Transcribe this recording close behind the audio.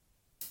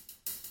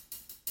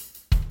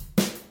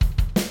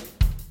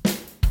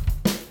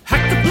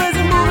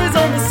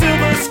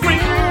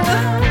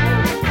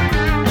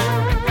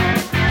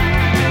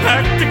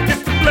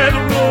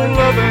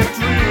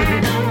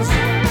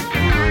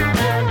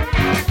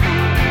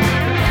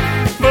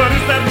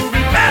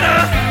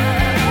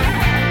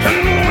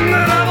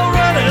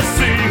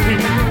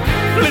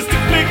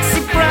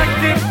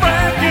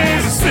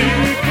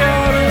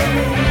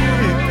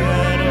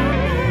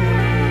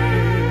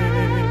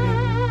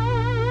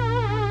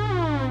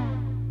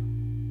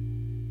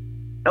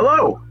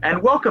Hello,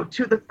 and welcome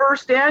to the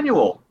first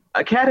annual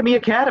Academy,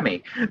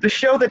 the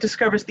show that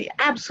discovers the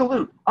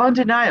absolute,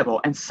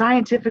 undeniable, and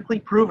scientifically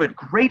proven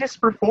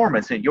greatest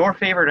performance in your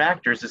favorite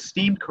actor's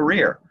esteemed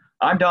career.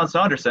 I'm Don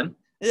Saunderson.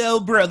 Oh,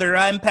 brother,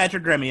 I'm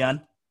Patrick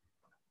Gremion.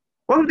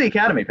 Welcome to the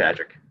Academy,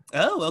 Patrick.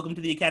 Oh, welcome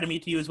to the Academy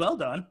to you as well,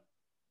 Don.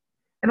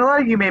 And a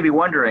lot of you may be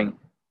wondering,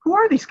 who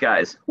are these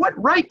guys? What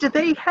right do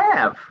they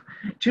have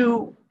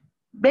to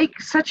make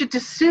such a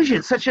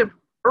decision, such a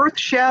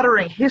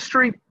earth-shattering,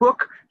 history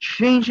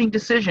book-changing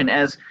decision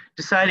as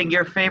deciding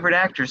your favorite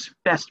actor's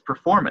best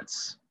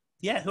performance?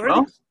 Yeah, who are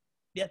Well, these?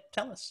 Yeah,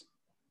 tell us.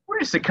 we're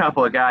just a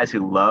couple of guys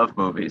who love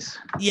movies.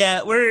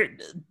 Yeah, we're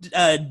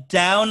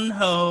down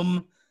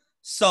home,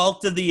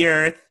 salt of the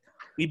earth.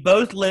 We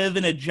both live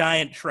in a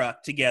giant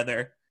truck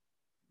together.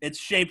 It's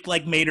shaped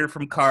like Mater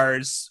from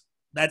Cars.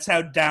 That's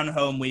how down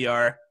home we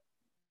are.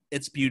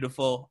 It's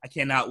beautiful. I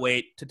cannot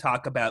wait to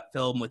talk about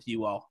film with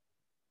you all.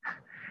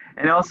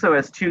 And also,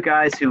 as two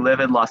guys who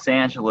live in Los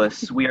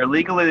Angeles, we are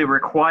legally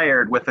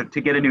required to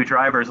get a new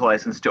driver's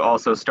license to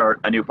also start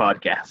a new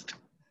podcast.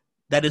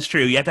 That is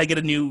true. You have to get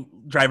a new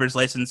driver's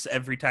license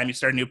every time you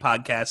start a new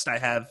podcast. I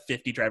have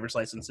 50 driver's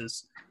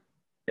licenses.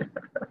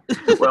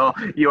 Well,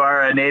 you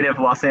are a native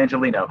Los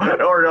Angelino,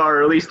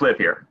 or at least live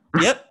here.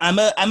 Yep,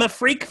 I'm a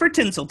freak for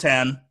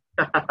Tinseltown.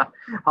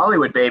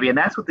 Hollywood, baby, and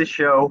that's what this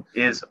show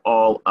is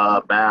all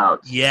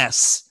about.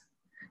 Yes.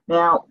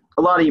 Now,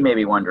 a lot of you may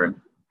be wondering,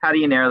 how do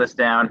you narrow this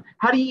down?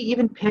 How do you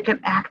even pick an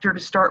actor to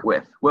start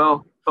with?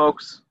 Well,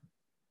 folks,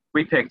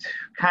 we picked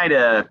kind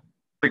of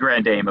the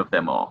grand dame of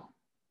them all.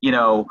 You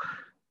know,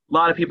 a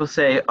lot of people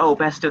say, oh,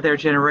 best of their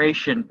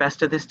generation,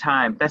 best of this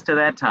time, best of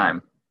that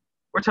time.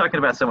 We're talking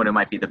about someone who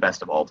might be the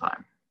best of all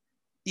time.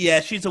 Yeah,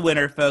 she's a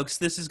winner, folks.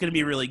 This is going to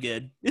be really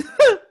good.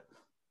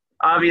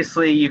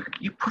 Obviously, you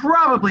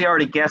probably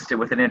already guessed it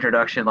with an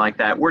introduction like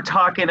that. We're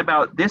talking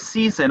about this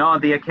season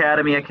on the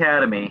Academy,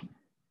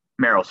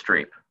 Meryl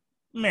Streep.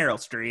 Meryl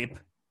Streep.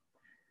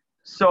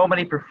 So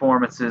many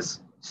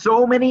performances,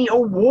 so many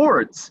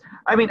awards.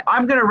 I mean,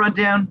 I'm going to run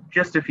down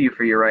just a few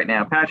for you right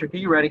now. Patrick, are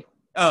you ready?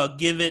 Oh,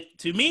 give it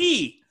to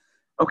me.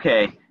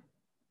 Okay.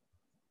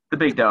 The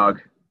big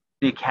dog,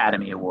 the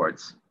Academy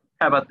Awards.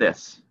 How about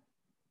this?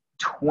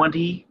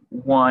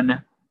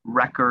 21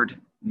 record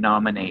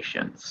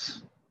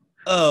nominations.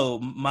 Oh,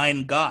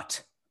 mein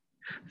Gott.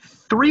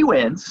 3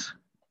 wins.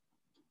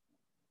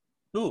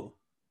 Ooh.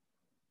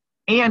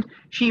 And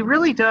she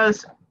really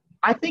does.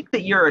 I think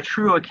that you're a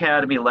true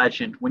Academy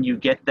legend when you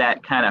get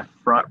that kind of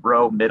front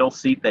row middle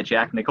seat that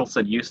Jack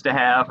Nicholson used to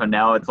have, and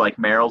now it's like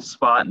Meryl's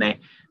spot, and they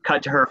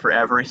cut to her for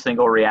every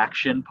single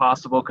reaction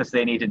possible because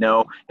they need to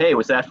know, hey,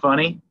 was that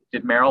funny?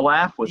 Did Meryl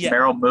laugh? Was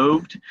Meryl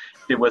moved?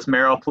 Was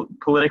Meryl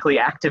politically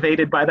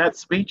activated by that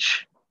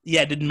speech?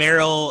 Yeah, did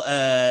Meryl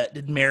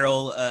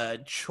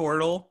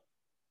chortle?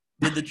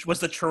 Was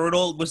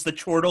the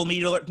chortle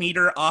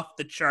meter off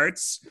the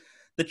charts?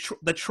 The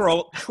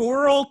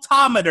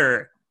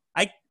chorltometer.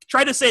 I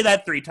tried to say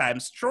that 3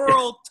 times.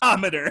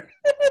 Chorltometer.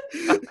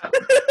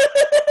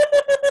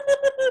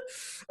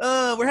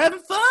 We're having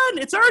fun.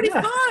 It's already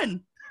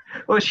fun.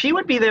 Well, she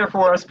would be there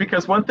for us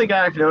because one thing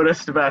I've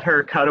noticed about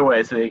her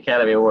cutaways at the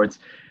Academy Awards,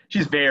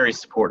 she's very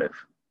supportive.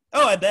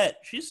 Oh, I bet.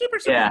 She's super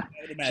supportive.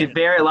 Yeah, she's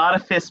a lot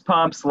of fist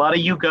pumps, a lot of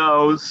you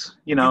goes,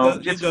 you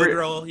go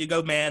girl, you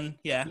go man,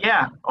 yeah.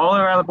 Yeah, all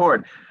around the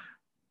board.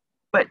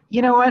 But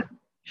you know what?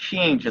 She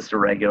ain't just a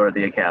regular at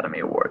the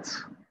Academy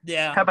Awards.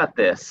 Yeah. How about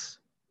this?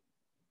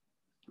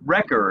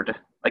 Record,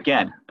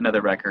 again,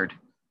 another record.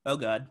 Oh,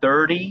 God.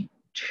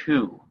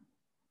 32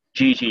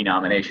 GG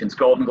nominations,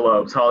 Golden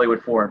Globes,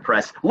 Hollywood Foreign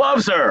Press.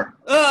 Loves her!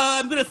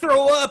 I'm going to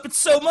throw up. It's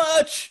so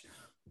much.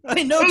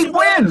 I know 8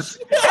 wins!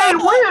 8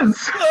 wins!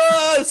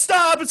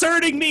 Stop. It's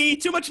hurting me.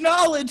 Too much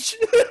knowledge.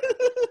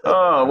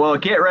 Oh, well,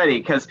 get ready,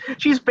 because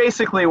she's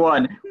basically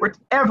won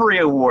every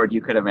award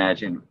you could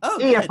imagine. Oh,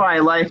 AFI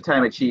good.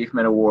 Lifetime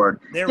Achievement Award,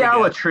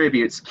 Gala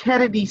Tributes,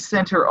 Kennedy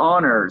Center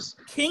Honors.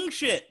 King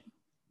shit.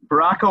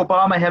 Barack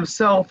Obama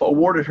himself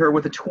awarded her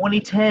with a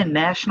 2010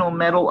 National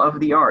Medal of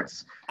the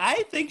Arts.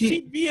 I think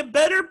she'd be a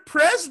better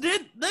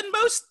president than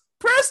most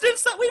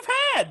presidents that we've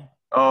had.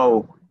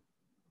 Oh,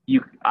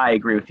 I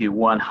agree with you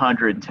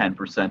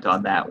 110%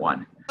 on that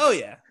one. Oh,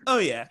 yeah.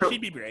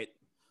 She'd be great.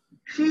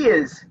 She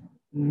is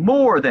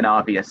more than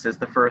obvious as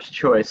the first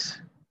choice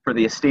for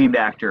the esteemed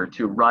actor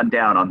to run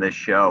down on this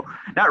show.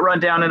 Not run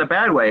down in a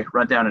bad way,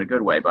 run down in a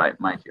good way,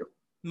 mind you.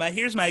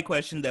 Here's my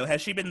question, though.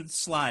 Has she been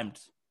slimed?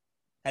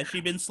 Has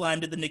she been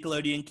slimed at the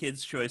Nickelodeon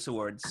Kids' Choice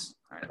Awards?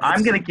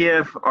 I'm going to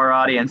give our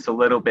audience a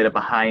little bit of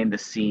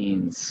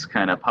behind-the-scenes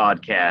kind of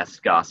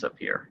podcast gossip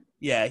here.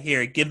 Yeah,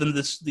 here, give them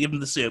the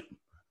soup.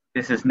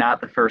 This is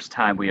not the first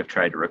time we have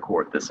tried to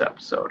record this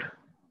episode.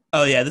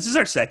 Oh, yeah, this is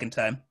our second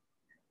time.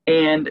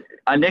 And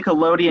a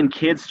Nickelodeon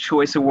Kids'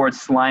 Choice Awards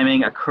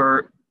sliming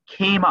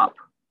came up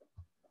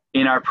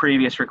in our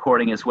previous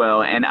recording as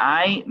well, and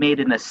I made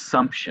an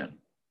assumption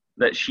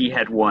that she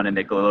had won a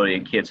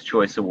Nickelodeon Kids'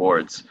 Choice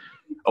Awards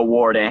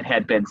award and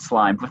had been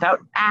slimed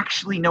without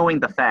actually knowing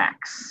the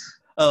facts.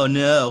 Oh,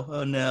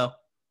 no.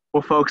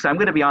 Well, folks, I'm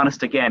going to be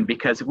honest again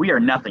because we are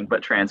nothing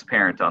but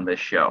transparent on this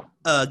show.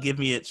 Give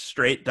me it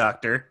straight,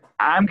 doctor.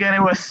 I'm going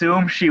to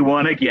assume she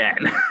won again.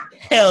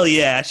 Hell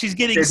yeah, she's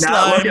getting Did slimed.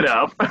 not look it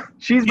up.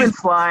 She's been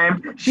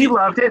slimed. She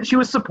loved it. She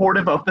was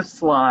supportive of the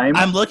slime.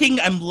 I'm looking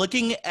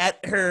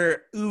at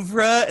her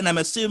oeuvre, and I'm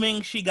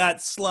assuming she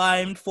got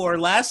slimed for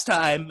last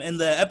time in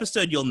the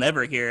episode you'll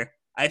never hear.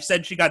 I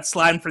said she got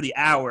slimed for the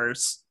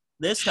hours.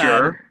 This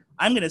time,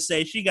 I'm going to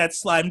say she got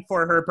slimed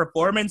for her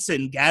performance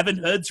in Gavin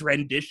Hood's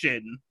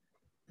rendition.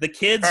 The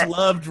kids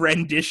loved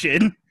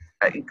rendition.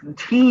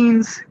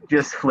 Teens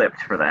just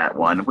flipped for that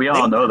one. We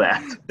all know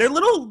that. They're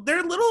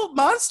little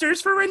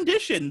monsters for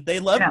rendition. They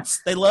loved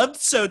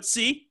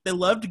Sotsy. They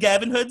loved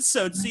Gavin Hood's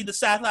Sotsy, the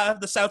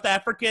South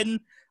African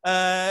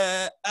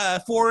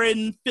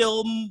foreign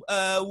film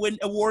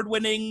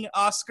award-winning,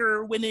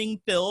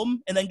 Oscar-winning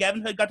film, and then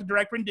Gavin Hood got to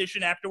direct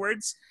rendition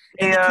afterwards.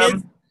 And the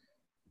kids.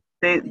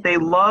 They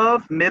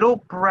love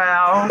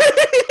middle-brow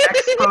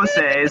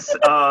exposés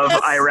of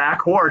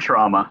Iraq war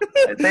trauma.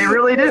 They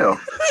really do.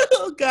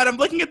 Oh, God, I'm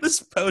looking at this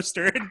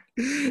poster.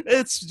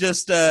 It's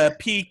just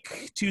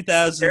peak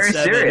 2007. Very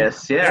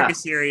serious, yeah. Very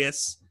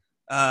serious.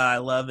 I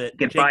love it.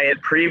 You can buy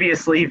it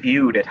previously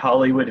viewed at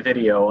Hollywood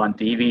Video on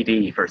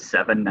DVD for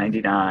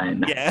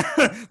 $7.99.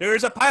 Yeah,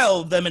 there's a pile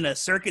of them in a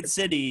Circuit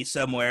City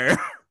somewhere.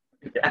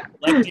 Yeah,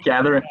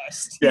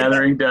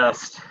 gathering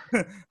dust.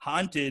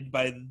 Haunted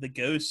by the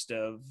ghost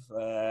of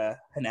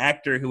an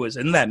actor who was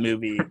in that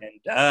movie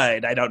and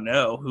died. I don't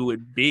know who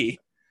would be.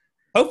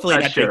 Hopefully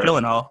not Jake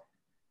Gyllenhaal.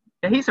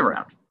 Yeah, he's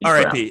around.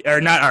 R.I.P.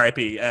 Or not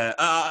R.I.P.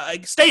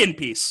 Stay in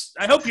peace.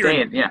 I hope you're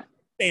Stay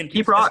in peace.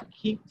 Keep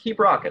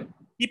rocking.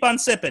 Keep on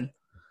sipping.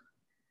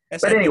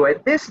 But anyway,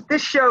 this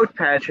show,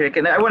 Patrick,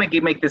 and I want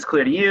to make this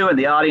clear to you and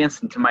the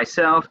audience and to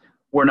myself,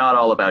 we're not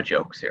all about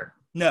jokes here.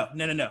 No.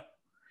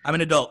 I'm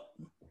an adult.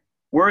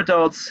 We're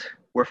adults.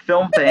 We're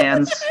film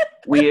fans.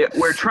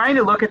 We're trying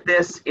to look at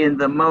this in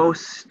the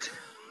most,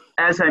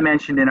 as I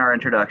mentioned in our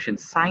introduction,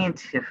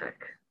 scientific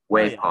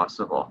way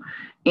possible.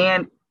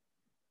 And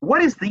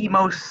what is the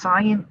most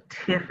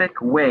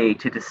scientific way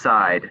to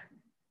decide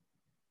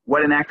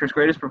what an actor's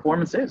greatest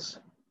performance is?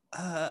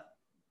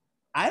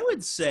 I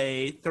would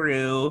say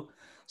through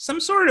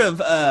some sort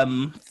of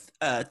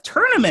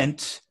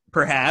tournament,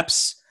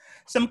 perhaps.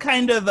 Some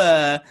kind of,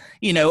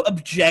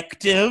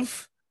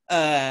 objective,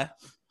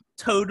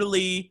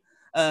 totally,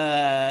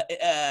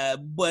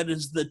 what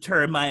is the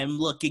term I am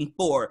looking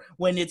for?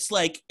 When it's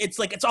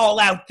all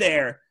out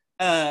there.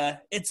 Patrick,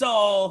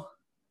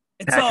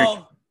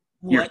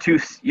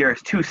 you're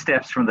two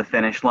steps from the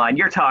finish line.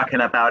 You're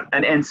talking about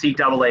an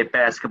NCAA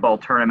basketball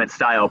tournament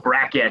style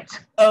bracket.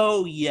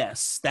 Oh,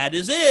 yes, that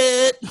is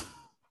it.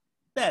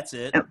 That's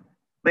it. And,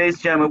 ladies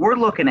and gentlemen, we're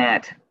looking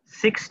at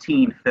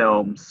 16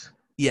 films.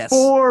 Yes.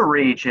 4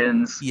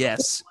 regions.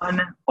 Yes.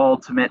 1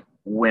 ultimate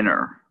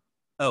winner.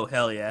 Oh,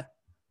 hell yeah.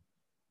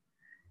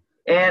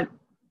 And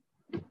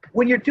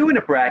when you're doing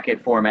a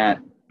bracket format,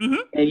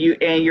 and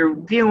you're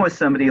dealing with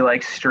somebody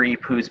like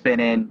Streep, who's been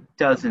in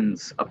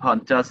dozens upon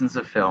dozens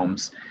of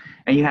films,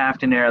 and you have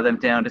to narrow them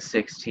down to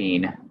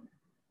 16,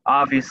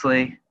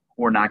 obviously,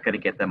 we're not going to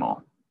get them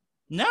all.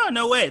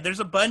 No way.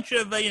 There's a bunch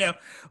of,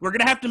 we're going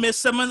to have to miss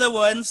some of the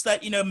ones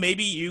that,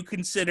 maybe you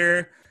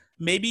consider,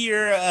 maybe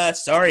you're,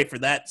 sorry for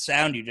that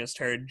sound you just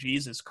heard.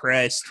 Jesus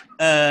Christ.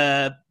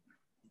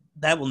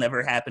 That will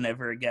never happen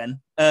ever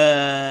again.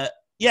 Yeah,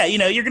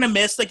 you're going to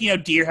miss,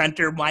 Deer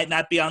Hunter might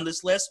not be on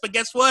this list, but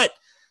guess what?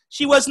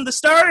 She wasn't the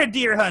star of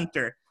Deer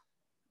Hunter.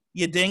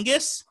 You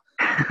dingus?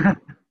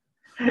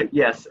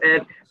 Yes,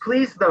 and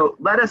please, though,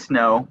 let us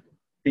know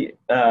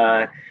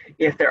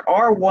if there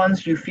are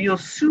ones you feel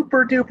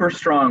super duper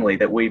strongly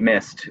that we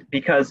missed,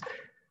 because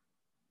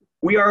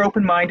we are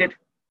open-minded.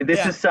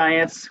 This is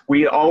science.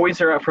 We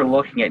always are up for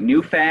looking at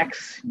new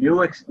facts,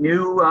 new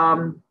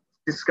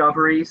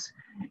discoveries,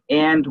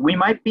 and we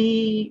might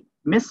be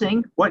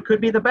missing what could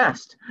be the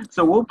best.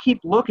 So we'll keep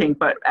looking,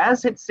 but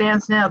as it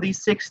stands now,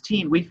 these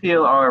 16 we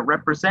feel are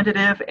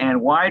representative and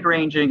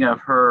wide-ranging of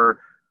her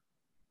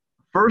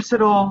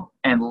versatile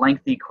and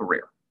lengthy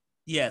career.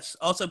 Yes.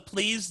 Also,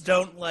 please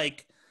don't,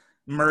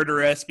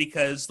 murder us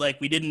because,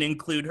 we didn't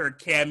include her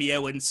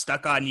cameo in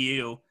Stuck on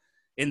You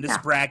in this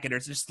bracket. Or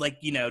just,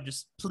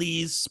 just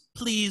please,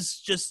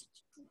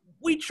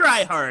 we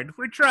try hard.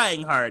 We're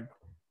trying hard.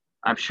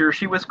 I'm sure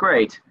she was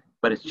great,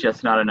 but it's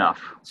just not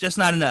enough. It's just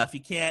not enough.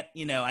 You can't,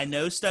 I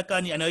know Stuck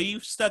on You. I know you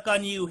Stuck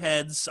on You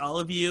heads, all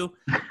of you.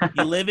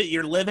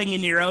 You're living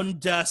in your own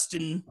dust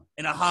in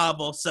a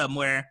hovel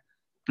somewhere.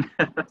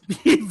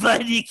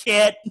 But you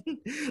can't.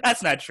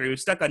 That's not true.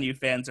 Stuck on You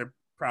fans are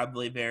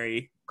probably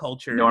very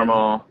cultured.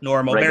 Normal.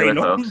 Very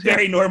folks,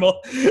 very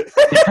normal.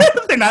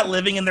 They're not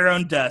living in their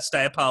own dust.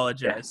 I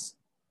apologize.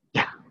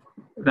 Yeah.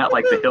 Not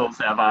like The Hills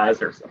Have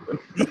Eyes or something.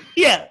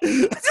 Yeah.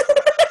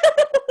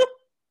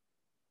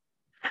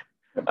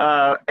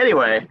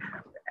 Anyway,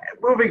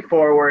 moving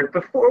forward,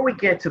 before we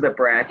get to the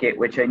bracket,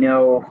 which I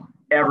know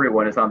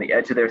everyone is on the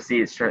edge of their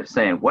seats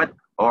saying, what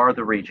are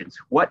the regions?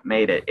 What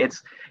made it?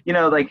 It's,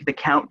 like the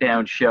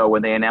countdown show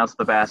when they announce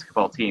the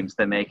basketball teams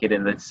that make it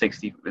in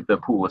the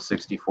pool of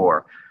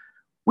 64.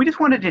 We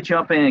just wanted to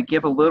jump in and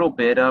give a little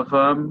bit of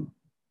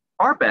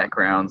our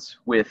backgrounds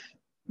with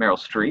Meryl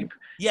Streep.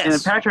 Yes.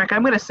 And Patrick,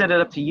 I'm going to set it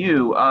up to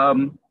you.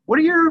 What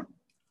are you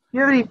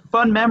have any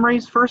fun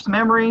memories, first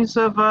memories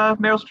of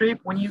Meryl Streep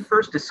when you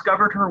first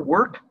discovered her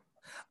work?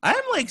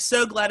 I'm like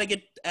so glad I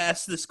get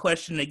asked this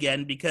question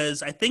again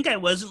because I think I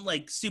wasn't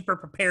like super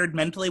prepared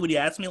mentally when you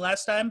asked me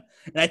last time.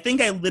 And I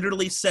think I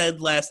literally said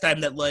last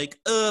time that like,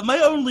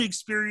 my only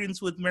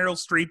experience with Meryl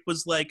Streep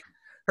was like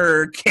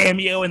her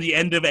cameo in the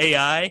end of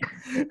AI,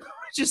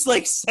 which is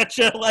like such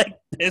a like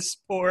piss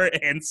poor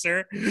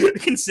answer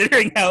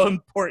considering how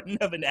important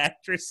of an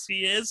actress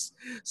she is.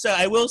 So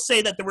I will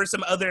say that there were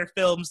some other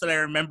films that I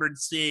remembered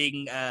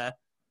seeing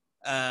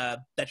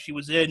that she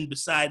was in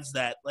besides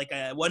that. Like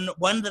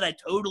one that I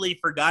totally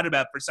forgot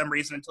about for some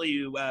reason until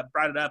you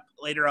brought it up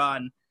later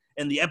on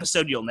in the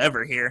episode you'll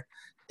never hear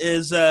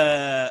is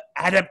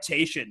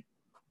Adaptation.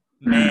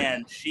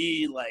 Man,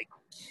 she like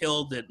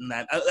killed it in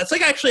that. That's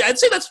like actually I'd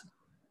say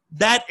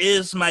that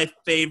is my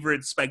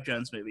favorite Spike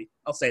Jonze movie.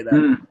 I'll say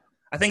that.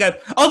 I think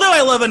although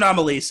I love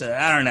Anomalisa,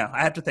 I don't know.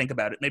 I have to think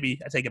about it. Maybe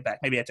I take it back.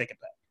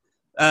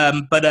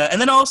 But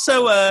and then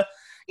also I've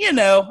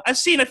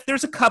seen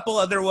there's a couple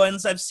other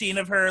ones I've seen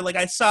of her. Like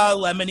I saw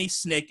Lemony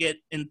Snicket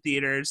in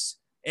theaters,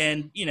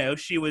 and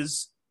she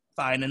was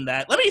fine in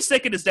that. Lemony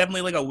Snicket is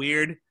definitely like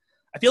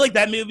I feel like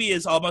that movie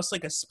is almost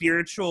like a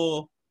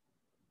spiritual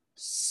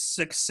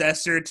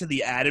successor to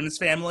the Addams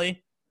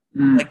Family.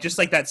 Like just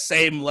like that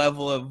same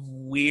level of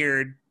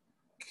weird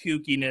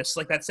kookiness,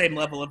 like that same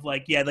level of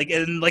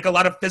and like a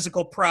lot of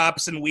physical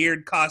props and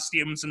weird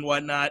costumes and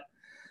whatnot.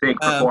 Big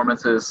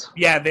performances.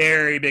 Yeah,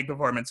 very big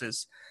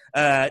performances.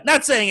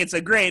 Not saying it's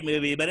a great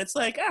movie, but it's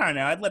like, I don't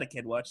know, I'd let a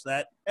kid watch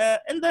that.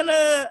 And then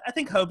I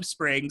think Hope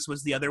Springs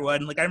was the other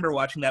one. Like I remember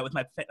watching that with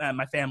my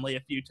family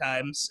a few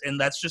times, and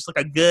that's just like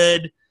a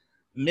good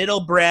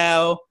middle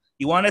brow.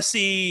 You want to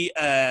see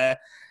Meryl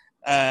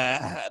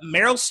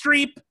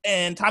Streep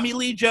and Tommy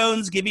Lee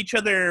Jones give each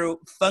other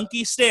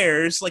funky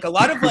stares, like a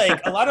lot of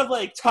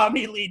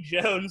Tommy Lee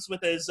Jones with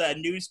his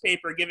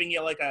newspaper giving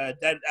you like a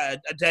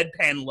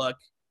deadpan look.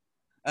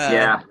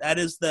 That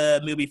is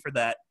the movie for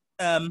that.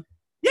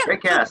 Yeah,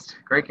 great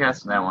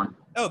cast in that one.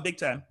 Oh, big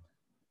time.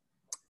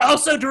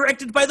 Also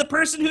directed by the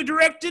person who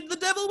directed The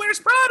Devil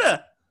Wears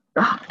Prada.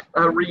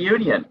 A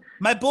reunion.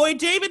 My boy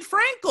David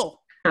Frankel.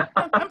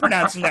 I'm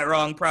pronouncing that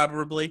wrong,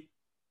 probably.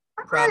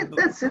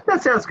 That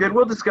sounds good.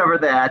 We'll discover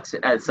that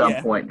at some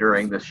point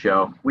during this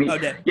show.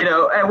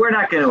 And we're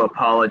not going to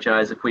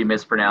apologize if we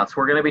mispronounce.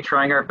 We're going to be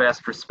trying our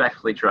best,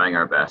 respectfully trying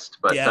our best.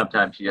 But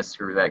sometimes you just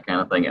screw that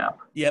kind of thing up.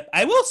 Yep.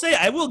 I will say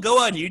I will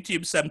go on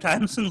YouTube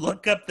sometimes and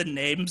look up the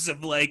names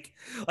of like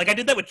I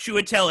did that with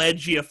Chiwetel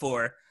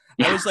Ejiofor.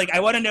 Yeah. I was like,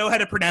 I want to know how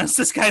to pronounce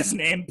this guy's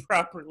name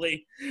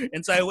properly,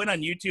 and so I went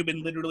on YouTube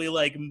and literally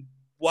like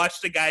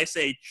watched a guy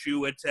say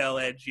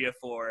Chiwetel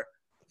Ejiofor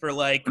for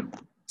like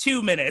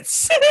 2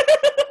 minutes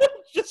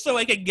just so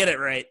I could get it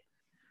right.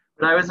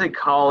 When I was in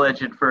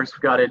college and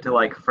first got into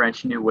like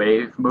French New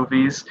Wave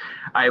movies,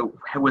 I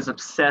was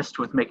obsessed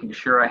with making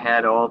sure I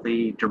had all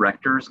the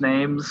directors'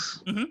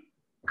 names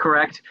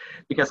correct,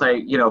 because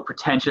I,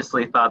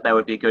 pretentiously thought that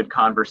would be a good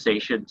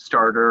conversation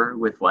starter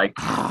with like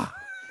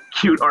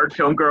cute art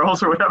film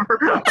girls or whatever.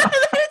 That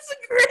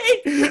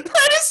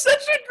is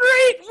such a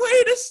great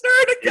way to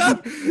start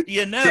a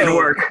Didn't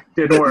work.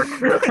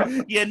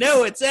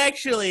 It's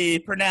actually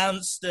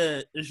pronounced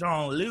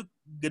Jean-Luc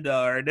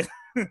Godard.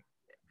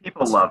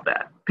 People love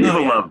that.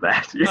 Love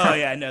that. Yeah. Oh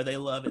yeah, no, they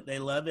love it. You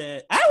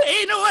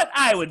know what?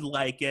 I would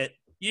like it.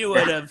 You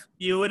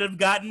would have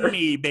gotten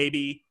me,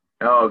 baby.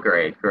 Oh,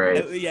 great.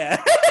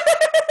 Yeah.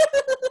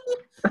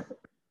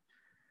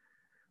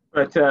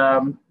 But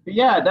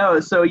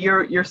so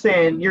you're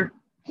saying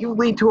you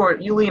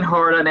lean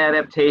hard on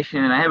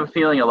Adaptation, and I have a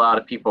feeling a lot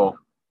of people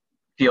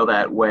feel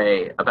that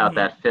way about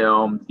that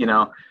film.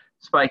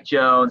 Spike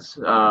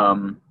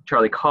Jonze,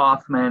 Charlie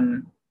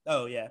Kaufman.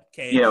 Oh yeah,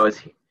 Cage.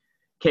 Is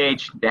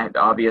Cage,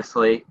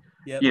 obviously.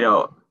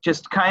 Yep.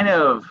 Just kind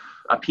of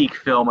a peak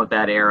film of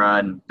that era,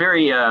 and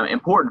very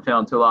important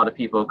film to a lot of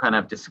people kind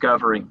of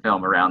discovering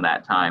film around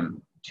that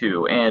time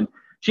too. And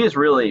she is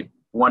really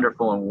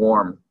wonderful and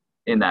warm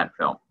in that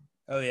film.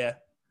 Oh yeah.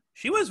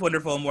 She was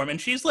wonderful and warm,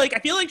 and she's like, I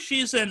feel like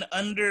she's an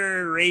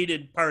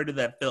underrated part of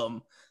that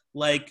film.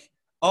 Like,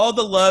 all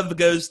the love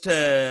goes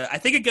to, I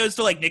think it goes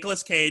to, like,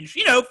 Nicolas Cage,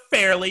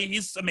 fairly,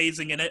 he's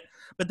amazing in it.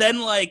 But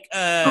then, like,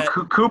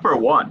 Cooper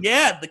won.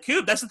 Yeah, the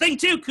Coop, that's the thing,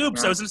 too,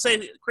 Coops. Yeah. I was going to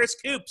say Chris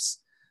Coops.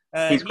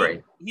 He's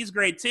great. He's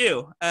great,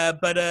 too.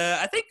 But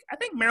I think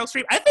Meryl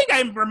Streep,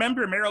 I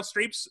remember Meryl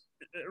Streep's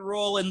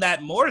role in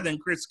that more than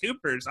Chris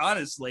Cooper's,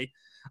 honestly.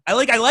 I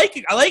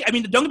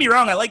mean, don't get me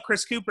wrong, I like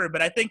Chris Cooper,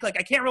 but I think, like,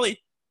 I can't really,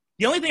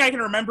 the only thing I can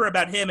remember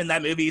about him in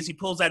that movie is he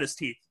pulls out his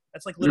teeth.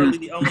 That's like literally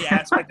the only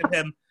aspect of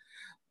him.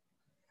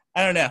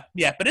 I don't know.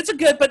 Yeah, but it's a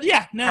good, but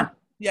yeah, no.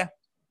 Yeah.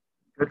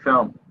 Good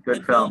film.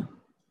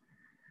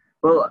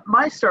 Well,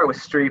 my start with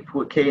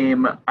Streep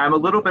came. I'm a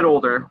little bit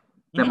older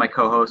than Hmm. my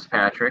co-host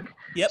Patrick,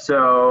 Yep.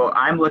 so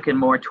I'm looking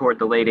more toward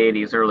the late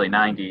 '80s, early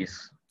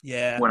 '90s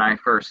Yeah. when I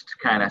first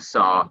kind of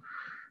saw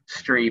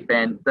Streep.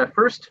 And the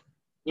first,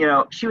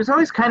 she was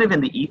always kind of in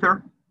the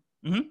ether.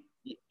 Hmm.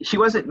 She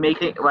wasn't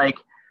making like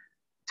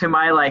to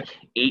my like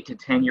 8 to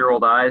 10 year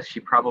old eyes. She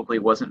probably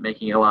wasn't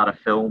making a lot of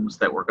films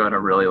that were going to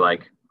really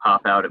like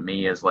pop out at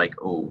me as like,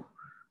 oh,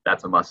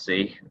 that's a must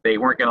see. They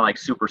weren't going to like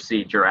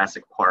supersede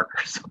Jurassic Park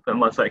or something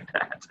like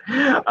that.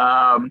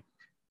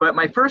 But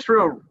my first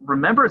real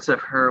remembrance of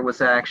her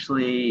was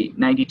actually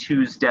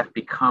 '92's Death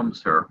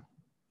Becomes Her.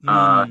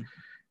 Uh, Mm.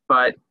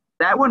 but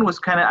that one was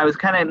I was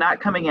kind of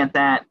not coming at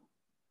that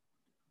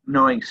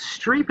knowing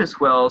Streep as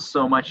well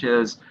so much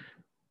as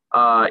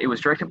it was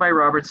directed by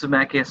Robert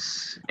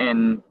Zemeckis,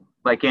 and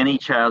like any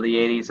child of the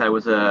 '80s, I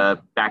was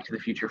a Back to the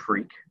Future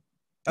freak.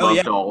 Oh yeah,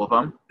 Loved all of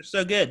them, they're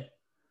so good.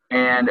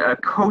 and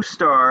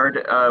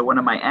co-starred one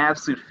of my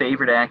absolute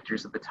favorite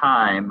actors at the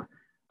time,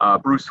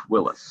 Bruce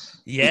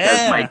Willis,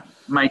 because Yeah.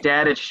 my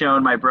dad had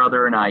shown my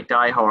brother and I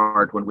Die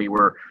Hard when we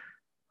were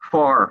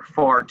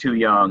far too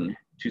young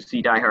to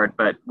see Die Hard,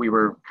 but we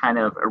were kind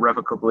of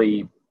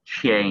irrevocably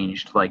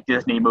changed. Like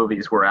Disney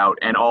movies were out,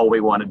 and all we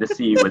wanted to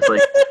see was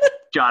like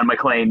John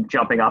McClane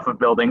jumping off of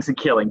buildings and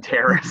killing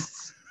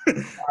terrorists.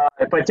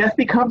 But Death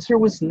Becomes Her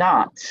was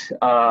not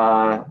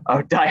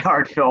a Die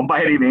Hard film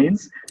by any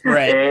means.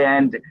 Right.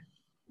 And,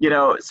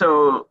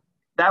 so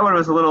that one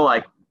was a little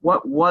like,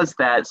 what was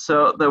that?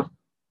 So the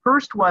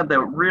first one that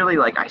really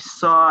like I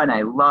saw and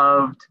I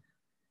loved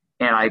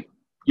and I,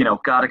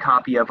 got a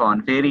copy of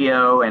on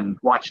video and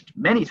watched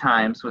many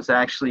times was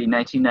actually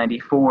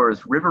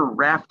 1994's river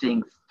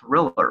rafting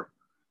thriller,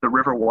 The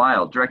River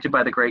Wild, directed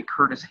by the great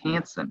Curtis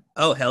Hanson.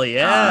 Oh hell Uh,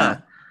 yeah.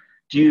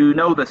 do you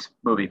know this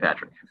movie,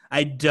 Patrick?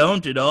 I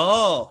don't at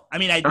all. I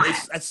mean, I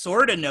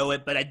sort of know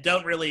it, but I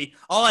don't really.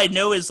 All I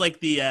know is like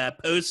the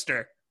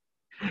poster.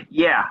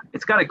 Yeah,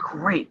 it's got a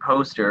great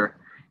poster,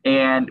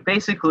 and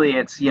basically,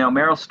 it's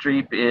Meryl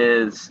Streep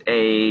is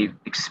a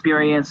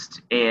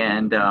experienced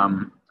and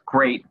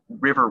great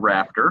river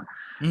rafter,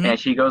 Hmm. and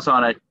she goes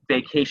on a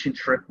vacation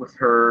trip with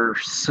her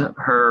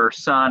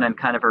son and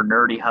kind of her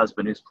nerdy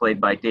husband, who's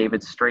played by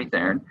David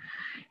Strathairn,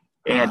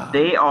 and Ah.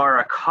 they are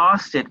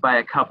accosted by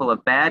a couple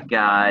of bad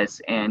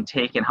guys and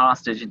taken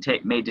hostage and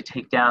made to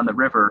take down the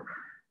river,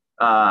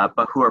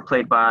 but who are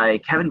played by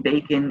Kevin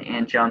Bacon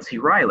and John C.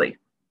 Riley,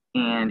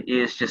 and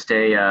is just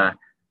a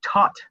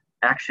taut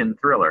action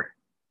thriller.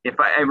 If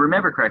I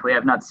remember correctly,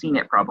 I've not seen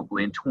it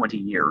probably in 20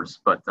 years,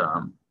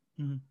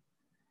 Mhm.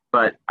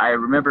 but I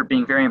remember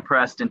being very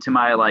impressed. And to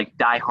my like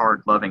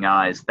die-hard loving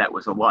eyes, that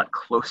was a lot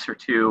closer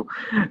to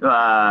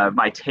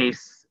my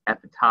tastes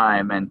at the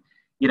time. And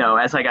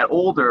as I got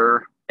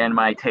older and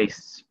my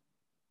tastes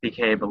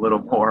became a little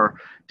more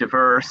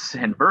diverse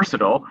and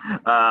versatile,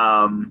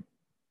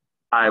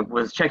 I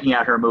was checking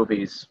out her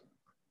movies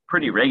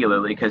pretty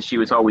regularly because she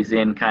was always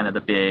in kind of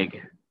the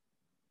big,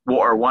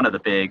 or one of the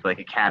big like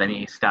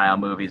Academy style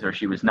movies, or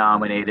she was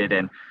nominated.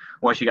 And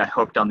once you got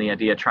hooked on the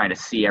idea of trying to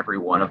see every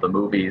one of the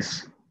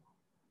movies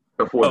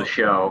before the Oh,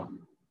 show,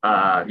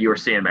 you were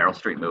seeing Meryl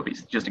Streep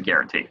movies, just a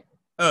guarantee.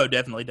 oh,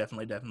 definitely,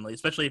 definitely, definitely.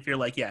 Especially if you're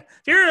like, yeah,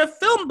 if you're a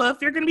film buff,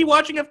 you're going to be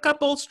watching a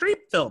couple Streep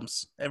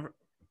films.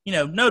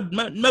 No,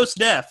 most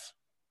def.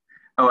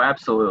 Oh,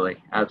 absolutely,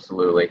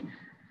 absolutely.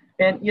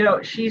 And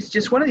she's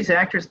just one of these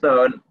actors,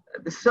 though. And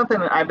this is something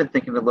that I've been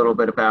thinking a little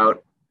bit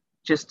about.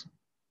 Just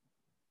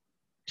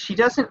she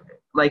doesn't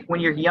like when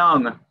you're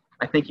young.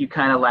 I think you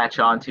kind of latch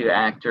on to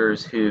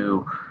actors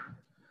who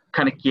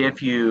kind of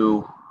give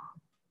you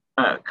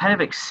a kind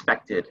of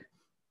expected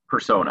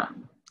persona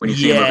when you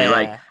see a movie.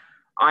 Like Yeah.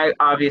 I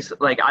obviously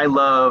like I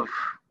loved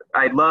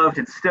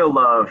and still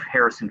love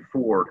Harrison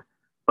Ford,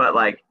 but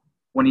like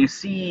when you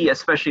see,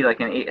 especially like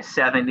an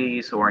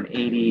 '70s or an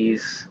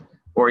 '80s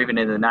or even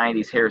in the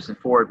 '90s Harrison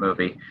Ford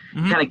movie,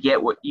 you Hmm. kind of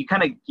get what you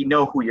kind of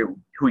who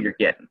you're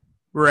getting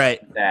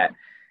Right. that.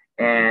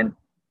 And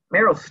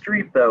Meryl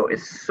Streep though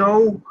is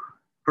so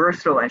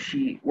versatile and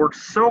she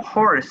works so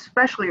hard,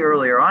 especially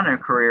earlier on in her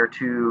career,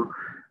 to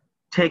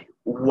take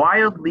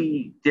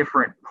wildly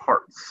different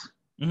parts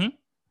Hmm.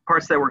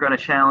 parts that were going to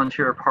challenge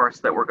her, parts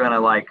that were going to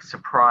like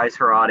surprise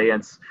her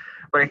audience.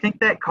 But I think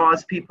that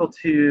caused people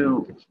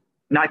to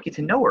not get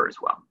to know her as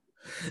well.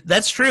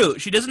 That's true.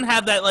 She doesn't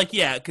have that, like,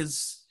 yeah,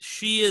 because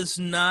she is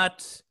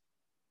not.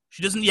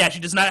 She doesn't. Yeah, she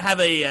does not have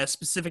a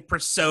specific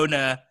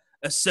persona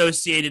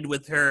associated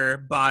with her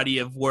body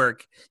of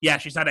work. Yeah,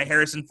 she's not a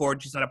Harrison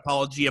Ford. She's not a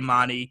Paul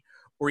Giamatti,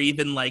 or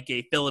even like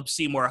a Philip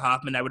Seymour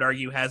Hoffman. I would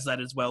argue has that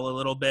as well a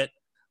little bit.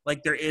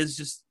 Like there is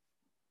just.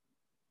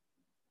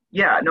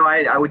 Yeah, no,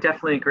 I would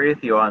definitely agree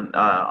with you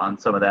on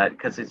some of that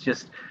because it's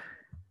just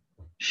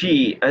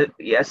she,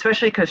 yeah,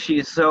 especially because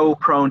she's so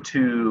prone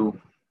to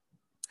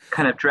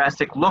kind of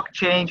drastic look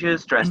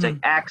changes, drastic Mhm.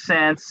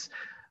 accents.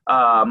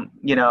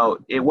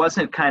 It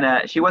wasn't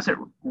she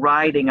wasn't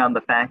riding on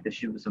the fact that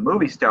she was a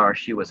movie star.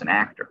 She was an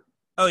actor.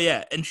 Oh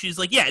yeah, and she's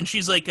like, yeah, and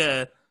she's like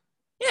a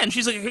Yeah, and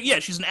she's like, yeah,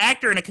 she's an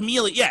actor and a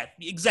chameleon. Yeah,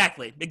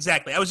 exactly.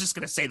 I was just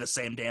gonna say the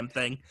same damn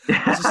thing.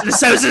 I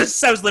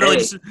was literally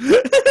Hey. just.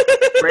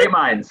 Great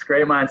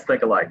minds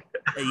think alike.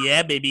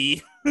 Yeah,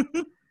 baby.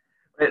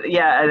 But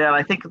yeah, and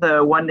I think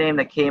the one name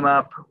that came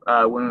up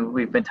when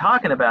we've been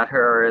talking about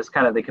her as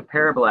kind of the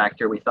comparable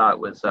actor we thought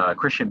was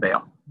Christian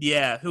Bale.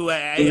 Yeah, who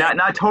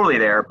Not totally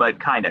there, but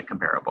kind of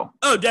comparable.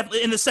 Oh,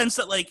 definitely in the sense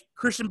that like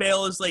Christian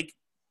Bale is like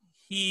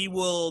he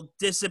will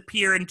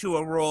disappear into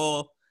a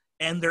role,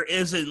 and there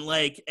isn't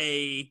like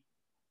maybe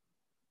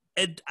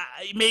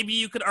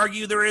you could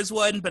argue there is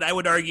one, but I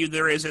would argue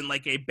there isn't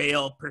like a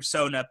Bale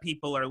persona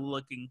people are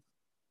looking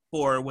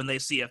for when they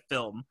see a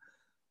film.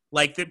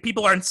 Like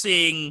people aren't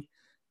seeing,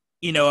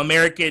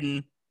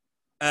 American.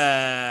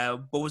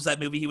 What was that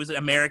movie? He was in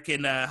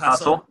American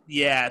Hustle.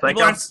 Yeah,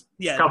 people aren't.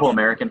 Yeah, couple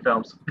American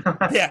films.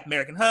 Yeah,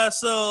 American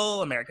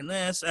Hustle, American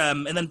this,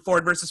 and then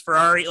Ford versus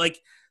Ferrari.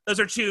 Like those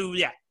are two.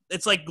 Yeah,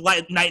 it's like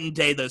night and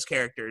day. Those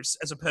characters,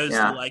 as opposed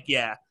to like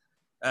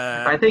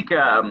I think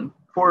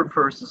Ford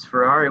versus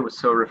Ferrari was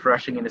so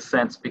refreshing in a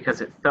sense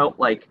because it felt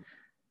like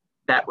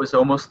that was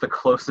almost the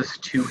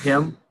closest to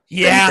him that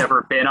he's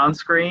ever been on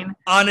screen.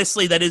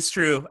 Honestly, that is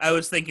true. I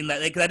was thinking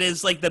that like that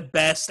is like the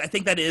best. I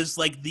think that is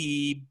like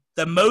the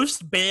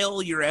most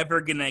Bale you're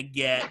ever gonna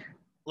get,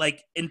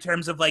 like in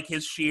terms of like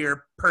his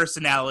sheer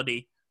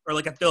personality or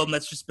like a film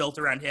that's just built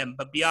around him.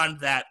 But beyond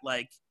that,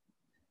 like,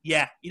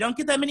 yeah, you don't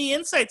get that many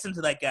insights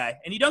into that guy,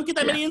 and you don't get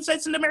that many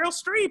insights into Meryl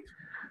Streep.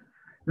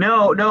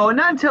 No,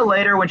 not until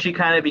later when she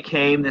kind of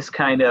became this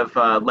kind of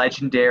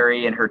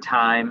legendary in her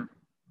time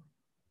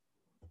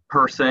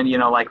person,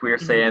 like we were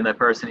saying, the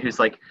person who's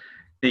like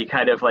the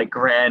kind of like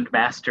grand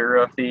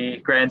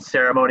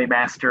ceremony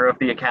master of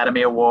the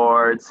Academy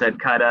Awards, and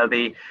kind of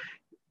the,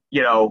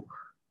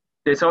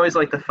 there's always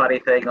like the funny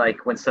thing,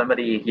 like when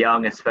somebody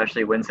young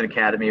especially wins an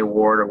Academy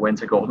Award or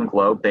wins a Golden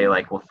Globe, they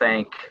like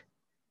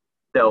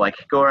they'll like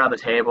go around the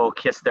table,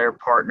 kiss their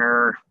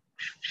partner,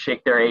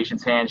 shake their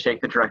agent's hand,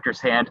 shake the director's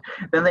hand.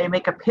 Then they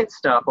make a pit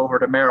stop over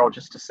to Meryl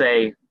just to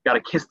say, got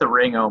to kiss the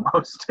ring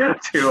almost. I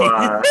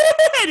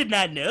did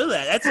not know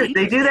that. That's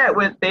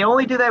interesting. They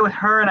only do that with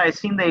her, and I've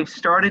seen they've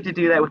started to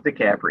do that with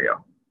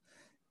DiCaprio.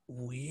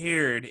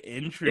 Weird,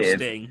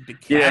 interesting.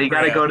 DiCaprio. Yeah, you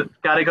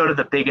gotta go to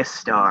the biggest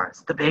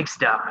stars, the big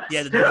stars.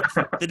 Yeah, the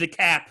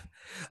DiCap.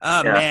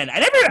 Oh man, I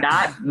never.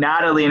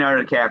 Not a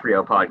Leonardo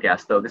DiCaprio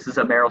podcast though. This is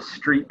a Meryl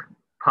Streep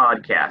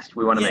podcast.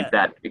 We want to make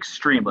that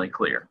extremely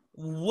clear.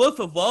 Wolf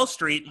of Wall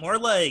Street, more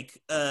like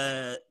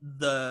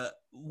the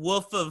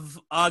Wolf of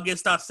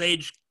August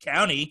Osage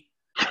County.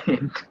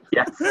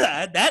 Yes.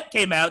 That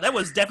came out. That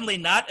was definitely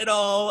not at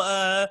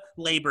all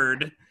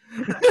labored.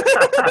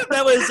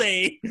 That was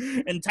a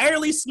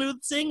entirely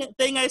smooth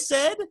thing I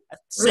said.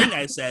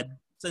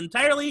 It's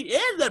entirely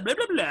blah, blah,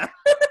 blah, blah.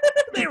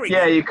 There we go.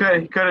 Yeah, you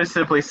could have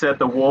simply said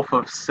the Wolf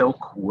of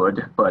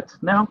Silkwood, but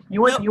no,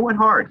 you went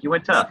hard. You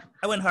went tough. No,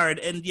 I went hard,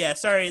 and yeah,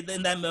 sorry.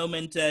 In that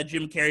moment,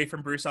 Jim Carrey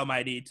from Bruce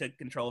Almighty took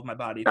control of my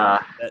body,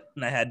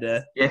 and I had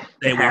to. It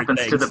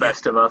happens to the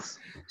best of us.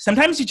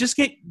 Sometimes you just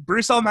get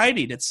Bruce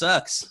Almighty. It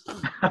sucks.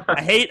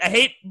 I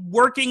hate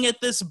working at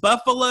this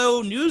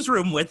Buffalo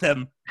newsroom with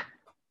him,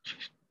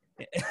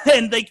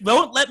 and they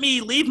won't let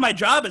me leave my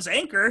job as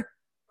anchor.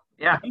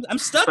 Yeah, I'm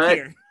stuck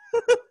here.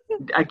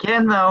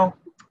 Again, though,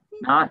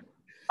 not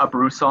a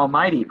Bruce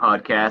Almighty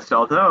podcast,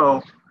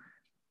 although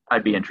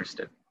I'd be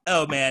interested.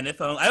 Oh man,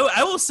 if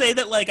I will say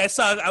that like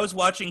I was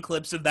watching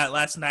clips of that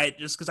last night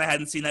just because I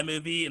hadn't seen that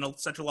movie in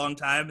such a long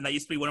time, and that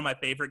used to be one of my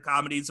favorite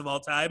comedies of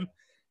all time.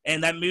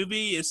 And that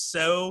movie is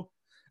so,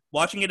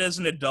 watching it as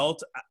an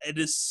adult, it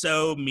is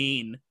so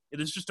mean. It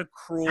is just a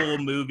cruel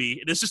movie.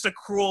 It is just a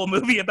cruel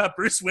movie about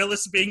Bruce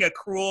Willis being a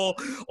cruel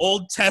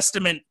Old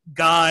Testament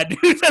God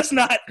who does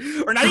not,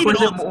 or not even.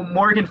 Was it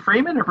Morgan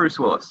Freeman or Bruce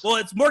Willis? Well,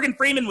 it's Morgan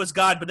Freeman was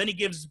God, but then he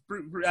gives.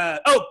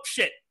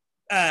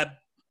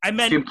 I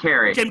meant Jim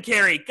Carrey. Jim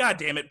Carrey. God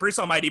damn it, Bruce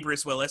Almighty,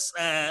 Bruce Willis.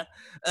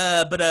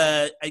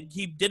 But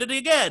he did it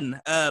again.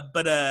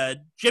 But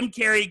Jim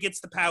Carrey gets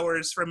the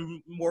powers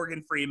from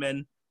Morgan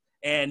Freeman,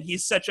 and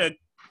he's such a.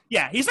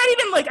 Yeah, he's not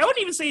even like, I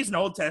wouldn't even say he's an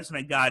Old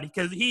Testament God,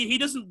 because he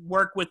doesn't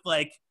work with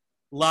like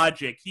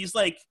logic. He's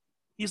like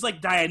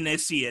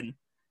Dionysian.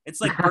 It's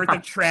like birth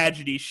of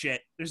tragedy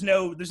shit. There's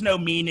no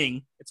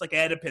meaning. It's like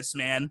Oedipus,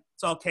 man.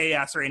 It's all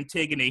chaos or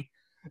Antigone.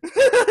 I'm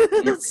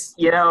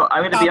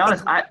going to be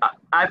honest.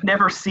 I've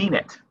never seen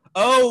it.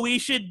 Oh, we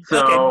should.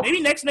 So, okay,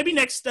 maybe next,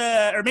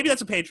 or maybe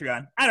that's a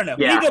Patreon. I don't know.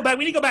 Yeah. We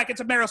need to go back.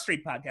 It's a Meryl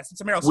Streep podcast.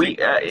 It's a Meryl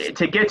Streep.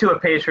 To get to a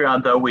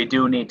Patreon, though, we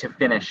do need to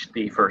finish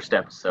the first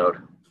episode.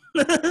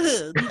 No,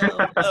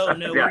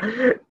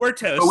 yeah. We're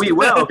toast. But we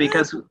will,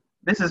 because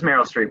this is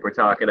Meryl Streep we're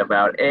talking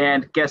about,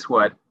 and guess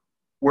what?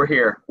 We're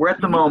here. We're at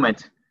the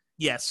moment.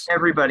 Yes.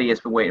 Everybody has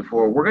been waiting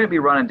for. We're going to be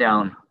running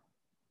down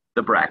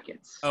the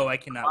brackets. Oh, I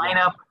cannot.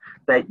 Lineup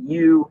that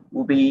you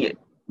will be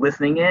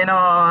listening in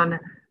on,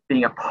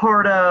 being a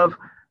part of,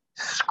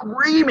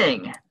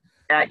 screaming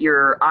at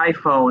your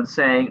iPhone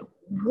saying,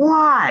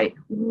 why,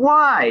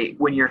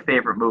 when your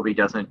favorite movie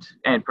doesn't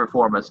and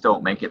performance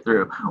don't make it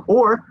through.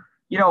 Or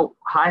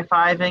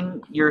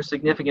high-fiving your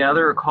significant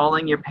other or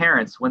calling your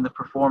parents when the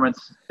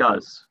performance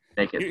does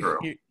make it through.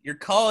 You're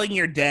calling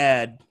your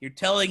dad. You're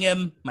telling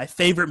him my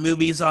favorite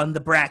movie's on the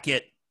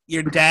bracket.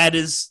 Your dad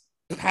is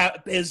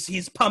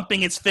he's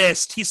pumping his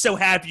fist. He's so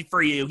happy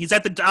for you. He's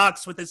at the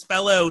docks with his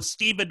fellow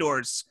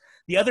stevedores.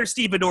 The other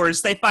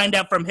stevedores, they find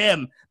out from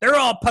him. They're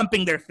all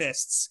pumping their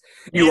fists.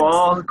 You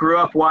all grew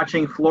up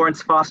watching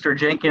Florence Foster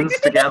Jenkins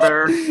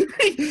together.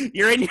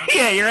 You're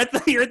at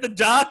the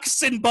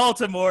docks in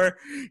Baltimore.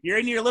 You're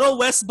in your little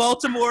West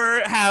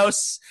Baltimore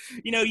house.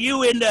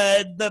 You and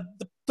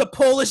the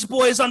Polish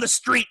boys on the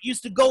street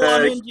used to go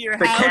on into your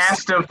house. The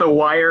cast of The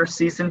Wire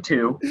Season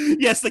 2.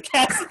 Yes, the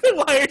cast of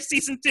The Wire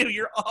Season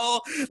 2.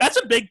 That's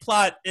a big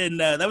plot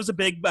that was a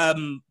big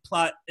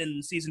plot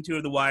in Season 2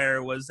 of The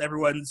Wire, was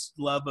everyone's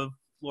love of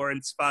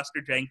Florence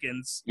Foster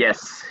Jenkins.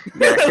 Yes.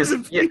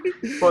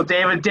 Well,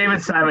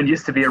 David Simon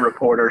used to be a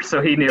reporter, so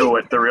he knew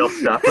what the real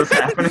stuff was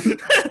happening.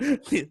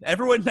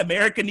 Everyone in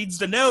America needs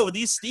to know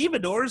these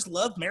stevedores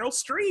love Meryl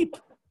Streep.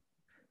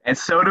 And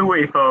so do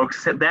we,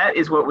 folks. That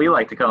is what we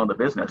like to call in the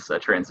business a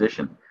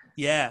transition.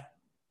 Yeah.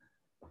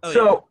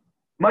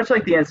 Much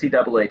like the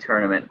NCAA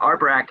tournament, our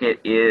bracket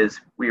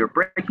we are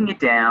breaking it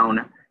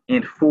down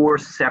in 4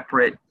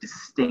 separate,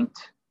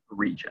 distinct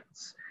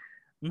regions.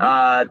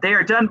 Mm-hmm. They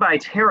are done by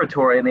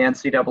territory in the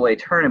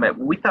NCAA tournament.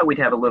 We thought we'd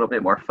have a little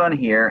bit more fun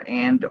here,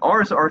 and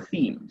ours are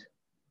themed.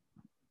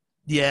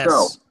 Yes.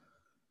 So,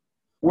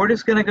 we're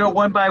just going to go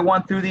one by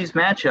one through these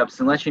matchups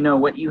and let you know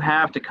what you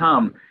have to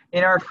come.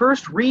 In our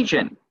first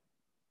region,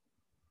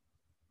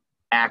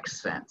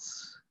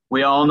 accents.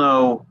 We all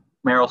know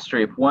Meryl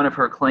Streep, one of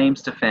her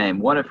claims to fame,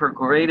 one of her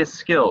greatest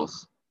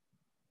skills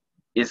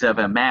is of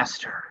a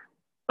master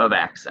of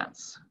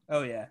accents.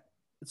 Oh, yeah.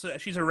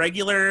 She's a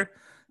regular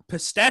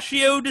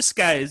pistachio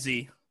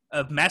disguisey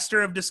of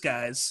Master of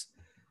Disguise.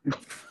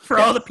 For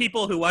all the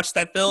people who watched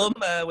that film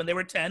when they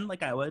were 10,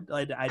 like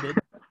I did.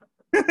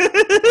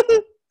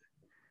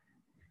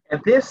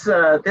 And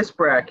this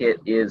bracket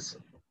is,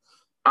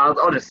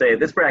 I'll just say,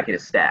 this bracket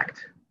is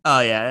stacked.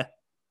 Oh, yeah.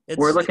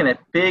 We're looking at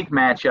big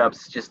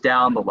matchups just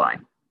down the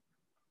line.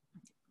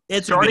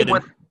 Starting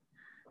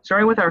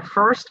with our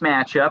first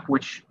matchup,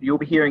 which you'll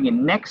be hearing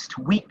in next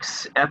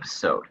week's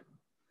episode.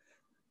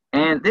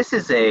 And this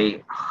is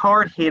a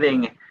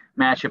hard-hitting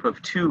matchup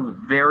of 2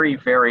 very,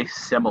 very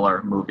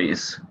similar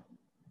movies.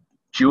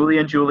 Julie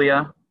and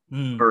Julia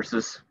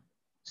versus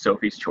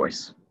Sophie's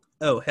Choice.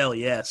 Oh, hell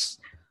yes.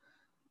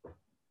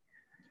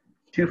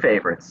 2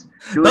 favorites.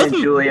 Julie and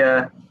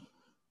Julia,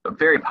 a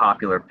very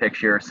popular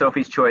picture.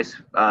 Sophie's Choice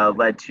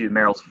led to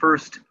Meryl's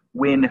first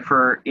win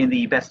in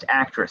the Best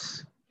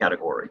Actress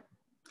category.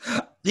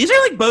 These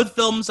are like both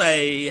films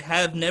I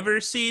have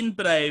never seen,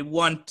 but I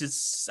wanted to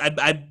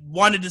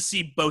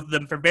see both of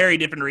them for very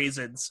different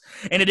reasons.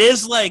 And it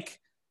is like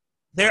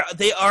they're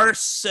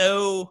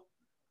so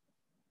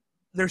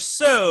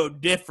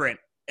different.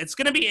 It's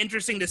going to be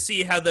interesting to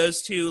see how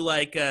those two,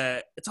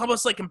 it's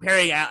almost like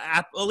comparing,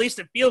 at least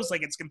it feels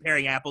like it's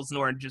comparing apples and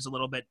oranges a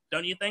little bit,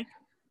 don't you think?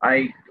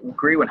 I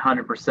agree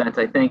 100%.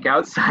 I think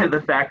outside of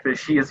the fact that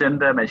she is in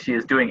them and she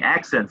is doing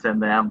accents in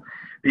them,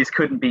 these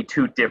couldn't be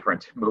 2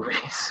 different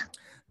movies.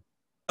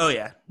 Oh,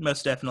 yeah,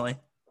 most definitely.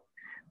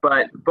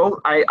 But both,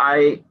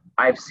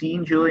 I've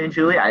seen Julie and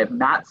Julia. I have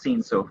not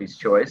seen Sophie's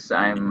Choice.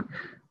 I'm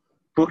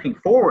looking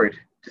forward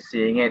to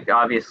seeing it. It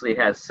obviously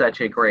has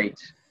such a great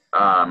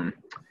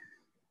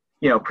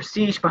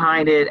prestige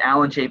behind it.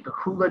 Alan J.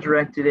 Pakula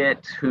directed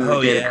it,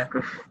 who did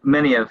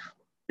many of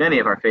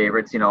our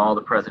favorites, All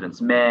the President's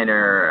Men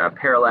or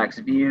Parallax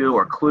View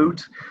or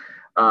Clute.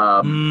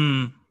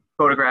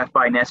 Photographed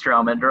by Nestor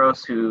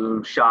Almendros,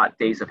 who shot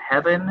Days of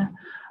Heaven.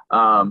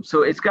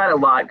 So it's got a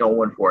lot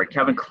going for it.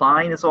 Kevin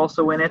Kline is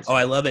also in it. Oh,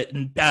 I love it.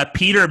 And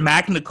Peter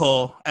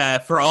MacNicol,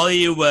 for all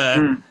you,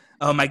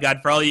 oh my God,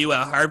 for all you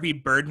Harvey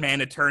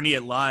Birdman attorney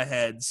at law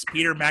heads,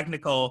 Peter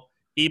MacNicol,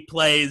 he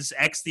plays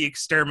X the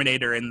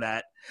Exterminator in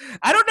that.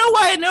 I don't know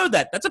why I know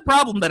that. That's a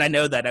problem that I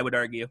know that, I would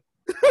argue.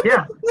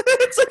 Yeah.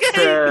 There's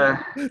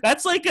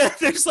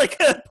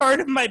a part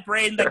of my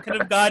brain that could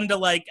have gone to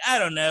I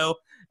don't know,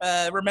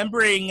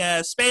 remembering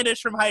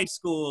Spanish from high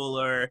school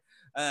or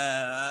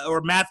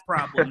math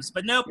problems,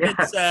 but nope,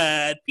 it's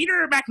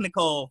Peter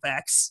MacNicol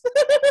facts.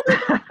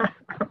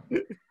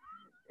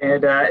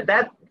 And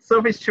that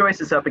Sophie's Choice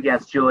is up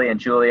against Julie and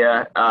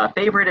Julia.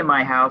 Favorite in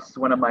my house,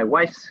 one of my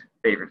wife's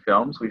favorite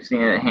films. We've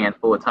seen it a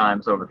handful of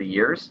times over the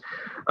years.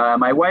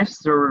 My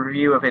wife's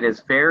review of it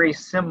is very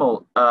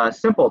simple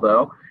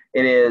though.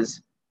 It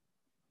is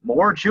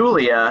more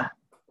Julia,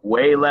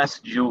 way less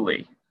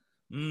Julie.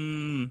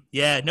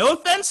 Yeah, no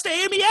offense to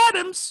Amy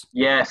Adams.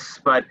 Yes,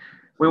 but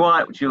we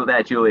want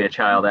that Julia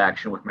Child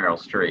action with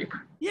Meryl Streep.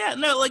 Yeah,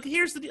 no,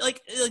 here's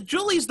the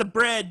Julie's the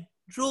bread,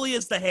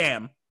 Julia's the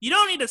ham. You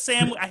don't need a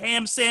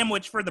ham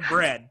sandwich for the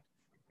bread.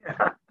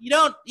 Yeah. You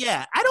don't.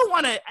 Yeah, I don't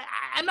want to.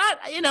 I'm not.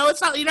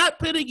 It's not.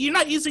 You're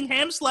not using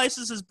ham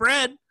slices as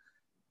bread.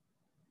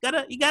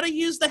 You gotta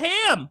use the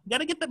ham. You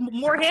gotta get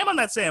more ham on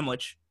that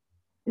sandwich.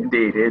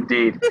 Indeed,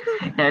 indeed.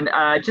 And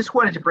I just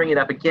wanted to bring it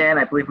up again.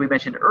 I believe we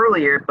mentioned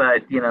earlier,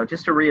 but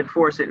just to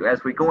reinforce it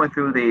as we're going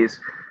through these,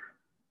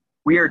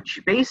 we are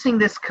basing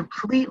this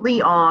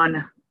completely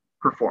on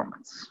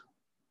performance.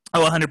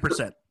 Oh,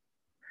 100%.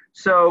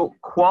 So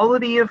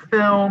quality of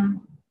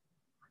film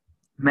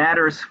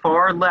matters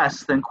far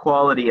less than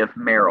quality of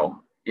Meryl,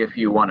 if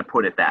you want to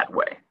put it that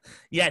way.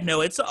 Yeah,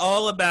 no, it's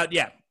all about,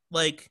 yeah,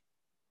 like,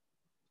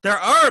 there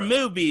are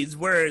movies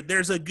where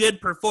there's a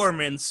good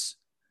performance,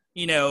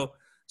 you know,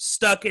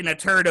 stuck in a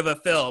turd of a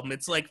film.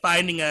 It's like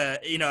finding a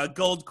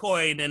gold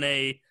coin in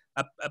a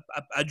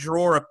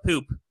drawer of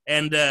poop.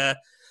 And, like,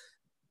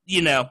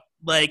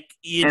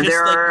 you And just,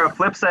 there like, are a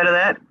flip side of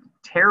that,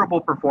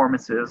 terrible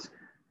performances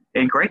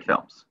in great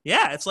films.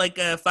 yeah, it's like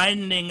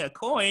finding a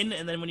coin,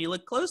 and then when you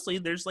look closely,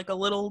 there's like a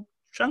little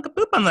chunk of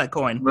poop on that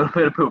coin. A little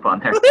bit of poop on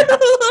there. A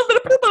little bit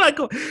of poop on that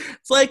coin.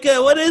 It's like,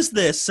 what is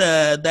this?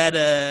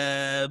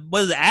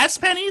 What is it, Ass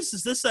Pennies?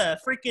 Is this a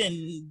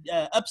freaking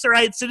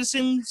Upside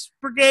Citizens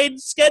Brigade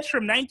sketch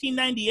from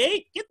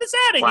 1998? Get this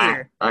out of Wow,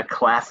 here. a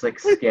classic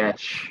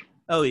sketch.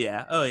 Oh,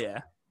 yeah. Oh, yeah.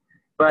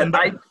 But And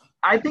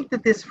I think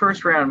that this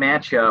first round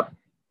matchup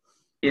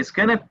is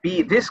going to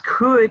be, this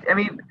could, I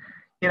mean,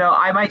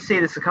 I might say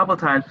this a couple of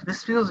times, but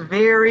this feels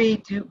very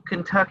Duke,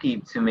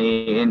 Kentucky to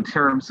me in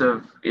terms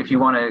of if you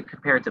want to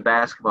compare it to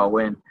basketball,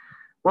 when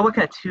we're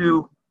looking at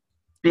two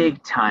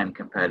big time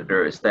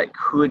competitors that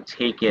could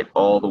take it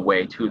all the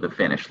way to the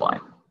finish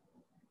line.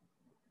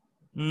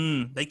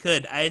 they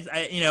could.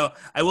 I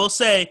will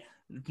say,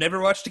 never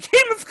watched a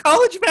game of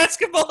college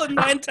basketball in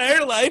my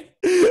entire life.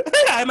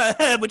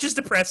 Which is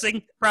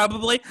depressing,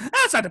 probably.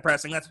 That's not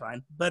depressing. That's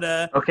fine. But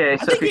Okay,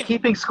 so if you're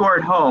keeping score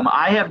at home,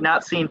 I have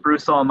not seen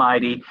Bruce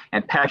Almighty,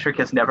 and Patrick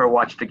has never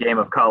watched a game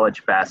of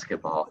college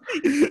basketball.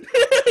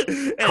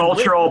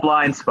 Cultural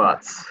blind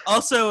spots.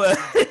 Also,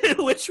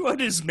 which one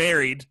is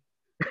married?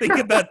 Think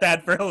about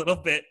that for a little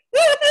bit.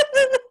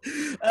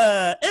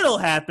 It'll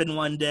happen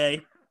one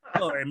day.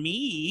 Or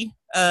me.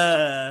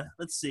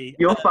 Let's see.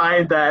 You'll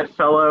find that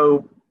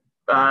fellow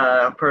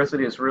person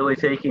who's really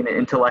taking an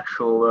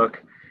intellectual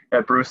look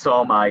at Bruce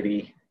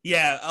Almighty.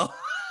 Yeah,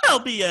 I'll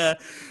be at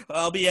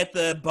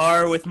the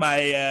bar with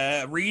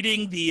my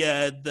reading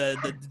the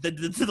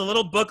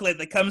little booklet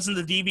that comes in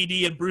the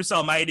DVD of Bruce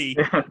Almighty,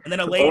 and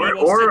then a lady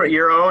or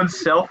your own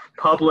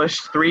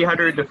self-published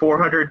 300 to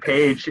 400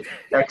 page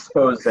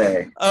expose.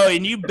 Oh,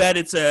 and you bet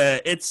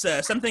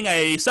it's something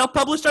I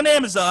self-published on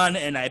Amazon,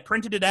 and I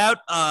printed it out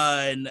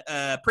on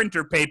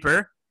printer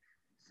paper.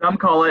 Some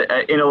call it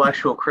an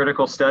intellectual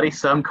critical study.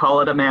 Some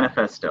call it a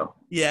manifesto.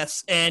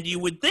 Yes, and you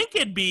would think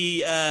I'd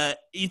be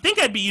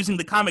using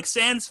the Comic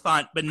Sans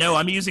font, but no,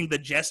 I'm using the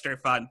Jester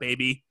font,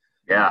 baby.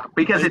 Yeah,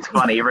 because it's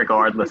funny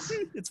regardless.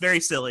 It's very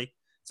silly.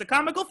 It's a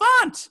comical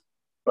font.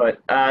 But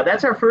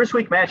that's our first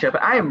week matchup.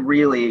 I am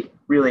really,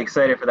 really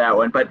excited for that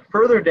one. But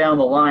further down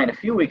the line, a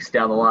few weeks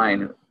down the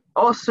line,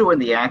 also in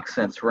the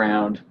accents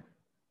round,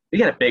 we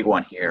got a big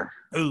one here.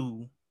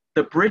 Ooh.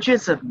 The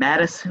Bridges of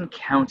Madison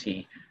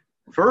County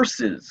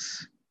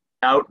versus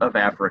Out of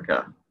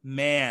Africa.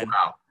 Man.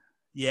 Wow.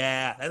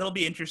 Yeah, that'll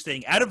be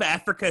interesting. Out of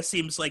Africa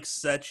seems like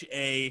such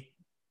a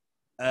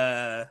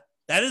that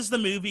is the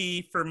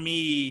movie for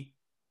me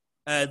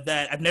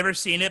that I've never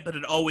seen it, but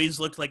it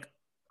always looked like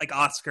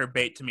Oscar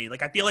bait to me.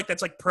 Like, I feel like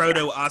that's like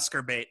proto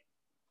Oscar bait.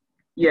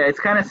 Yeah, it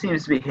kind of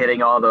seems to be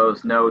hitting all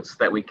those notes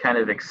that we kind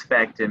of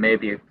expect and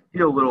maybe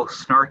feel a little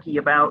snarky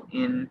about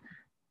in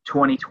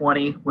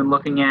 2020 when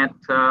looking at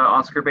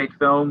Oscar bait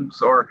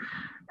films or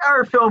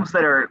films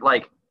that are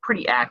like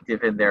pretty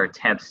active in their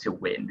attempts to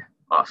win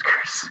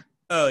Oscars.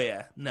 Oh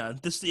yeah, no,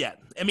 yeah.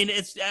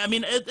 It's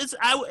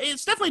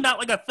definitely not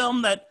like a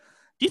film that.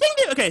 Do you think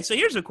that? Okay, so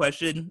here's a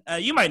question.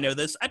 You might know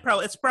this.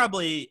 It's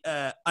probably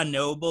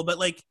unknowable, but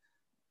like,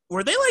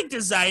 were they like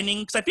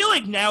designing? Because I feel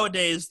like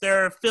nowadays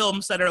there are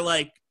films that are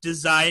like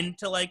designed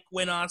to like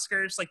win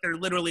Oscars. Like they're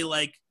literally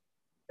like,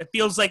 it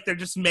feels like they're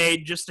just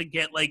made just to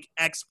get like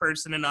X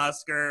person an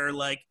Oscar or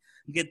like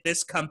get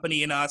this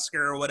company an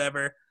Oscar or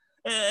whatever.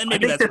 And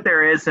maybe I think that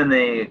there is in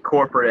the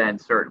corporate end,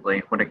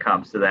 certainly, when it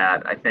comes to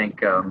that. I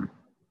think, from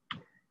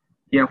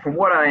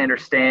what I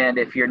understand,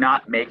 if you're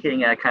not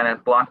making a kind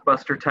of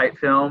blockbuster type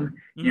film,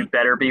 you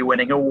better be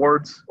winning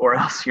awards or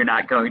else you're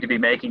not going to be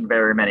making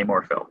very many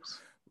more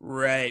films.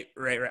 Right.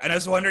 And I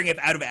was wondering if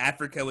Out of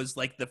Africa was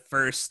like the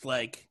first,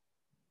 like,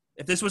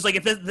 if this was like,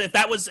 if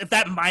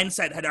that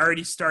mindset had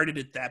already started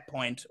at that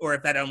point, or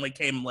if that only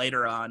came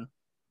later on.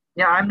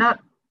 Yeah, I'm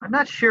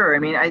not sure. I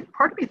mean,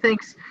 part of me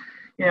thinks,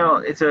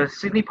 it's a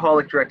Sidney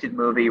Pollack directed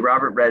movie.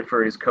 Robert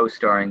Redford is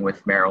co-starring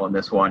with Meryl in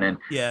this one, and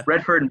yeah.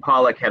 Redford and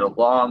Pollack had a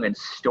long and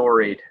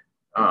storied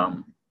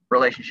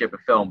relationship of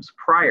films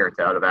prior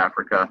to Out of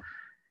Africa,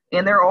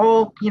 and they're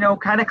all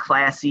kind of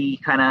classy,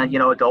 kind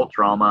of adult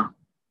drama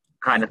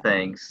kind of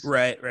things.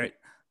 Right.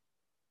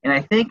 And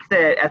I think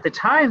that at the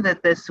time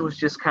that this was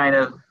just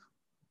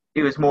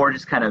it was more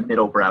just kind of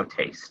middle-brow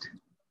taste.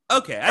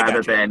 Okay, I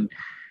rather than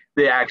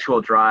the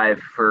actual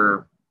drive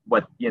for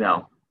what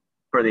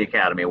for the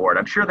Academy Award.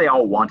 I'm sure they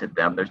all wanted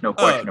them. There's no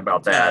question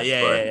about that.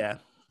 Yeah.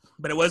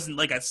 but it wasn't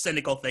like a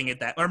cynical thing at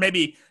that, or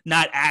maybe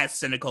not as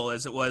cynical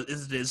as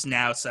it is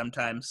now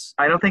sometimes.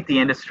 I don't think the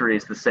industry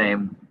is the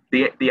same.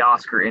 The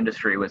Oscar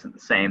industry wasn't the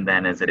same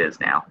then as it is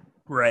now.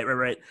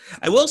 Right.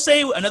 I will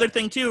say another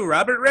thing too.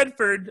 Robert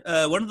Redford,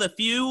 one of the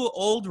few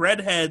old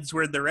redheads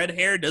where the red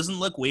hair doesn't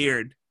look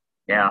weird.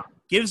 Yeah,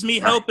 gives me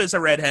hope as a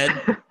redhead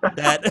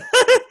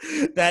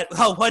that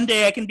one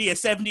day I can be a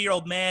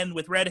 70-year-old man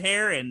with red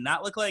hair and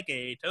not look like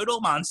a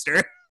total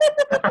monster.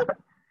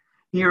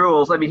 He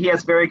rules. I mean, he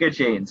has very good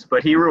genes,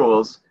 but he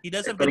rules. He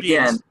does have but good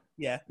again, genes.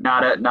 Yeah.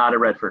 Not a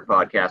Redford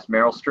podcast.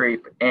 Meryl Streep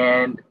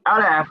and Out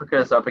of Africa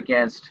is up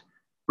against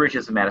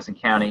Bridges of Madison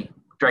County,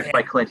 directed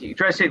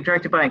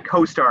by and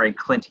co-starring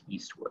Clint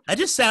Eastwood. That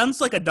just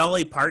sounds like a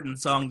Dolly Parton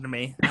song to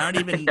me.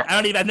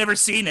 I've never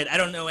seen it. I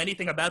don't know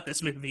anything about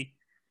this movie.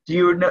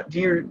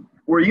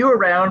 Were you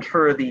around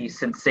for the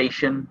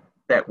sensation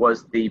that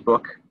was the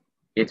book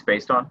it's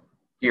based on?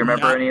 Do you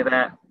remember any of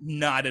that?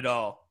 Not at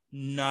all.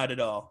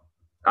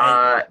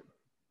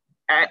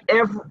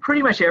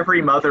 Pretty much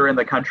every mother in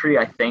the country,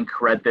 I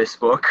think, read this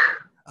book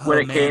when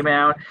it came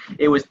out.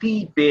 It was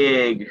the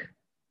big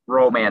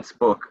romance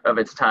book of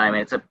its time.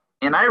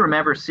 And I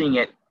remember seeing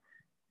it.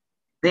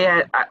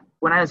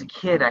 When I was a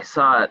kid, I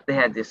saw they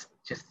had this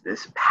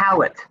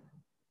palette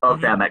of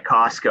them at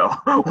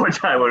Costco one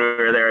time when we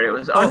were there. It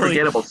was an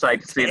unforgettable sight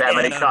to see that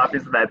many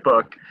copies of that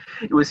book.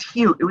 It was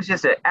huge. It was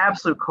just an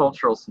absolute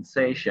cultural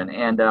sensation.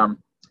 And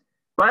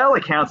by all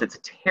accounts, it's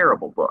a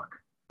terrible book.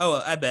 Oh,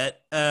 I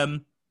bet.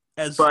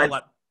 That's kind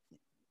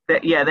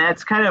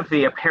of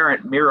the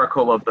apparent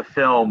miracle of the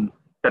film,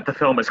 that the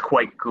film is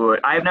quite good.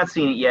 I have not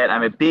seen it yet.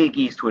 I'm a big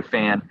Eastwood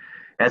fan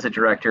as a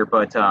director,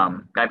 but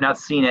I've not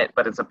seen it,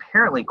 but it's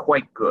apparently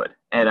quite good.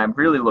 And I'm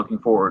really looking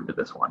forward to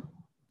this one.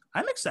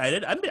 I'm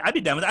excited. I'd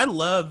be down with it. I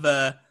love,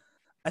 I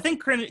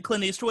think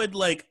Clint Eastwood,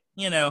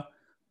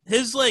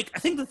 his, I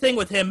think the thing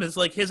with him is,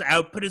 his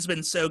output has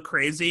been so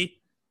crazy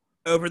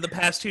over the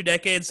past 2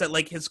 decades that,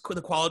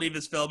 the quality of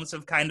his films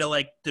have kind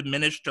of,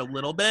 diminished a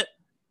little bit.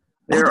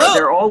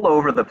 They're all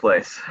over the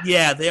place.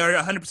 Yeah, they are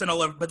 100%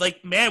 all over. But,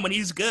 man, when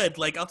he's good,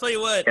 I'll tell you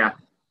what. Yeah.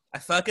 I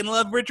fucking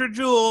love Richard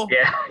Jewell.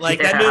 Yeah.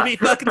 That movie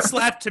fucking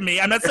slapped to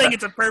me. I'm not saying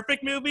it's a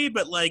perfect movie,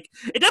 but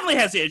it definitely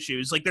has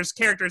issues. There's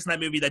characters in that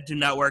movie that do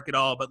not work at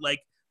all. But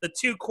the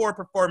 2 core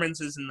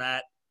performances in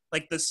that,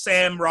 the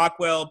Sam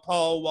Rockwell,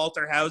 Paul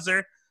Walter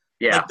Hauser,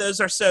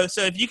 those are so.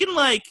 If you can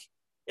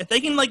if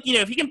they can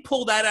if you can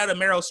pull that out of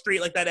Meryl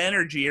Streep, that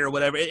energy or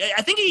whatever,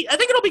 I think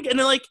it'll be.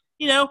 And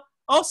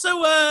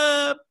also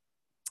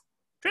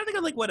trying to think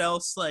of what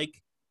else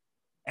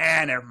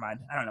never mind.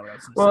 I don't know what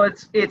else. Well,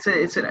 it's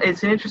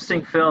an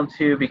interesting film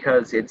too,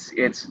 because it's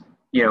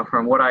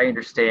from what I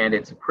understand,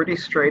 it's a pretty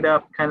straight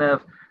up kind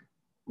of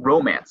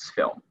romance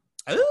film.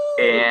 Ooh.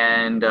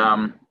 And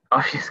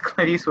obviously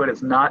Clint Eastwood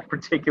is not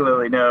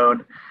particularly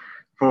known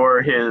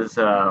for his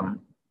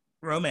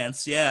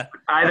romance, yeah.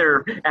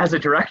 Either as a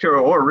director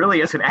or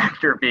really as an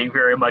actor being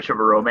very much of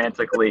a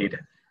romantic lead.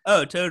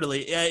 Oh,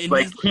 totally. Yeah,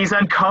 he's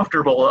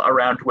uncomfortable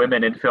around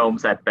women in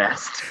films at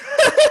best.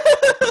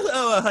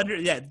 Oh,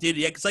 100. Yeah, dude.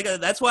 Yeah, because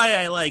that's why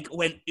I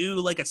went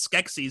ooh a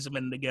Skeksis a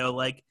minute ago.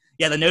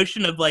 The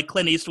notion of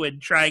Clint Eastwood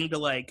trying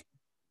to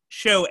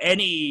show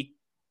any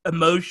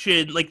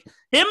emotion,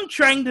 him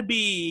trying to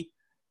be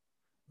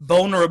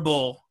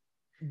vulnerable,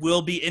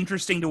 will be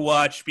interesting to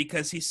watch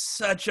because he's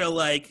such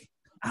a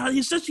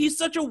he's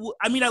such a.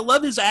 I mean, I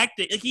love his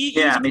acting.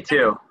 Me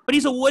too. But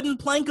he's a wooden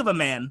plank of a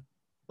man.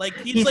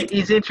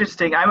 He's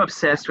interesting. I'm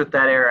obsessed with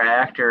that era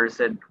actors,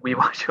 and we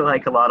watch a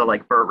lot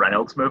of Burt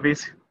Reynolds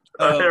movies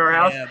at our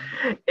house.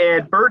 Yeah.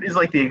 And Burt is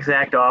the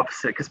exact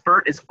opposite, because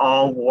Burt is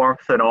all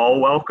warmth and all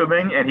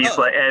welcoming, and he's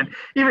and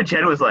even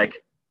Jen was oh,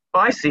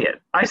 I see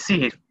it. I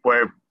see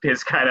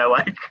his kind of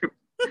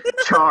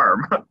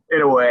charm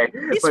in a way.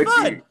 He's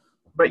fun.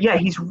 But yeah,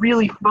 he's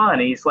really fun.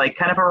 He's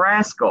kind of a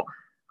rascal.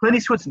 Clint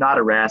Eastwood's not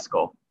a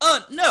rascal.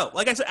 No.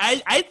 Like I said,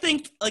 I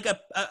think a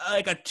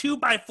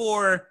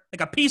 2x4,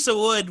 a piece of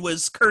wood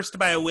was cursed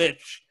by a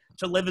witch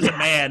to live as a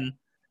man.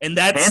 And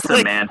that's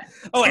handsome man.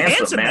 Oh, a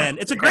handsome man.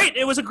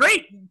 It was a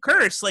great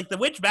curse. The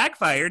witch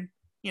backfired.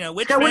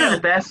 Witch got one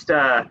of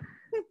the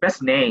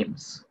best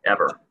names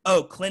ever.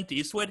 Oh, Clint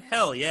Eastwood?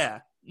 Hell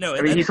yeah. No,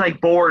 I mean, he's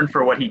born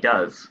for what he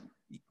does.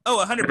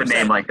 Oh, 100%. With a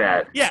name like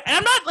that. Yeah,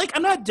 and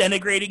I'm not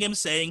denigrating him,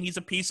 saying he's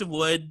a piece of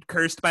wood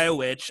cursed by a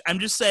witch. I'm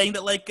just saying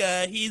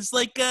that he's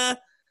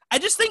I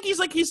just think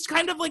he's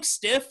kind of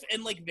stiff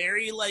and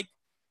very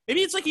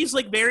maybe it's he's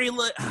very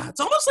it's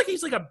almost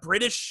he's a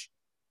British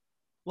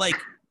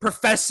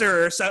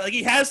professor or something.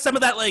 He has some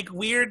of that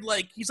weird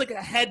he's a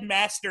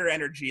headmaster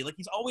energy.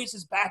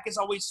 His back is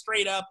always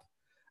straight up.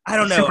 I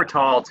don't know. Super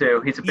tall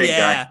too. He's a big guy.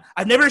 Yeah,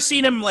 I've never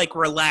seen him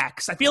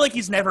relax. I feel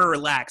he's never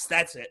relaxed.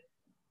 That's it.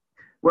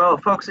 Well,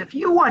 folks, if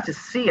you want to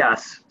see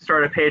us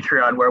start a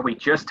Patreon where we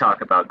just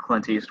talk about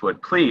Clint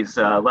Eastwood, please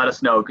let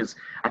us know, because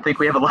I think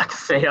we have a lot to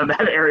say on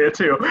that area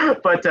too.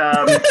 But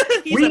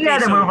we got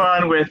to move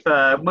on with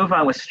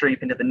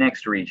Streep into the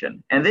next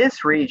region, and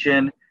this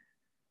region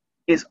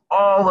is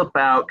all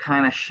about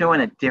kind of showing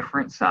a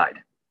different side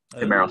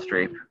to Meryl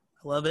Streep.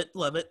 Love it,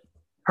 love it.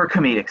 Her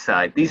comedic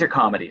side. These are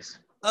comedies.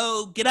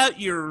 Oh, get out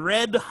your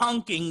red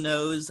honking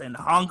nose and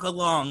honk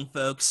along,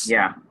 folks.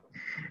 Yeah.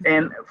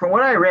 And from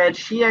what I read,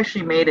 she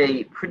actually made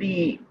a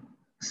pretty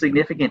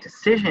significant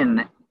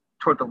decision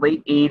toward the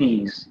late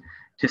 80s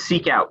to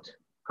seek out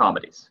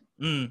comedies.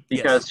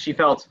 Because she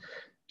felt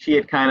she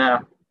had kind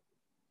of,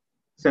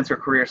 since her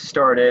career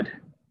started,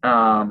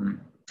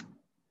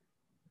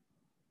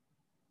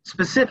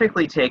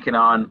 specifically taken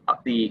on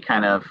the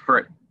kind of,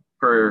 for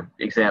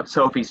example,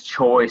 Sophie's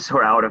Choice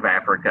or Out of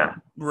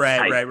Africa.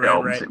 Right.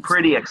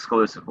 Pretty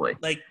exclusively.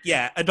 Like,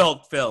 yeah,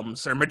 adult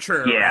films or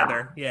mature,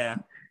 rather. Yeah.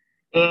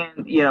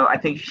 And, I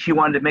think she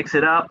wanted to mix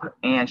it up.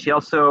 And she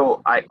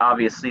also,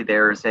 obviously,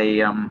 there's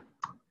a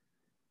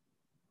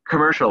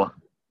commercial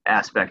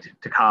aspect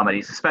to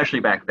comedies, especially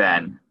back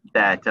then,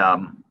 that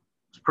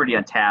was pretty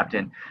untapped,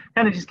 and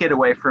kind of just get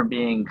away from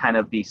being kind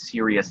of the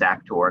serious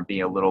actor and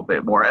being a little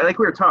bit more, like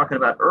we were talking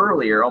about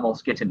earlier,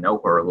 almost get to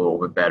know her a little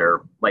bit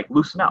better, like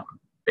loosen up,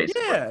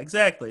 basically. Yeah,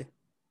 exactly.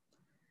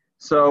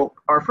 So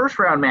our first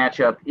round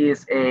matchup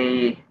is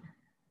I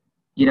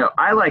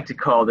like to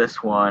call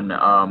this one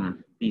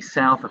the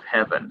South of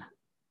Heaven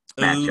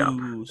matchup.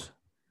 Ooh.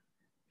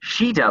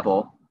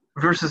 She-Devil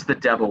versus The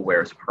Devil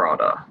Wears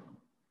Prada.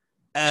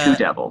 Two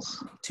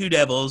devils.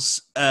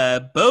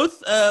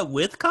 Both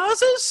with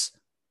causes.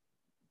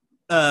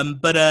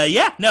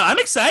 Yeah, no, I'm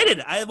excited.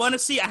 I want to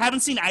see. I haven't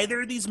seen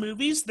either of these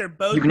movies. They're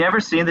both. You've never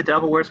seen The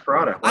Devil Wears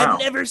Prada? Wow. I've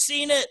never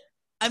seen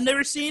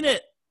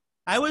it.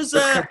 I was.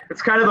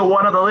 It's kind of the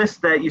one on the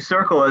list that you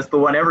circle as the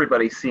one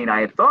everybody's seen,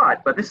 I had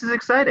thought, but this is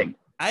exciting.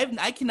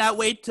 I cannot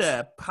wait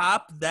to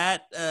pop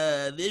that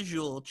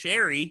visual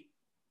cherry.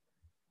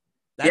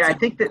 I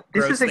think that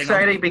this is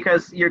exciting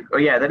because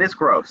that is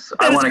gross.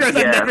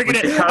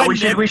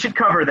 We should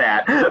cover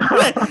that.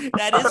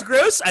 That is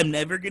gross. I'm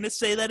never going to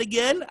say that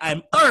again.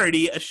 I'm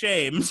already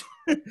ashamed.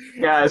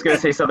 Yeah, I was going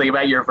to say something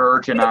about your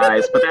virgin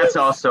eyes, but that's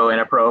also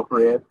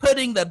inappropriate.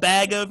 Putting the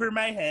bag over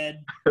my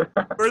head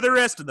for the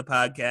rest of the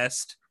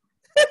podcast.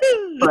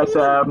 But,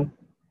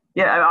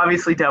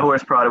 obviously Devil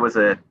Wears Prada was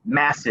a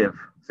massive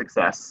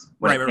success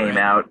when it came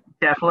out.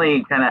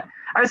 Definitely I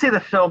would say the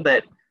film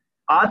that,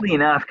 oddly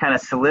enough, kind of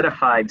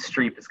solidified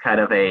Streep as kind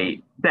of a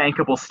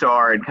bankable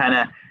star and kind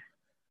of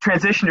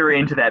transitioned her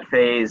into that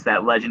phase,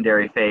 that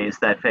legendary phase,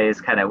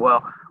 kind of,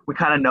 we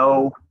kind of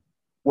know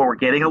what we're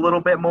getting a little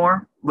bit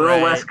more, a little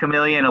less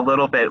chameleon, a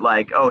little bit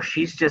like,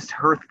 she's just,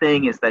 her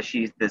thing is that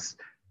she's this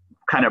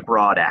kind of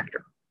broad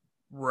actor.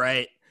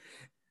 Right.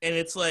 And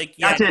it's like...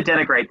 Not to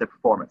denigrate the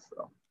performance,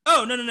 though.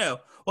 Oh, no.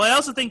 Well, I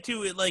also think,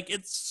 too,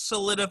 it's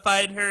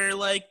solidified her,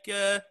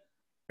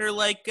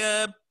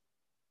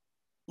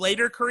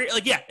 later career.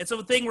 It's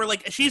a thing where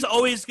she's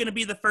always going to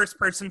be the first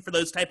person for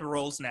those type of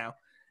roles now.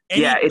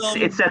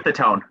 It set the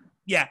tone.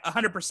 Yeah,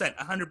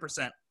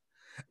 100%.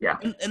 Yeah.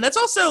 And that's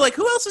also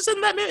who else is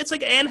in that movie? It's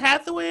Anne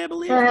Hathaway, I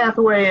believe. Anne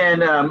Hathaway,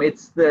 and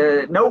it's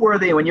the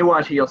noteworthy, when you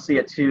watch it, you'll see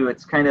it too.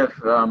 It's kind of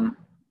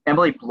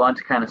Emily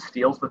Blunt kind of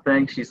steals the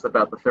thing. She's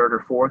about the third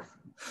or fourth,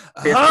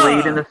 fifth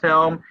lead in the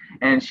film,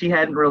 and she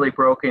hadn't really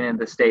broken in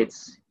the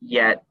States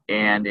yet.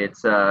 And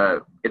it's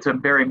a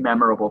very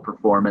memorable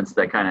performance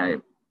that kind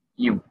of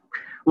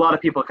a lot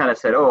of people kind of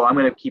said, I'm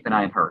going to keep an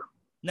eye on her.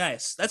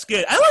 Nice. That's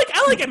good. I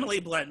like Emily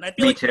Blunt. I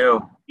feel Me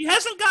too. She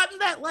hasn't gotten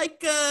that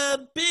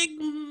big.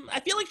 I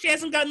feel like she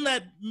hasn't gotten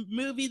that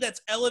movie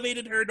that's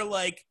elevated her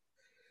to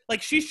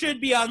she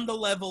should be on the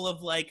level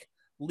of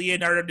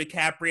Leonardo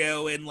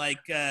DiCaprio and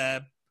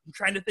I'm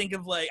trying to think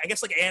of I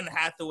guess Anne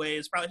Hathaway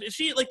is probably. Is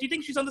she do you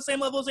think she's on the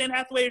same level as Anne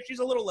Hathaway, or she's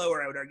a little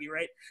lower? I would argue,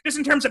 right? Just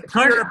in terms of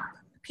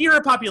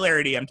pure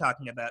popularity, I'm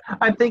talking about.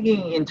 I'm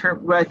thinking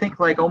I think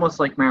almost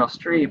like Meryl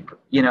Streep,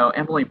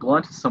 Emily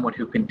Blunt is someone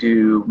who can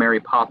do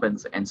Mary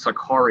Poppins and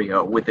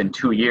Sicario within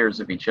 2 years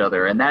of each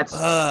other, and that's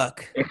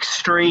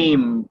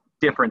extreme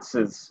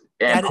differences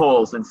and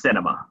pulls in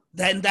cinema.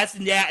 And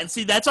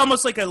see, that's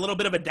almost a little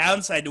bit of a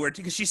downside to her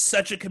too, because she's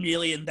such a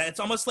chameleon. That it's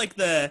almost like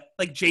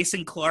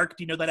Jason Clarke.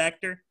 Do you know that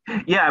actor?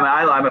 Yeah,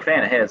 I'm a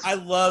fan of his. I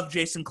love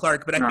Jason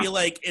Clarke, but I feel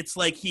like it's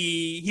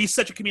he's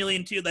such a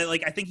chameleon too that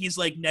I think he's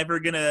never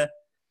gonna.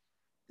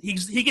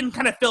 He can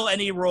kind of fill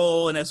any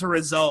role, and as a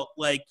result,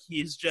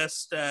 he's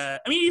just.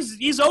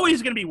 He's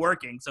always going to be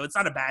working, so it's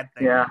not a bad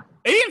thing. Yeah.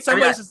 Maybe in some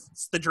ways,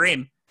 it's the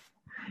dream.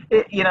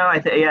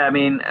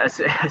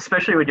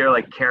 Especially when you're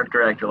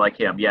character actor like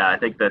him. Yeah, I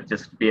think that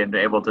just being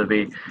able to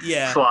be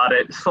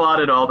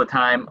slotted all the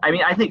time.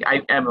 I think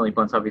Emily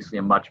Blunt's obviously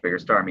a much bigger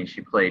star.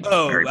 She played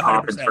Mary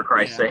Poppins, for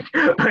Christ's sake.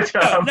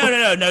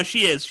 But, no,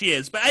 she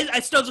is. But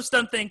I still just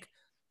don't think.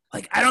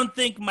 I don't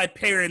think my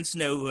parents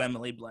know who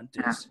Emily Blunt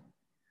is. Yeah.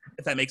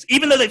 If that makes,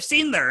 even though they've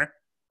seen her,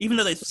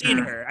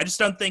 I just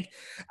don't think,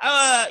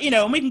 we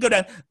can go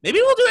down. Maybe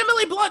we'll do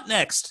Emily Blunt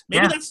next.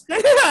 Maybe that's,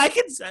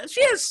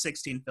 she has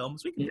 16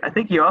 films. I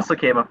think you also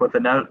came up with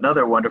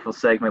another wonderful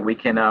segment. We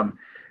can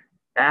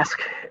ask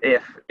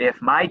if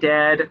my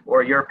dad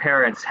or your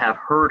parents have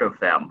heard of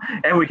them,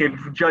 and we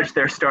can judge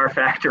their star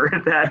factor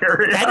in that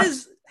area.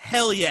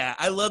 Hell yeah.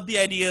 I love the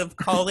idea of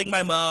calling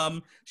my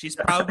mom. She's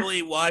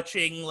probably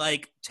watching,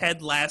 like,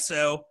 Ted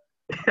Lasso.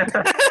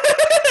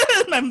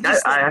 And I'm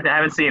just like, I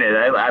haven't seen it,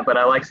 but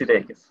I like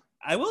Sudeikis.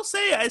 I will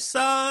say I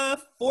saw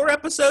 4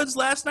 episodes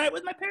last night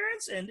with my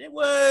parents, and it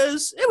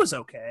was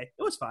okay.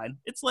 It was fine.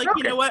 It's like, you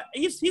Okay. know what?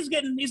 He's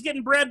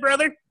getting bread,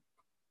 brother.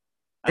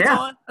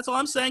 Yeah. That's all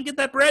I'm saying. Get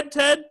that bread,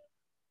 Ted.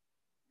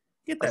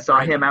 Get I that saw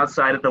bread. him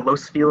outside of the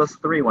Los Feliz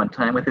 3 one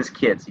time with his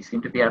kids. He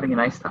seemed to be having a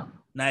nice time.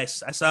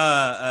 Nice. I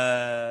saw.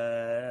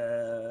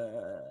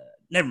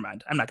 Never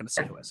mind. I'm not going to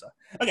say who I saw.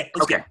 Okay,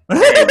 let's Okay. go.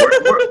 Hey,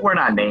 we're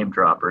not name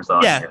droppers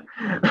on Yeah. here.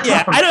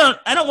 Yeah,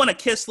 I don't want to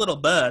kiss little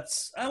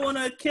butts. I want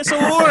to kiss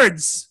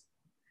awards.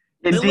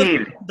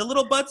 Indeed. The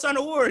little butts on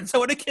awards. I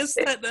want to kiss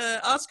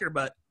that Oscar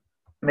butt.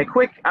 And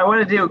I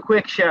want to do a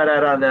quick shout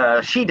out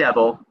on She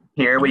Devil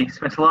here. We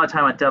spent a lot of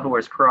time on Devil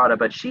Wears Prada,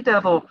 but She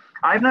Devil,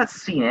 I've not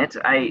seen it.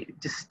 I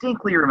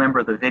distinctly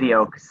remember the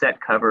video cassette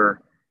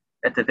cover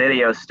at the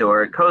video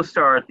store. It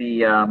co-starred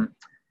the,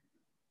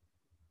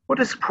 we'll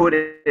just put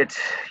it,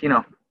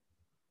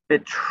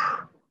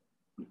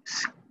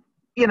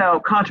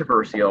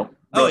 controversial.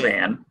 Oh,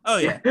 Roseanne. Oh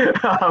yeah.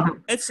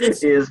 It's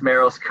is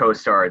Meryl's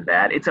co-star in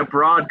that. It's a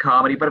broad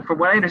comedy, but from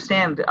what I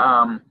understand,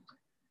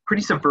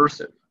 pretty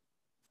subversive.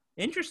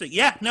 interesting.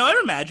 Yeah, no, I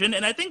would imagine,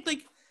 and I think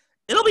like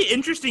it'll be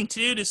interesting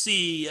too to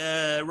see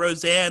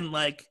Roseanne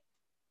like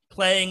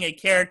playing a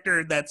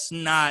character that's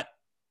not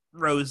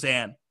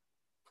Roseanne,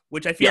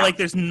 which I feel like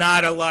there's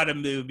not a lot of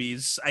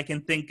movies I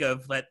can think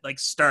of that like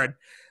starred.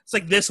 It's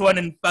like this one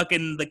and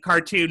fucking the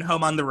cartoon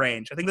Home on the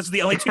Range. I think those are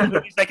the only 2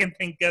 movies I can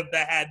think of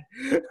that had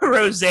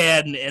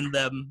Roseanne in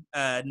them,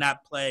 not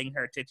playing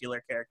her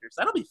titular characters.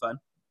 That'll be fun.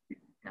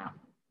 Yeah.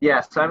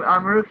 Yes,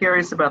 I'm real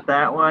curious about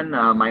that one.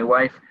 My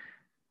wife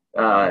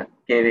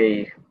gave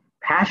a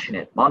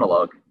passionate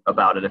monologue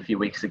about it a few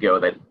weeks ago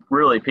that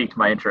really piqued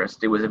my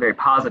interest. It was a very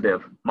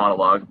positive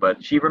monologue,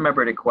 but she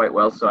remembered it quite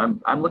well, so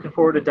I'm looking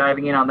forward to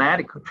diving in on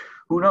that.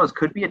 Who knows?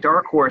 Could be a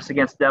dark horse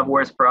against Devil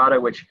Wears Prada,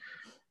 which,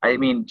 I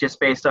mean, just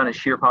based on its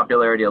sheer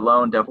popularity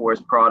alone, Devil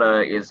Wears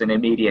Prada is an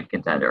immediate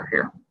contender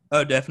here.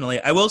 Oh, definitely.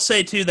 I will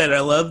say, too, that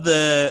I love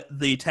the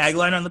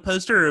tagline on the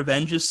poster,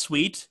 Revenge is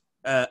sweet,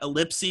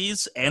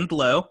 ellipses and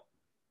low,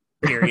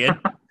 period.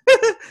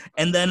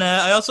 And then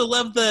I also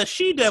love the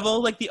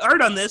she-devil, like the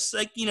art on this,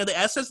 like, the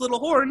S has little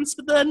horns,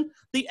 but then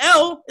the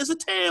L is a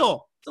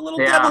tail. It's a little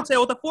devil tail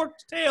with a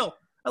forked tail.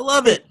 I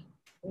love it.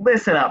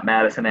 Listen up,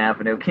 Madison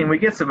Avenue. Can we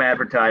get some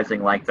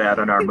advertising like that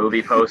on our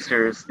movie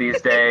posters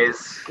these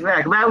days?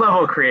 That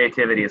level of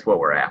creativity is what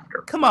we're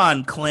after. Come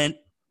on, Clint.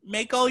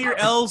 Make all your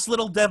L's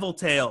little devil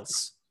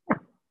tails.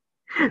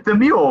 The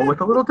mule with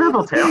a little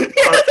devil tail.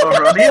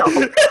 Over on the L.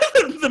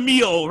 The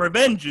mule.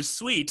 Revenge is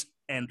sweet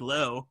and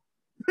low.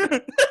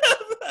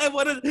 I'm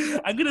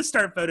gonna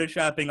start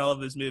photoshopping all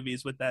of his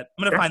movies with that.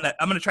 I'm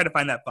gonna try to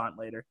find that font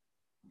later.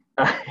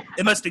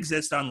 It must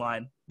exist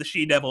online. The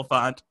she-devil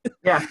font.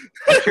 Yeah,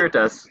 I'm sure it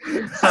does.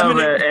 Some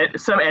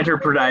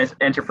enterprising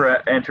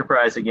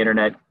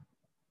internet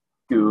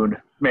goon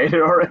made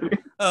it already.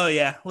 Oh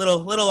yeah,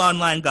 little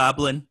online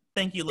goblin.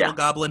 Thank you, little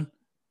goblin.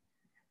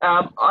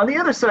 On the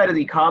other side of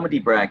the comedy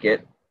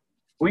bracket,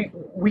 we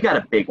got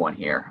a big one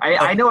here.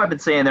 I know I've been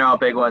saying they're all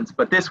big ones,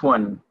 but this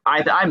one,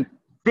 I'm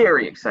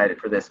very excited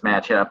for this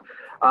matchup.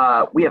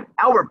 We have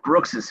Albert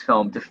Brooks's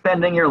film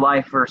Defending Your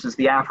Life versus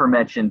the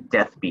aforementioned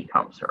Death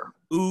Becomes Her.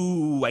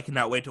 Ooh, I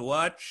cannot wait to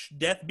watch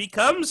Death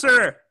Becomes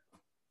Her.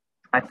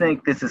 I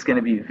think this is going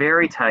to be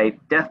very tight.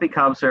 Death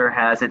Becomes Her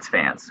has its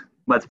fans.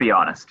 Let's be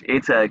honest.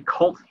 It's a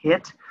cult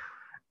hit,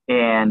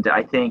 and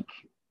I think,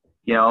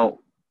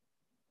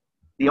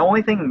 the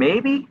only thing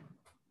maybe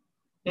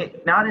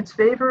not in its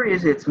favor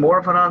is it's more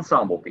of an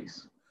ensemble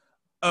piece.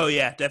 Oh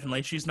yeah,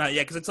 definitely. She's not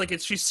yet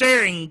because she's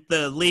sharing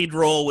the lead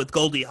role with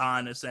Goldie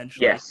Hawn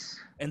essentially. Yes,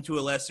 and to a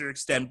lesser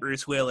extent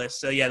Bruce Willis.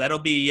 So yeah, that'll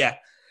be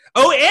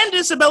Oh, and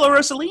Isabella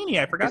Rossellini.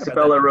 I forgot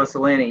Isabella about that.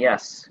 Rossellini,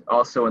 yes,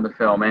 also in the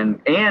film, and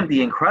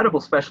the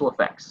incredible special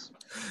effects.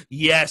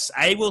 Yes,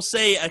 I will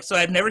say. So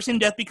I've never seen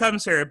Death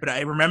Becomes Her, but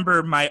I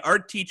remember my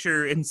art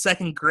teacher in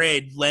 2nd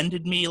grade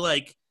lended me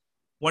like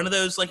one of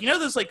those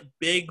those like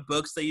big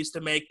books they used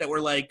to make that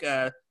were like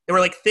they were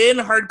like thin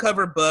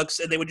hardcover books,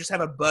 and they would just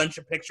have a bunch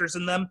of pictures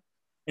in them,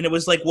 and it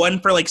was like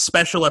one for like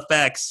special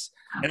effects.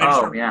 And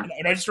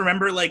I just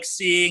remember like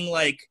seeing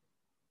like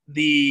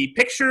the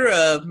picture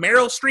of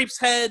Meryl Streep's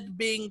head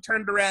being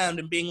turned around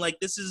and being like,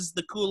 "This is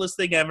the coolest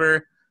thing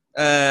ever."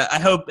 I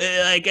hope.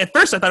 Like at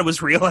first, I thought it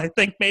was real. I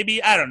think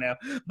maybe I don't know,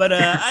 but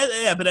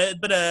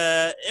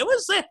it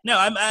was. No,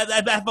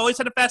 I've always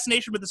had a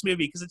fascination with this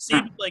movie because it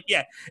seems like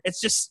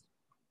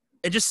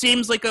it just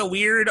seems like a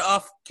weird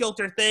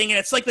off-kilter thing, and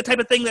it's like the type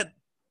of thing that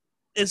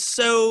is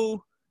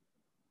so.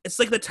 It's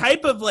like the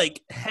type of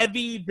like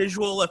heavy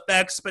visual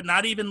effects, but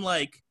not even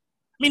like.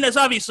 I mean, that's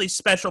obviously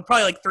special,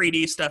 probably like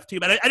 3D stuff too.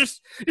 But it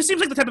just seems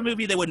like the type of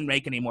movie they wouldn't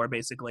make anymore,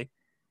 basically.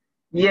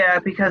 Yeah,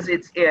 because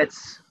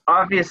it's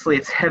obviously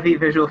it's heavy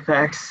visual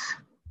effects,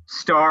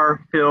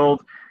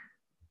 star-filled,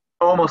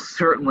 almost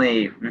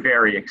certainly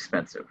very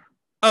expensive.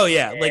 Oh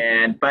yeah, like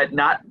but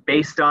not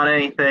based on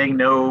anything,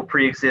 no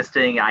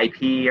pre-existing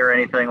IP or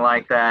anything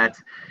like that.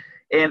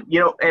 And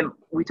and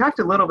we talked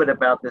a little bit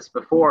about this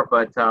before,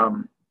 but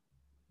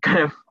kind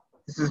of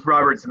this is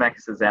Robert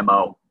Zemeckis'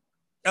 MO.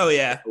 oh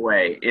yeah.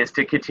 Way is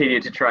to continue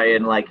to try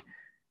and like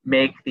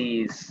make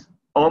these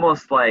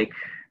almost like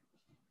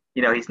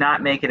he's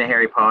not making a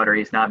Harry Potter,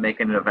 he's not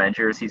making an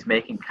Avengers, he's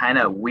making kind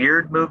of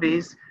weird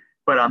movies,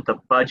 but on the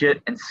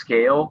budget and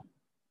scale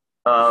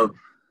of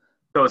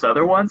those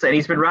other ones. And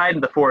he's been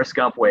riding the Forrest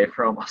Gump wave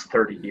for almost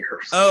 30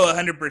 years. Oh,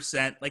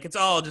 100%. Like it's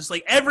all just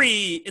like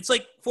it's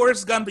like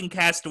Forrest Gump and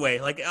Castaway.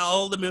 Like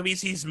all the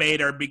movies he's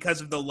made are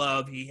because of the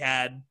love he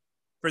had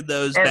for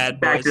those and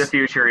bad boys. Back to the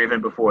Future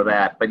even before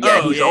that. But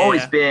yeah, he's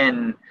always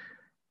been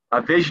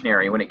a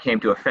visionary when it came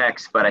to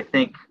effects, but I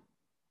think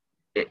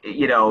at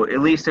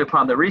least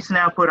upon the recent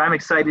output, I'm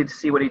excited to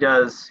see what he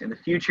does in the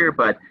future,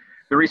 but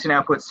the recent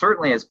output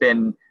certainly has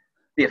been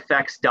the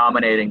effects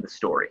dominating the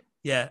story.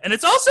 Yeah, and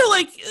it's also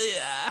like,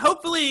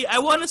 hopefully, I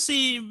want to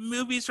see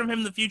movies from him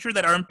in the future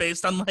that aren't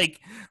based on like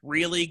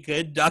really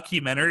good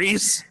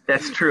documentaries.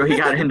 That's true. He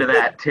got into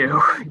that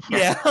too.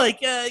 Yeah, like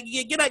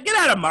get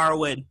out of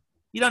Marwood.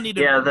 You don't need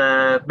to. Yeah,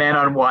 the Man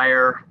on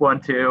Wire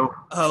one too.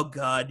 Oh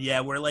God, yeah,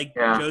 where like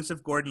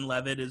Joseph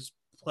Gordon-Levitt is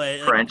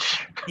playing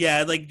French.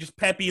 Yeah, like just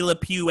Pepe Le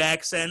Pew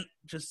accent,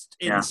 just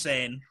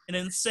insane. An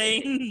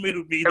insane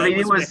movie. I mean,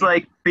 it was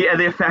like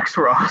the effects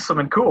were awesome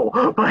and cool,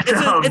 but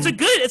it's a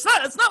good. It's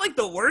not like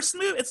the worst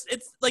movie.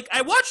 It's like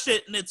I watched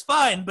it and it's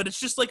fine, but it's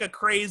just like a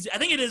crazy. I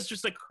think it is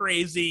just a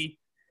crazy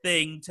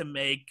thing to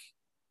make.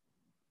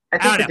 I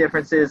think the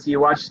difference is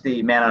you watch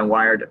the Man on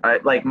Wire.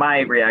 Like my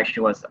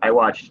reaction was, I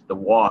watched The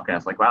Walk and I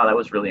was like, wow, that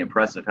was really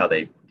impressive how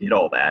they did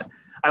all that.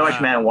 I watched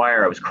Man on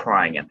Wire. I was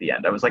crying at the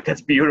end. I was like, that's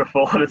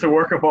beautiful and it's a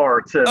work of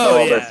art and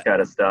all this kind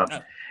of stuff.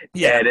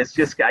 Yeah, and it's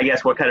just, I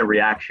guess, what kind of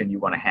reaction you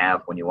want to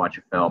have when you watch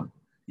a film.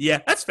 Yeah,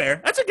 that's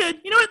fair. That's a good,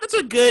 that's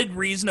a good,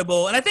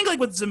 reasonable. And I think like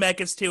with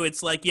Zemeckis too,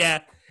 it's like, yeah,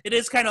 it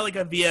is kind of like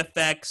a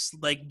VFX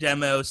like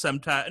demo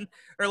sometime,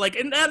 or like,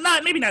 and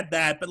maybe not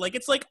that, but like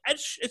it's like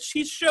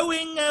he's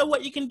showing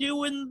what you can do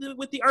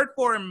with the art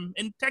form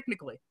and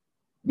technically.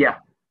 Yeah,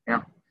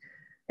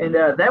 and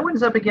that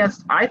one's up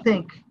against, I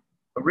think,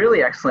 a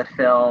really excellent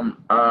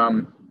film.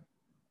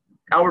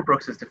 Albert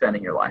Brooks is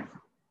Defending Your Life.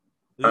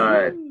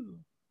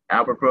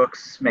 Albert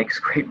Brooks makes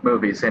great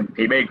movies, and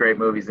he made great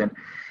movies. And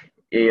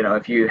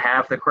if you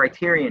have the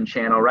Criterion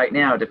Channel right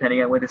now,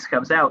 depending on when this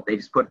comes out, they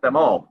just put them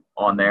all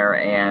on there,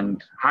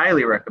 and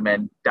highly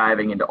recommend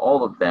diving into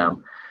all of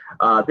them.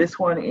 This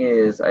one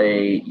is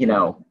a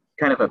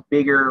kind of a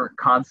bigger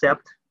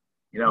concept.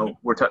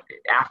 We're talking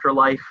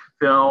afterlife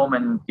film,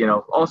 and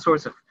all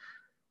sorts of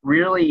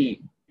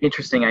really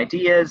interesting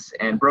ideas.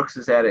 And Brooks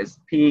is at his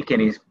peak,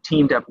 and he's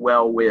teamed up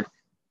well with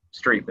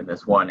Streep in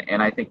this one,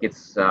 and I think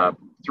it's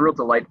real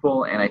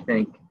delightful, and I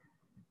think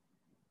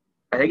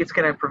it's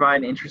going to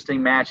provide an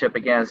interesting matchup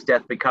against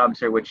Death Becomes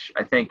Her, which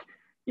I think,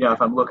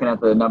 if I'm looking at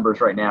the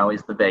numbers right now,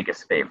 is the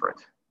Vegas favorite.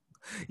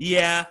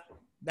 Yeah,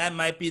 that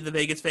might be the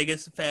Vegas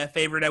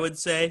favorite, I would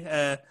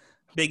say.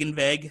 Big and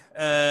Vague.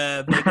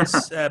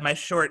 Vegas, my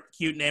short,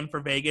 cute name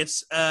for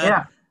Vegas.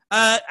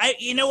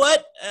 You know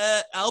what?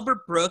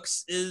 Albert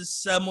Brooks is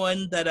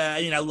someone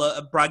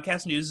that,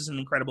 Broadcast News is an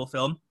incredible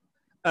film.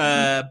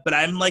 But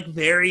I'm like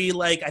very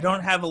like, I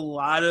don't have a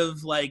lot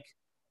of like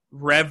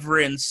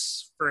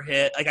reverence for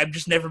him. Like I've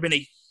just never been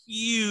a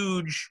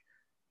huge,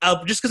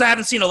 just because I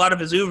haven't seen a lot of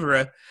his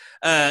oeuvre.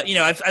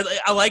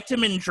 I liked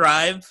him in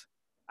Drive.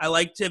 I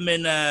liked him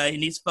in, and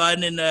he's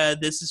fun in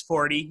This Is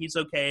 40. He's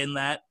okay in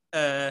that.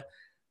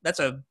 That's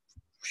a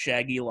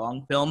shaggy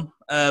long film.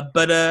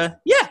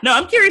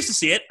 I'm curious to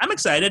see it. I'm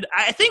excited.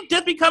 I think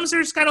Death Becomes Her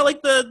is kind of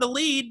like the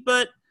lead,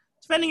 but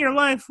Defending Your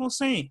Life, we'll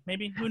see.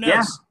 Maybe, who knows?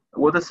 Yeah.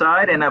 We'll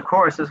decide, and of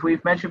course, as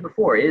we've mentioned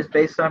before, it is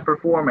based on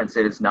performance.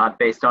 It is not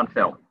based on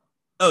film.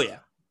 Oh, yeah.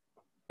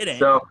 It ain't.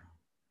 So,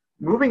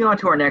 moving on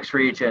to our next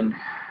region.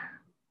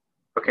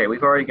 Okay,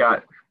 we've already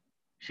got,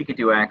 she could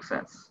do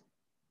accents.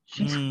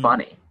 She's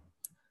funny.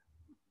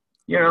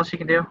 You know what else she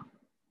can do?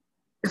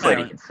 This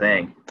lady can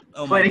sing.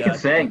 Oh, this lady can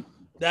sing.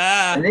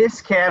 And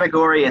this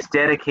category is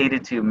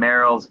dedicated to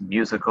Meryl's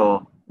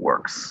musical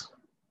works.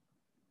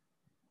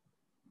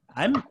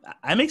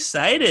 I'm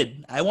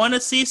excited. I want to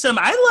see some.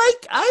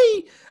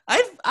 I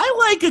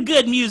like a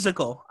good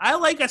musical. I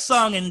like a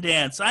song and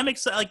dance. I'm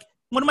excited. Like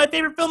one of my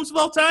favorite films of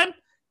all time,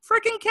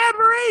 freaking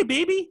Cabaret,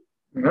 baby.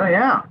 Oh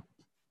yeah,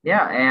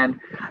 and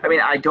I mean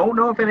I don't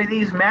know if any of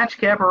these match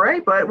Cabaret,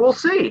 but we'll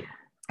see.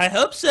 I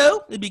hope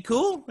so. It'd be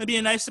cool. It'd be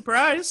a nice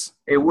surprise.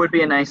 It would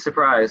be a nice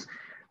surprise.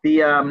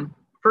 The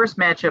first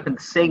matchup in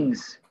the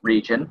Sings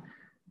region,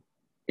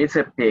 it's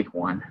a big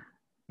one.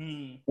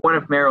 One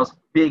of Meryl's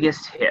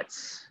biggest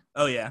hits.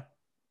 Oh, yeah.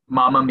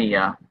 Mamma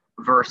Mia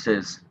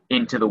versus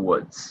Into the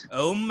Woods.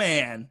 Oh,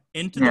 man.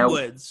 Into the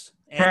Woods.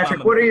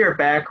 Patrick, what are your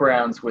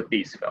backgrounds with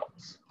these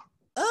films?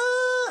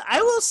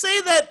 I will say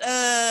that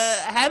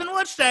I haven't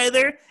watched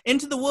either.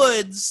 Into the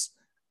Woods,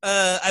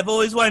 I've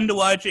always wanted to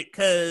watch it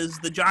because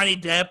the Johnny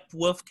Depp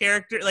wolf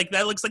character, like,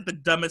 that looks like the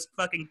dumbest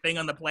fucking thing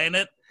on the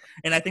planet.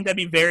 And I think that'd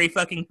be very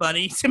fucking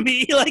funny to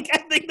me. Like, I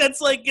think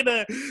that's like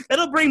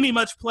that'll bring me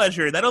much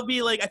pleasure. That'll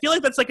be like, I feel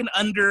like that's like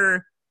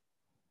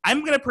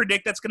I'm gonna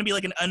predict that's gonna be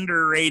like an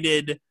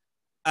underrated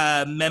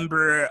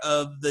member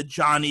of the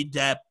Johnny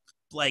Depp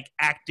like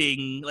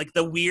acting, like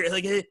the weird,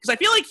 like, because I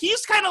feel like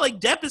he's kind of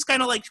like Depp is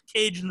kind of like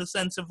Cage in the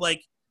sense of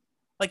like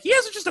he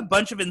has just a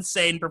bunch of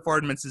insane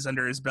performances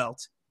under his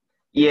belt.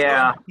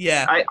 Yeah.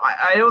 Yeah.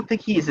 I don't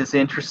think he's as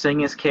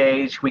interesting as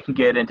Cage. We can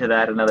get into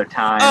that another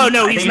time. Oh,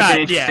 no, I he's think not.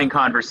 It's an interesting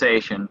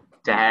conversation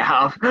to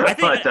have. I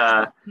think, but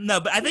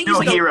but I think no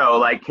he's like hero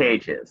like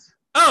Cage is.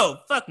 Oh,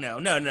 fuck no.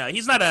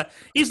 He's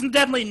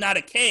definitely not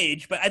a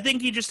Cage, but I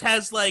think he just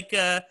has like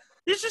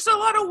there's just a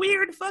lot of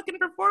weird fucking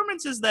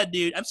performances, that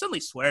dude. I'm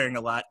suddenly swearing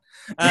a lot.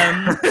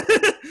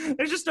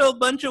 There's just a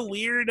bunch of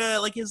weird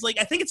like his, like,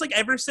 I think it's like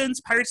ever since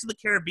Pirates of the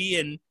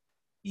Caribbean,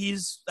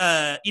 he's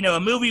a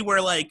movie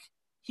where like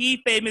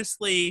he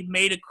famously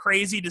made a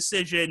crazy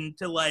decision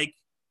to like,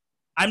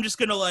 I'm just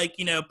gonna like,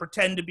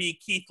 pretend to be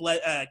Keith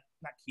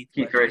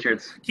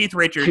Richards. Keith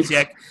Richards,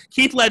 yeah.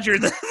 Keith Ledger.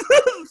 That's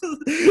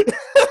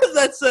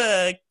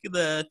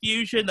the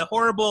fusion, the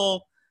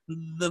horrible,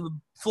 the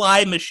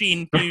fly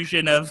machine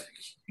fusion of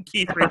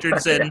Keith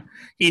Richards and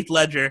Heath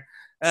Ledger.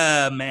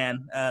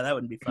 Man, that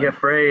wouldn't be fun. Be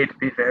afraid.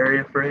 Be very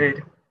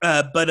afraid.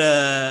 But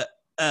I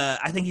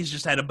think he's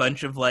just had a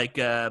bunch of like,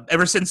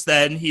 ever since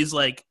then, he's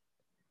like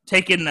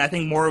taken, I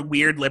think, more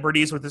weird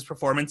liberties with his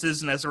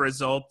performances, and as a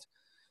result,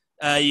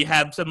 you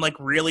have some like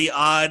really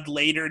odd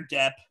later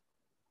Depp,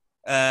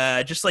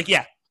 just like,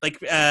 yeah, like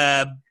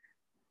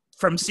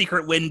from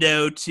Secret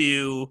Window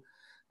to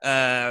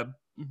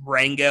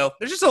Rango.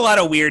 There's just a lot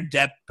of weird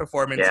Depp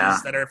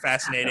performances that are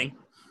fascinating.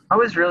 I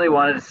always really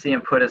wanted to see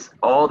him put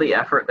all the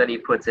effort that he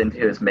puts into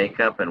his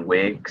makeup and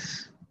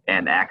wigs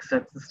and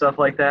accents and stuff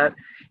like that.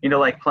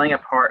 Like playing a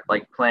part,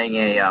 like playing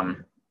a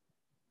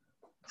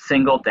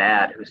single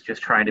dad who's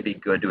just trying to be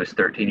good to his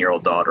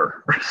 13-year-old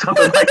daughter or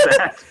something like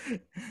that.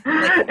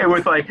 And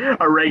with like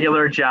a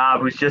regular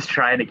job who's just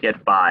trying to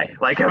get by.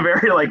 Like a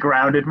very like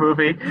grounded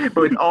movie, but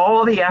with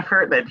all the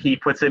effort that he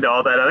puts into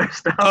all that other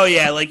stuff. Oh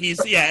yeah, like he's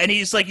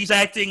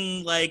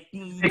acting like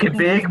making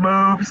big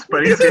moves,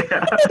 but he's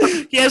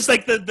he has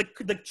like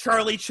the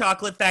Charlie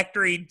Chocolate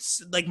Factory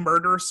like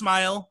murder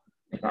smile.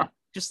 Yeah.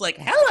 Just like,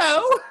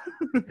 hello.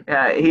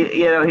 Yeah,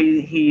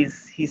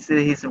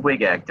 he's a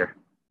wig actor.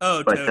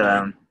 Oh, but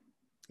totally.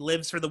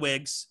 Lives for the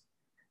wigs.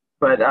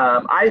 But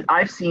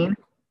I've seen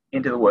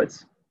Into the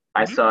Woods.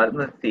 I saw it in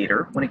the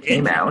theater when it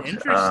came out.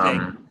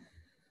 Interesting.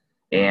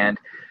 And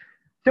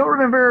don't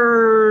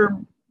remember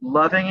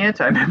loving it.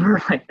 I remember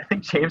I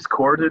think James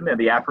Corden and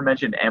the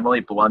aforementioned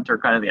Emily Blunt are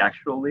kind of the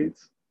actual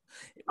leads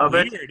of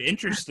it. Weird,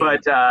 interesting.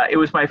 But it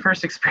was my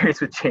first experience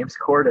with James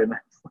Corden.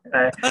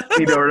 I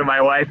leaned over to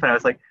my wife and I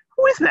was like,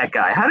 "Who is that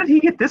guy? How did he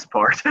get this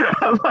part?"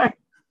 I'm like,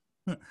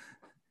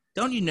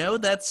 don't you know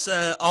that's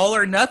All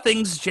or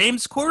Nothing's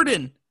James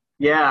Corden?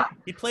 Yeah,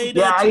 he played.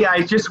 Yeah,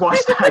 I just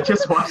watched. I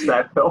just watched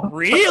that film.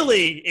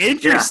 Really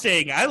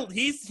interesting. Yeah.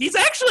 He's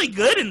actually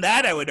good in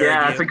that. I would argue.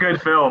 Yeah, it's a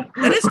good film.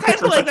 That is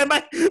kind of like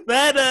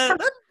that.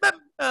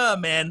 Oh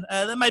man,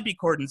 that might be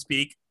Corden's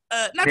peak.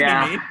 Not to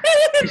be mean.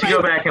 He should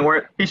go back and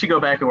work. He should go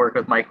back and work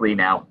with Mike Lee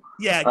now.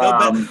 Yeah, go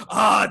back.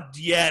 Oh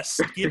yes,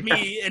 give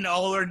me an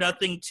All or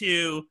Nothing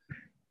 2.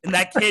 And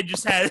that kid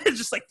just had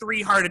just like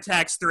 3 heart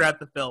attacks throughout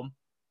the film.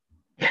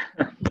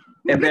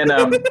 And then,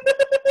 but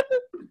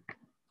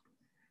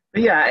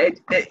yeah,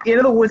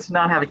 Into the Woods did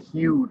not have a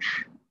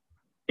huge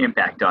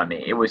impact on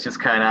me. It was just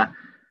kind of,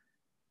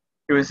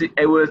 it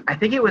was. I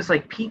think it was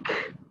like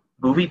peak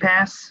Movie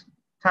Pass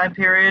time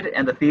period,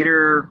 and the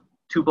theater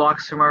 2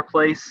 blocks from our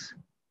place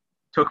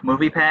took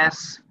Movie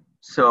Pass.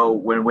 So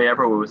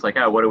whenever it was like,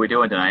 oh, what are we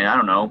doing tonight? I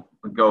don't know.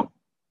 We'd go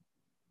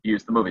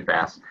use the Movie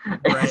Pass.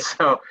 Right.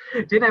 So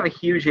it didn't have a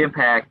huge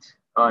impact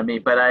on me,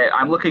 but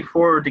I'm looking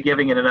forward to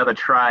giving it another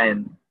try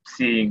and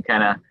seeing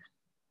kind of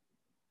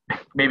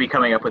maybe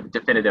coming up with a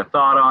definitive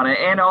thought on it,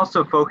 and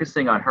also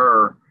focusing on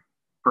her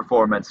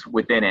performance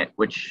within it,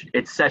 which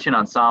it's such an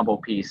ensemble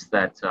piece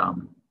that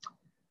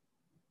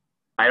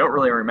I don't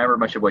really remember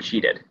much of what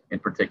she did in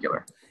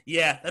particular.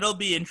 Yeah, that'll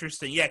be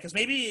interesting. Yeah, because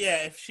maybe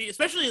if she,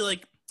 especially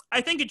like,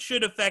 I think it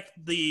should affect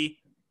the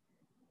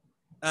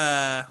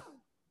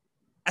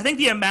I think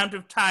the amount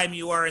of time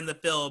you are in the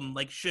film,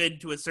 like,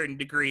 should to a certain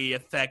degree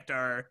affect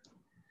our.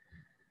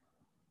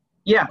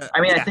 Yeah,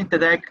 I mean, I think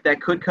that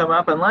could come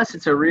up unless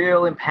it's a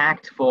real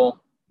impactful.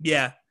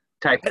 Yeah.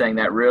 Type thing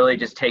that really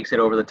just takes it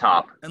over the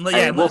top.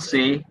 We'll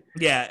see.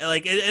 Yeah,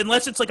 like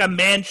unless it's like a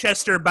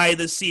Manchester by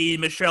the Sea,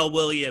 Michelle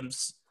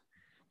Williams.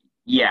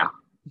 Yeah.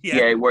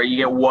 Yeah, where you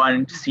get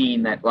one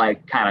scene that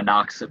like kind of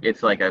knocks.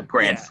 It's like a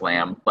grand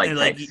slam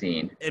type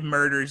scene. It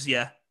murders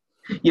you.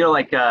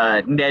 Like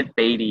Ned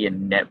Beatty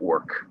in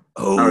Network.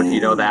 Oh, I don't know if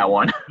you know that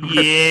one.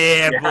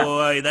 Yeah,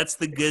 boy, that's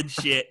the good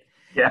shit.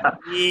 Yeah.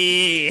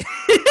 Yeah.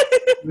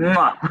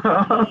 Mwah.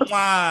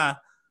 Mwah.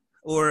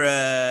 Or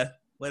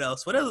what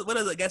else? What else?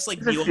 I guess like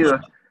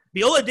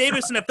Viola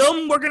Davis in a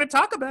film we're going to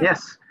talk about.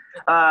 Yes.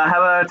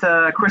 How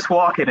about Chris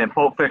Walken in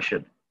Pulp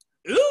Fiction?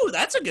 Ooh,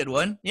 that's a good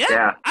one.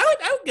 Yeah.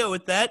 I would go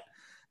with that.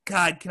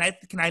 God, can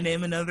I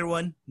name another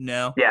one?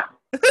 No. Yeah.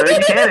 So you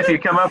can if you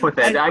come up with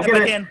it. I'm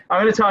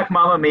gonna talk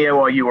Mamma Mia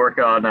while you work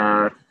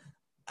on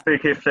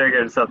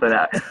figuring something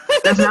out.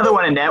 There's another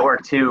one in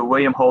Network too.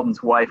 William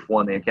Holden's wife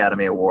won the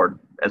Academy Award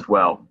as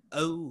well.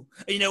 Oh,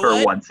 you know for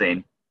what? one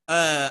scene.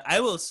 I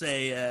will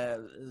say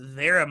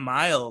Vera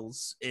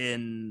Miles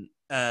in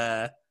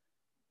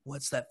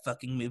what's that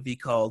fucking movie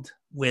called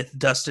with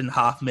Dustin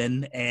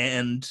Hoffman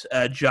and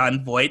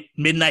Jon Voight,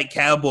 Midnight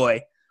Cowboy,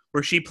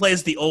 where she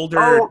plays the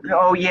older.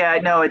 Oh yeah,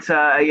 no, it's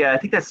I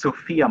think that's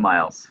Sophia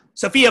Miles.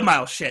 Sophia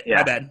Miles, shit, yeah.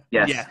 My bad.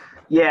 Yes.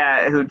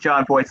 Yeah, who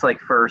Jon Voight's like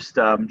first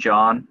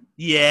John.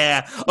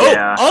 Yeah. Oh,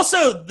 yeah.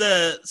 Also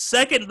the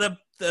second the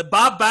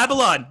Bob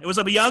Babylon. It was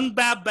a young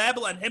Bob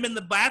Babylon, him in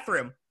the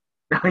bathroom.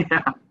 Oh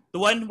yeah. The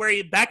one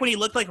where back when he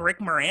looked like Rick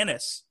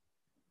Moranis.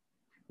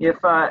 If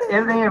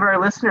any of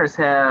our listeners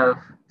have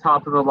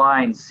top of the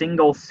line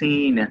single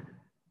scene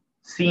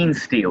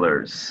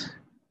stealers,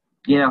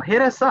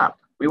 hit us up.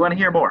 We want to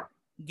hear more.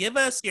 Give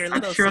us your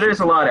little. I'm sure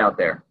there's a lot out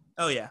there.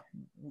 Oh yeah,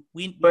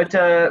 but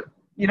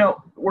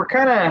we're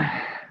kind of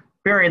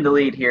burying the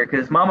lead here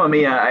because Mamma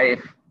Mia.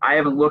 I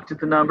haven't looked at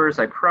the numbers.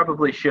 I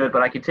probably should,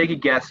 but I can take a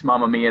guess.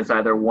 Mamma Mia is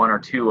either 1 or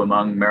 2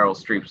 among Meryl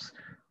Streep's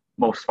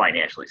most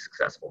financially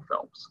successful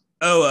films.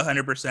 Oh,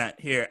 100%.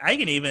 Here, I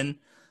can even.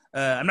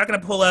 I'm not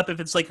going to pull up if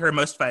it's like her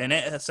most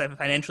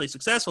financially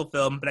successful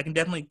film, but I can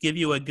definitely give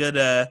you a good.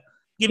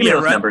 Give me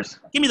those numbers.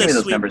 Give me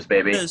those sweet numbers,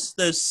 baby.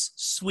 Those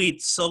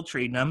sweet,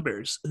 sultry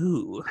numbers.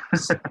 Ooh,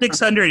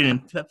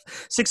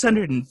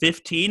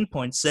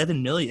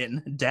 615.7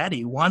 million.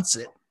 Daddy wants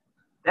it.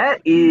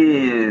 That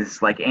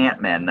is like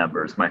Ant-Man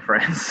numbers, my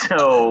friend.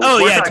 So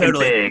we're talking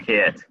totally. Big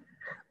hit.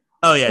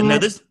 Oh yeah, no,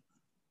 this.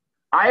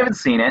 I haven't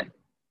seen it.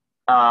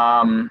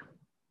 I'm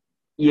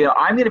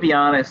going to be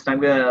honest. I'm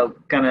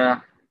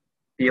gonna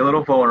be a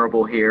little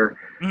vulnerable here.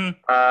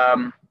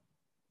 Mm-hmm.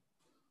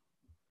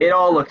 It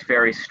all looked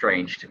very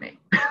strange to me.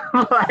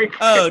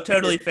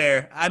 Totally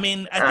fair. I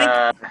mean,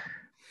 I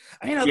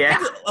think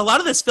a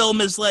lot of this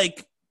film is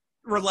like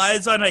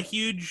relies on a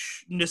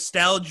huge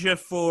nostalgia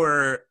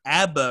for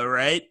ABBA,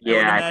 right?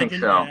 Yeah, I think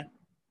so.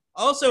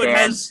 Also, it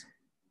has.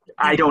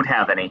 I don't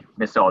have any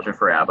nostalgia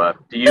for ABBA.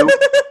 Do you?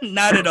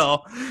 Not at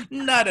all.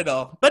 Not at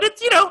all. But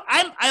it's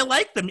I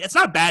like them. It's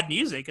not bad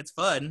music. It's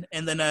fun.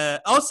 And then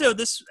also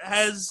this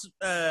has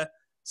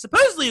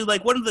supposedly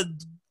like one of the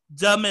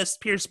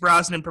dumbest Pierce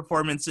Brosnan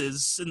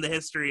performances in the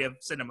history of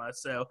cinema.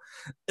 So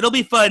it'll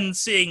be fun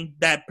seeing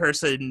that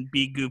person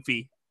be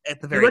goofy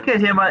at the very.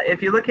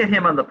 If you look at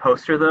him on the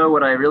poster, though,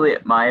 what I really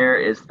admire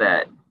is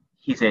that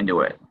he's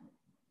into it.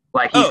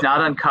 Like he's not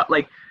uncut.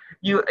 Like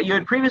you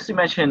had previously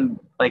mentioned,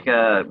 like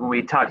when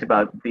we talked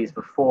about these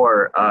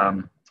before,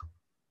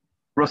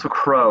 Russell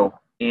Crowe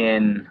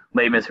in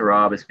Les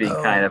Miserables as being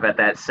kind of at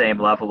that same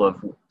level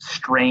of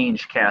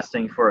strange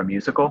casting for a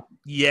musical.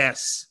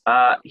 Yes.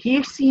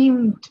 He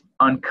seemed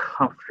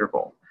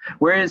uncomfortable.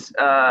 Whereas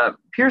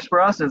Pierce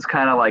Brosnan's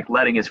kind of like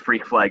letting his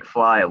freak flag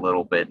fly a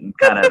little bit and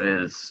kind of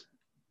is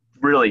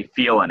really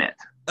feeling it.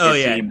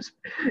 Seems,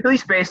 at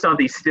least based on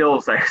these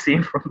stills I've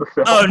seen from the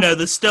film. Oh, no,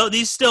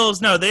 these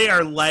stills, no, they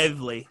are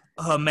lively.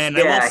 Oh, man,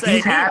 yeah, I will say.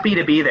 He's happy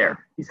to be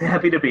there. He's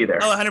happy to be there.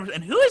 Oh, 100%.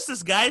 And who is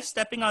this guy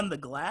stepping on the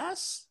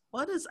glass?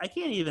 I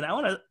can't even, I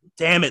want to,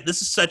 damn it,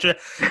 this is such a.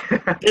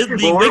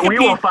 We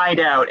will find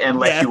out and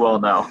let you all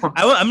know.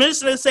 I'm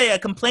just going to say a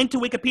complaint to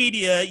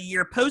Wikipedia,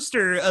 your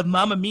poster of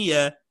Mamma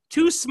Mia,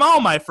 too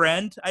small, my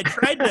friend. I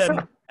tried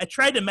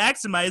to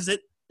maximize it.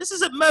 This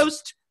is at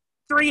most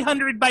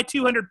 300 by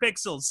 200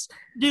 pixels.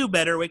 Do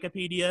better,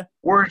 Wikipedia.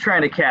 We're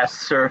trying to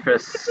cast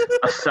surface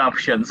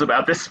assumptions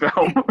about this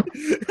film.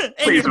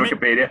 Please,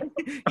 Wikipedia.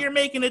 You're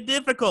making it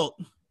difficult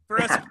for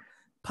us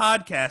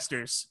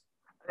podcasters.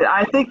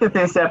 I think that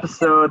this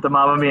episode, the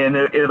Mamma Mia in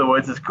the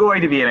Woods, is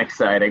going to be an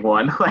exciting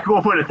one. Like,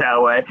 we'll put it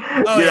that way.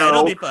 Oh,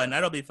 it'll be fun.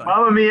 That'll be fun.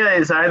 Mamma Mia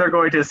is either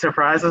going to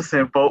surprise us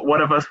and one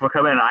of us will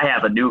come in and I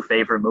have a new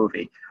favorite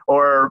movie,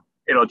 or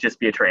it'll just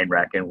be a train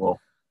wreck and we'll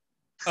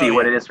see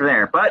what it is from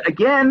there. But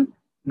again,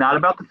 not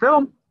about the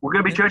film. We're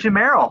going to be judging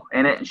Meryl,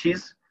 and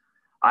she's,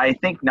 I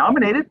think,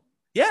 nominated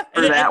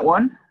for that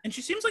one. And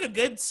she seems like a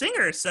good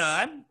singer, so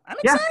I'm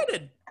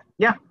excited.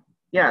 Yeah.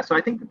 So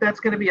I think that's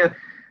going to be a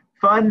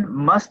fun,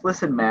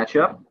 must-listen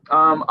matchup.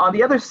 On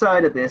the other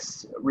side of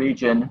this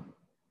region,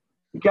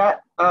 we got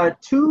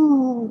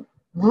 2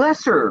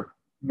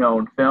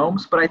 lesser-known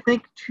films, but I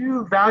think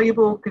 2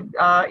 valuable,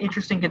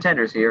 interesting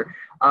contenders here.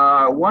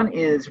 One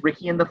is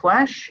Ricky and the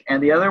Flash,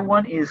 and the other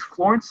one is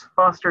Florence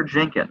Foster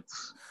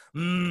Jenkins.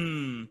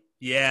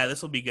 Yeah,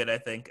 this will be good, I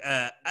think.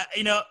 Have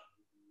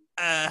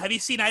you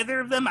seen either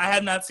of them? I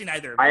have not seen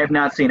either of them. I have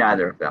not seen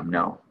either of them,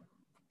 no.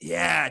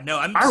 Yeah, no,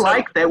 I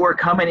like that we're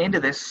coming into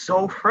this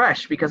so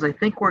fresh because I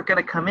think we're going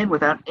to come in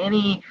without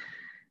any,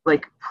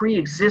 like,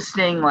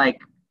 pre-existing, like,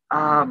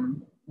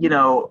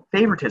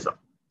 favoritism.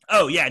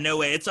 Oh, yeah, no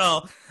way. It's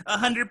all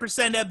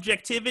 100%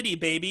 objectivity,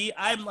 baby.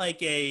 I'm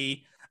like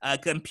a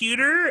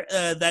computer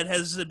that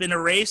has been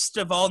erased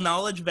of all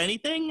knowledge of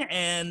anything,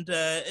 and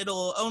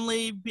I'll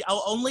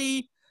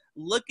only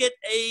look at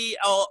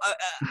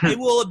I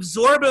will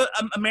absorb a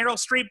Meryl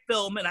Streep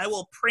film, and I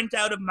will print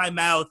out of my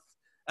mouth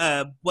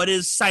what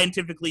is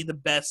scientifically the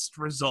best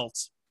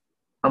result.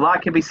 A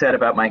lot can be said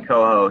about my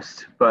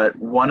co-host, but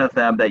one of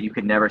them that you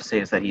could never say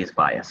is that he is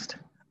biased.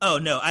 Oh,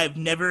 no, I've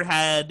never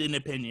had an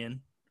opinion.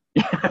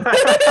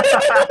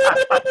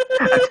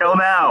 Until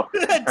now.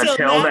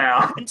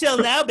 Until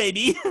now,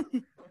 baby.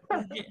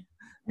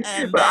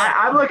 And, but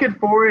I'm looking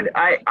forward.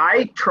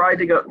 I tried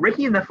to go.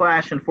 Ricky and the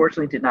Flash,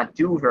 unfortunately, did not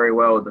do very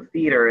well at the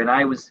theater,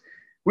 and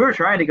we were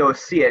trying to go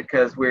see it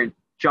because we're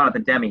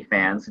Jonathan Demme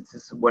fans.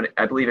 It's what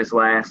I believe his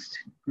last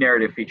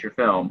narrative feature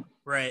film.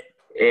 Right.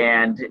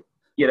 And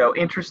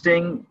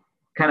interesting,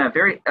 kind of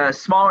very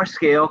smaller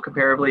scale,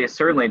 comparably,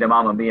 certainly to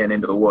Mamma Mia and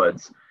Into the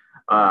Woods,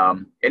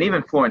 and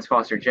even Florence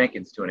Foster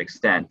Jenkins to an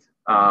extent.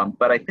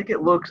 But I think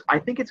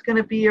it's going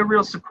to be a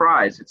real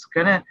surprise. It's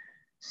going to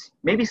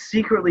maybe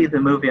secretly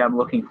the movie I'm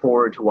looking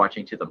forward to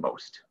watching to the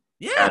most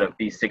out of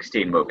these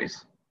 16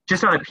 movies,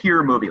 just on a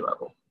pure movie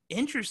level.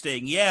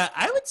 Interesting. Yeah,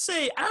 I would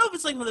say, I don't know if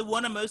it's like the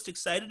one I'm most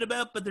excited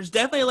about, but there's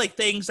definitely like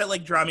things that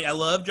like draw me. I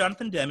love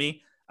Jonathan Demme.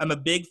 I'm a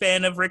big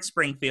fan of Rick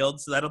Springfield,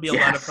 so that'll be a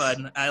lot of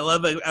fun. I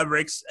love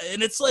Rick's,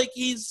 and it's like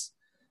he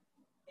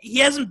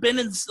hasn't been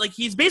in, like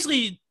he's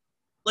basically,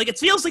 like it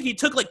feels like he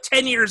took like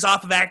 10 years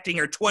off of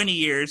acting or 20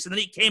 years, and then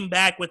he came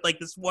back with like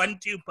this 1-2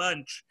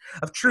 punch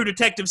of True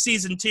Detective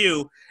Season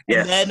 2,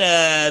 and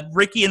then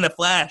Ricky and the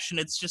Flash, and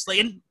it's just like,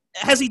 and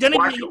has he done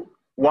anything?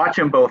 Watch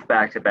them both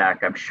back to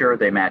back. I'm sure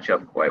they match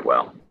up quite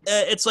well.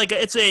 It's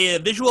a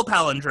visual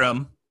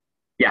palindrome.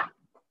 Yeah.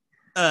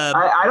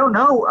 I don't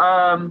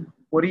know.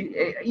 What do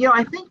you?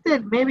 I think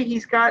that maybe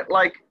he's got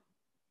like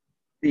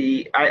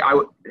I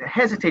would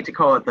hesitate to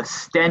call it the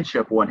stench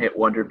of One Hit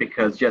Wonder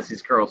because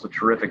Jesse's Girl is a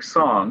terrific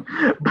song,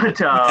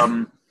 but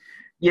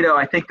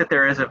I think that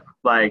there is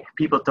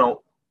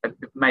people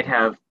might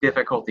have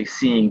difficulty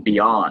seeing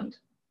beyond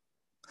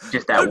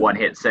just that one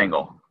hit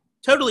single.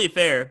 Totally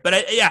fair, but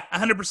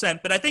 100%.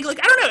 But I think I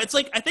don't know. It's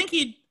like I think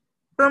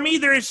for me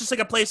there is just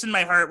like a place in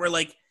my heart where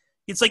like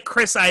it's like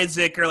Chris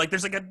Isaak or like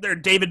there's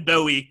David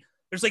Bowie.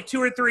 There's like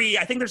 2 or 3.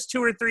 I think there's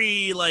 2 or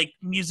 3 like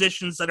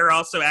musicians that are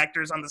also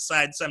actors on the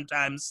side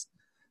sometimes.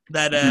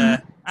 That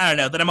I don't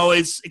know. That I'm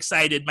always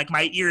excited. Like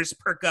my ears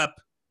perk up.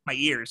 My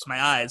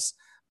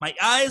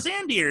eyes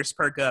and ears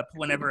perk up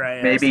whenever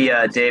I. Maybe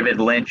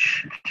David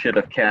Lynch should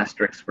have cast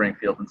Rick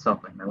Springfield in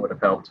something that would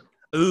have helped.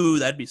 Ooh,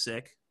 that'd be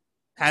sick.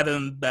 Have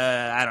him.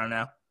 I don't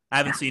know. I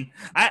haven't seen.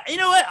 You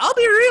know what? I'll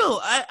be real.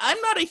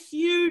 I'm not a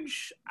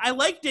huge. I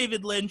like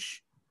David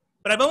Lynch,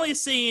 but I've only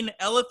seen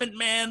Elephant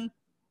Man,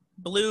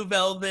 Blue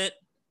Velvet,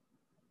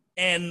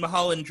 and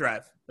Mulholland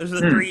Drive. Those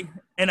are the 3.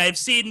 And I've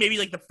seen maybe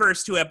like the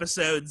first 2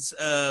 episodes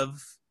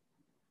of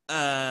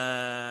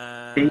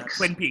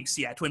Twin Peaks.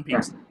 Yeah, Twin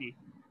Peaks. Yeah.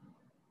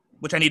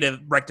 Which I need to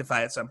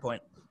rectify at some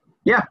point.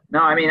 Yeah.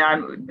 No, I mean,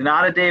 I'm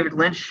not a David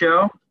Lynch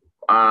show.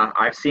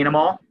 I've seen them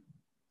all.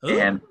 Ooh.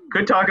 And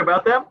could talk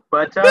about them,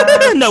 but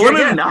no,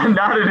 we're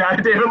not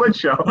a David Lynch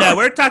show. No,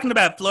 we're talking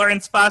about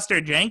Florence Foster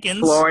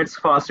Jenkins.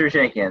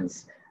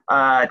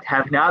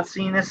 Have not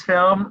seen this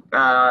film.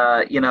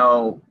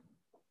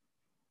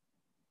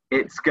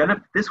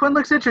 This one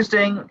looks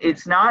interesting.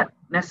 It's not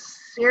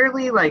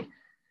necessarily like,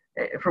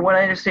 from what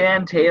I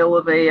understand, tale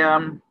of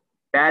a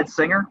bad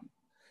singer.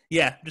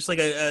 Yeah, just like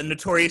a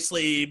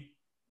notoriously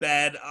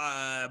bad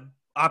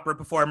opera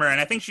performer,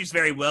 and I think she's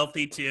very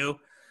wealthy too.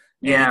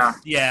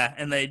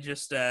 And they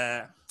just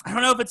I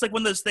don't know if it's like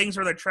one of those things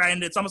where they're trying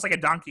to, it's almost like a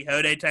Don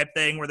Quixote type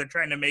thing where they're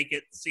trying to make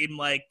it seem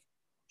like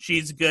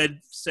she's good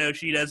so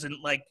she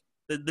doesn't like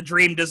the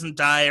dream doesn't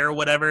die or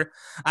whatever.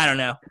 I don't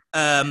know.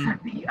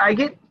 I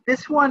get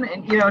this one,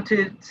 and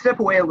to step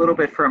away a little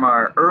bit from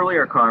our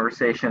earlier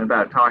conversation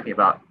about talking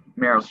about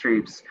Meryl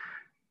Streep's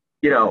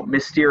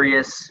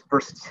mysterious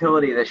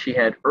versatility that she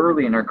had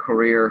early in her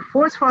career,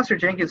 Florence Foster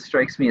Jenkins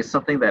strikes me as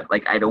something that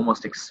like I'd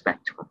almost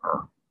expect from her.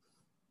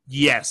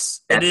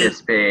 Yes, at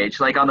this page.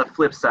 Like on the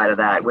flip side of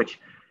that, which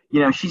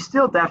she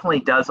still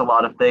definitely does a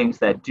lot of things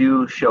that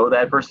do show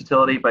that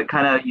versatility, but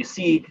kind of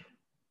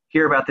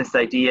hear about this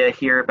idea,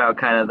 hear about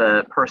kind of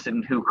the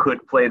person who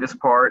could play this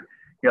part.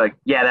 You're like,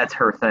 yeah, that's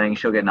her thing.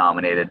 She'll get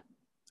nominated.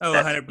 Oh,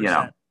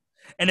 100%.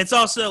 And it's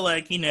also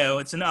like,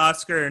 it's an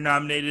Oscar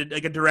nominated,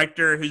 like a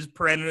director who's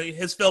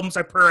his films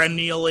are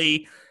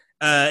perennially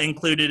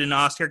included in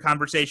Oscar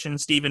conversation,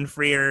 Stephen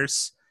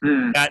Frears.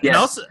 And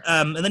also,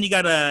 and then you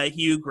got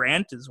Hugh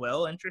Grant as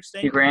well. Interesting.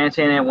 Hugh Grant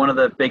and one of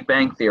the Big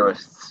Bang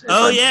theorists. If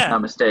I'm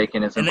not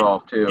mistaken, is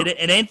involved too.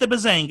 It ain't the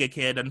Bazanga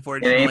kid,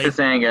 unfortunately. It ain't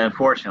Bazanga,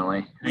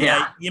 unfortunately.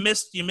 Yeah, you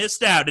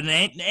missed out. And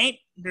it ain't.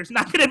 There's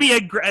not going to be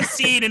a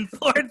scene in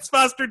Florence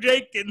Foster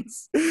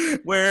Jenkins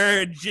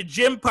where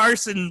Jim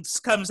Parsons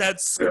comes out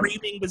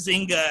screaming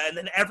Bazinga, and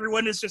then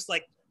everyone is just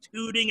like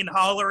hooting and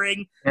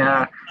hollering,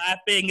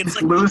 laughing. It's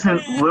like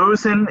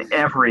losing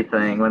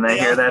everything when they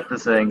hear that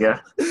Bazinga.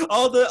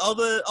 All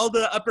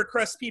the upper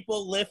crust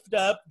people lift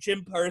up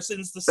Jim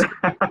Parsons, the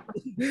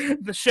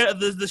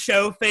the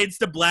show fades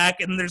to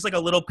black, and there's like a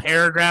little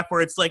paragraph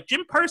where it's like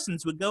Jim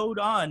Parsons would go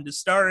on to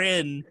star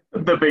in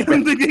The Big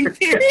Bang The Big Bang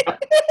Theory.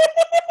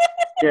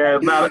 Yeah,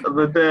 not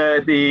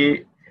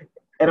the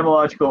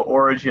etymological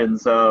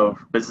origins of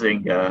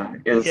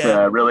Bazinga is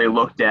really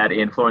looked at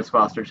in Florence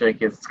Foster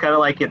Jenkins. It's kind of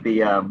like in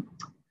the I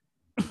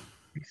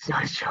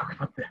always joke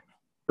about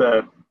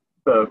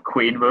the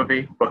Queen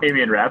movie,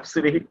 Bohemian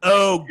Rhapsody.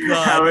 Oh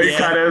God! How it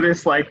kind of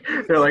is like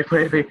they're like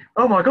playing.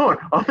 Oh my God!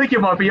 I think you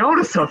might be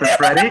onto something,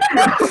 Freddie.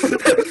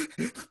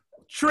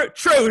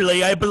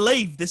 Truly, I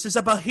believe this is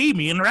a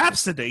Bohemian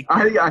Rhapsody.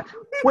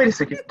 Wait a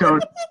second!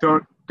 Don't.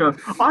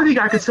 I think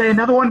I could say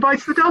another one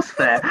bites the dust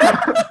there.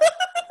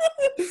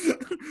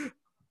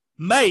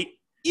 Mate,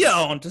 you're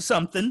onto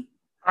something.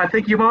 I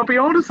think you might be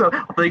onto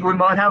something. I think we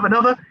might have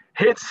another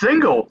hit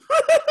single.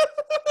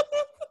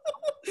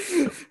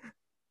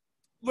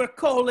 We're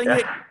calling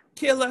it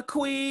Killer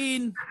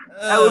Queen.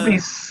 That would be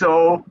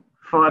so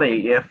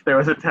funny if there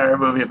was a terror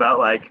movie about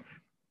like,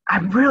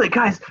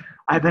 guys,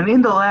 I've been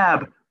in the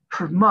lab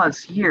for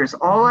months, years.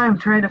 All I'm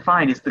trying to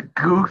find is the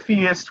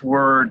goofiest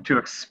word to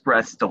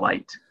express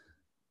delight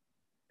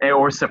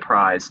or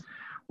surprise.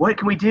 What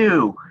can we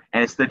do?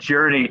 And it's the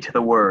journey to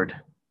the word.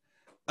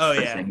 Oh,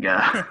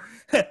 Bazinga.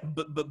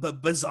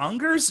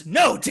 Bazongers?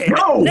 No, damn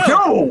it.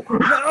 No.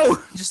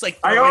 Just like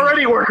I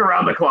already work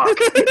around the clock.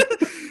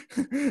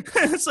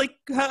 It's like,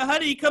 how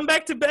do you come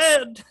back to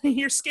bed?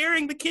 You're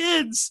scaring the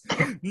kids.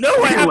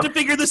 No, I have to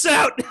figure this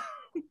out.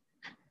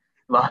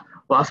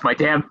 Lost my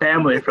damn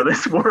family for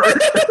this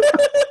word.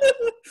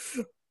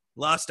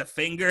 Lost a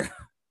finger.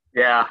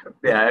 Yeah.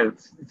 It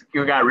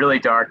got really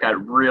dark.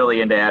 Got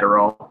really into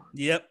Adderall.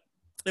 Yep.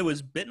 It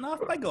was bitten off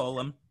by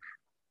Golem.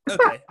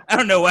 Okay, I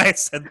don't know why I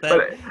said that.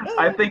 But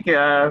I think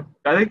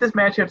this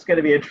matchup's going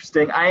to be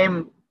interesting.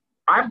 I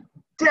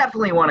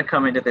definitely want to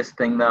come into this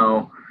thing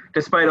though,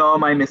 despite all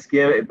my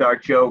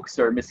dark jokes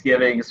or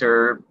misgivings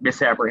or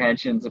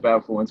misapprehensions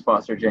about Florence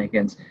Foster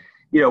Jenkins.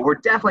 We're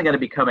definitely going to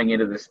be coming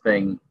into this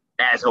thing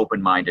as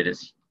open-minded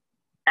as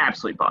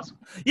absolutely possible.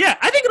 Yeah,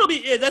 I think it'll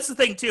be. That's the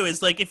thing too.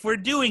 Is like if we're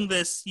doing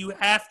this, you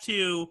have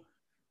to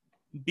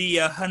be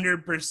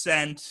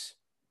 100%.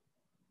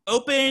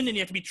 Open, and you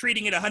have to be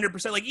treating it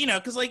 100%, like,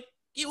 because like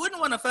you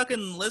wouldn't want to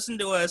fucking listen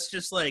to us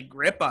just like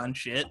rip on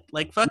shit,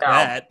 like fuck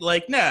that,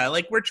 like no,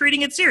 like we're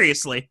treating it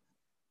seriously.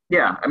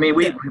 Yeah, I mean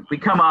we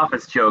come off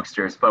as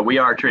jokesters, but we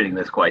are treating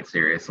this quite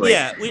seriously.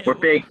 Yeah, we're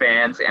big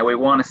fans, and we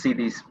want to see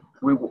these.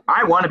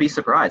 I want to be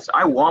surprised.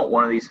 I want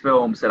one of these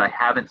films that I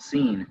haven't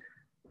seen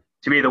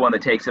to be the one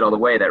that takes it all the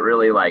way. That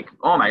really like,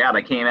 oh my God,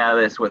 I came out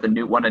of this with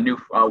one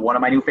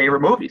of my new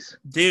favorite movies.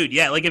 Dude,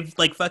 yeah, like if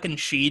like fucking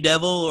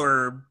She-Devil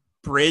or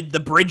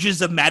the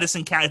Bridges of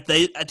Madison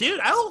County. Dude,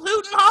 I'll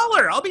hoot and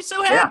holler. I'll be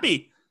so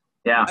happy.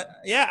 Yeah.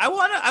 I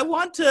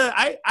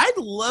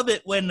love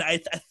it when a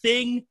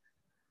thing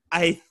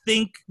I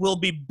think will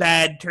be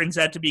bad turns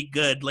out to be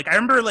good. Like I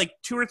remember like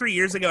 2 or 3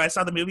 years ago, I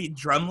saw the movie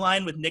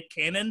Drumline with Nick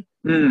Cannon.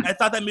 I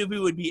thought that movie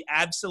would be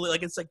absolutely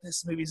like, it's like,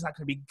 this movie's not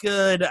going to be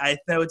good. I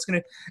know it's going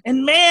to,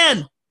 and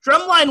man,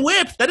 Drumline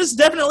whipped. That is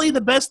definitely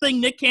the best thing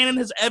Nick Cannon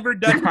has ever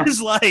done in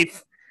his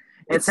life.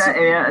 It's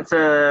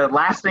a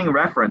lasting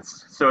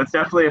reference, so it's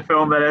definitely a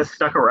film that has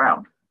stuck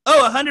around.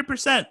 Oh,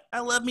 100%. I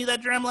love me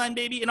that Drumline,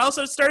 baby. And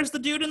also stars the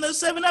dude in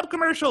those 7-Up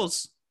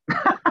commercials.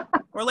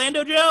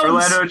 Orlando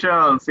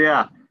Jones.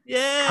 Yeah.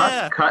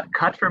 Yeah.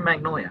 Cut from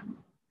Magnolia.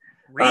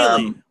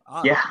 Really?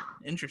 Yeah.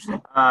 Interesting.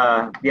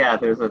 Yeah,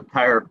 there's a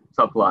entire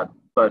subplot,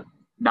 but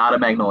not a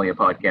Magnolia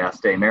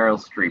podcast, a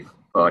Meryl Streep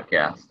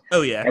podcast.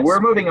 Oh, yeah. And we're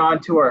moving on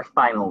to our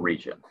final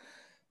region.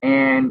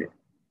 And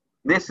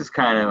this is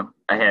kind of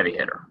a heavy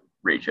hitter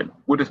region.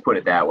 We'll just put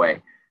it that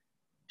way.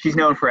 She's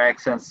known for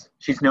accents.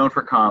 She's known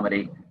for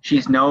comedy.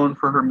 She's known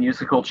for her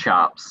musical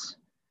chops.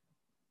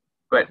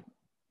 But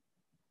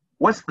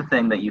what's the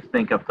thing that you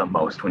think of the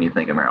most when you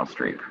think of Meryl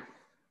Streep?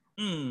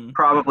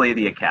 Probably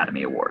the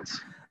Academy Awards.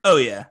 Oh,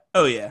 yeah.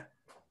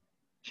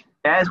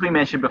 As we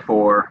mentioned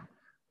before,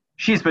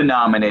 she's been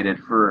nominated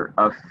for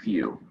a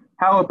few.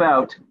 How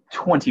about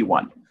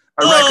 21?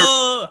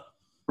 A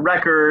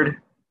record.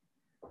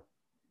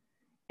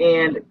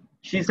 And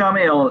she's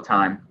nominated all the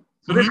time.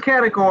 So this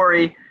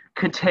category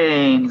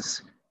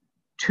contains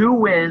 2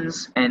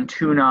 wins and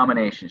 2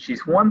 nominations.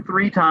 She's won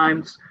 3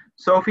 times.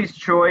 Sophie's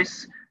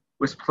Choice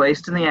was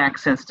placed in the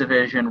Accents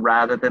division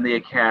rather than the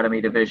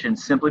Academy division,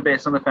 simply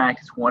based on the fact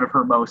it's one of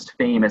her most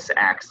famous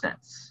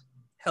accents.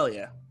 Hell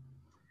yeah.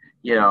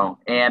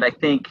 And I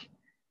think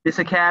this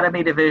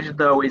Academy division,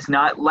 though, is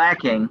not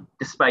lacking,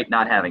 despite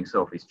not having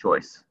Sophie's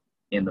Choice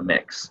in the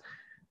mix.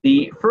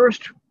 The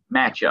first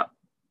matchup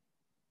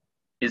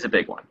is a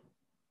big one.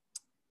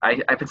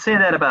 I've been saying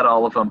that about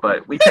all of them,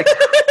 but we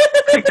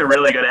picked a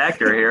really good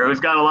actor here who's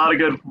got a lot of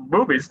good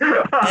movies.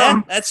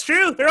 Yeah, that's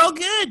true. They're all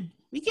good.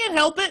 We can't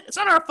help it. It's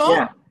not our fault.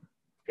 Yeah.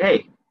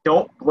 Hey,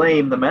 don't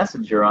blame the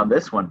messenger on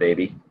this one,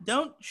 baby.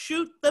 Don't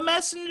shoot the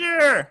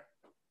messenger.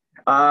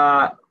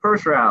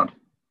 First round.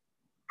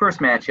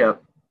 First matchup.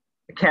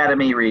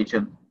 Academy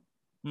region.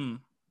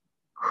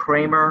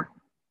 Kramer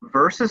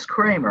versus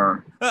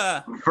Kramer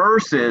Uh,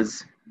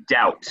 versus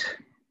Doubt.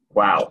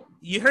 Wow.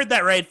 you heard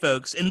that right,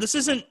 folks. And this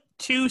isn't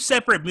two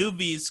separate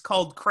movies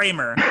called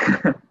Kramer.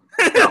 No.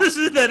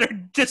 That are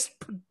just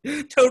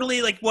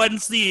totally like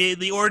one's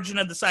the origin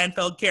of the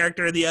Seinfeld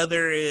character, the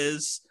other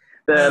is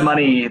The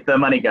money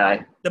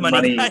guy. the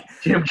money guy.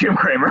 Jim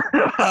Kramer.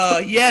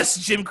 Yes,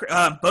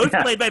 both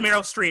Yeah. played by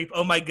Meryl Streep.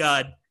 Oh my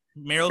God,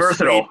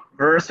 Versatile.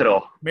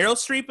 Meryl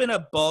Streep in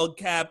a bald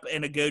cap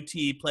and a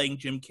goatee playing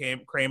Jim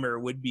Kramer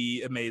would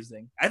be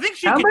amazing. I think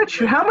she.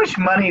 How much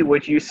money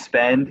would you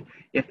spend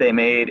if they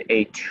made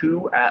a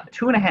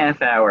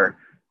 2.5 hour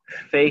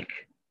fake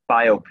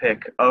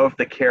biopic of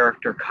the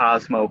character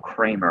Cosmo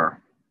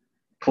Kramer,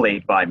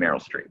 played by Meryl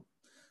Streep?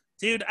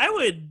 Dude, I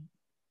would.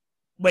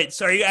 Wait,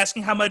 so are you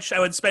asking how much I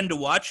would spend to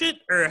watch it,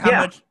 or how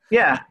much?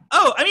 Yeah.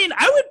 Oh, I mean,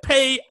 I would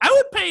pay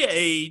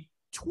a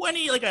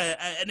 20, like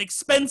an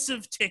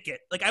expensive ticket.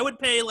 Like I would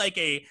pay like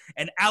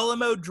an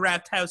Alamo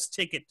Drafthouse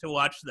ticket to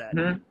watch that.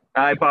 Mm-hmm.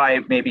 I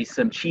buy maybe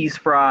some cheese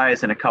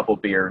fries and a couple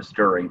beers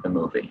during the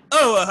movie.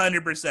 Oh,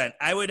 100%.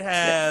 I would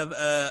have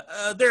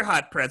their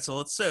hot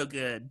pretzel. It's so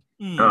good.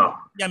 Oh,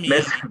 yummy.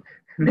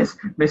 Miss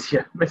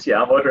you,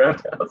 Alamo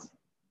Drafthouse.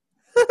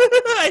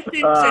 I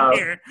think so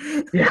here.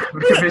 Yeah,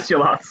 miss you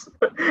lots.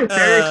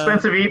 Very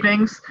expensive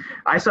evenings.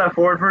 I saw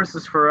Ford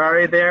versus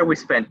Ferrari there. We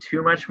spent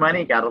too much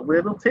money, got a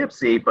little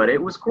tipsy, but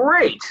it was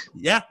great.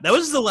 Yeah, that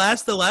was the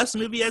last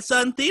movie I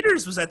saw in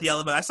theaters was at the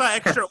Alamo. I saw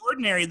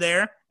Extraordinary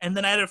there, and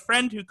then I had a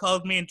friend who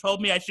called me and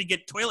told me I should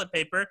get toilet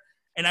paper,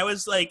 and I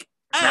was like,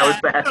 That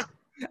was bad.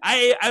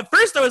 At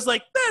first I was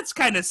like, that's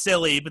kind of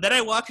silly, but then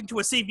I walked into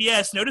a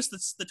CVS, noticed the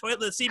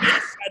CVS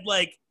had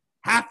like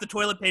half the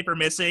toilet paper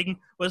missing,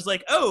 was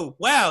like, oh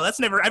wow,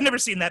 I've never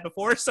seen that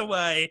before. So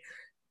I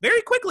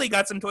very quickly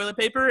got some toilet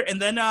paper,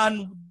 and then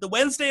on the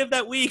Wednesday of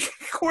that week,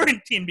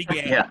 quarantine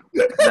began. Yeah,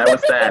 that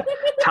was that.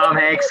 Tom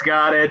Hanks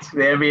got it,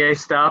 the NBA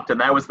stopped,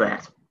 and that was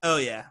that. Oh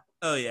yeah,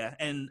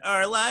 and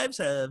our lives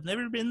have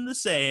never been the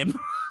same.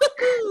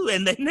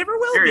 And they never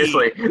will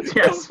Seriously. be.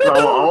 Yes,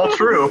 all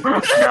true.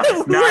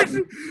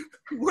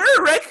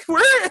 We're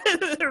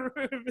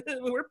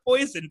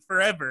poisoned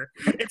forever.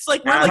 It's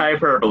like not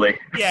hyperbole.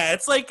 Yeah,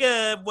 it's like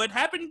what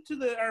happened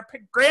to our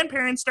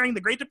grandparents during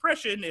the Great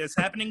Depression is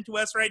happening to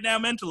us right now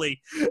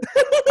mentally.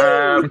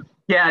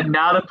 Yeah,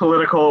 not a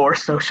political or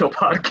social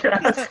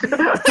podcast.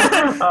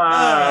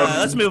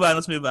 Let's move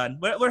on.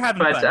 We're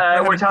having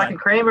fun. We're talking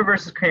Kramer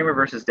versus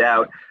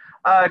Doubt.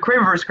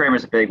 Kramer versus Kramer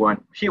is a big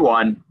one. She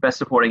won Best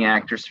Supporting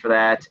Actress for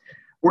that.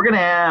 We're going to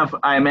have,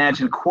 I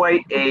imagine,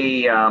 quite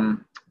a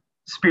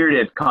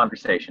spirited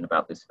conversation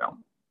about this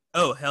film.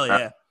 Oh, hell yeah.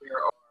 There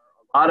are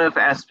a lot of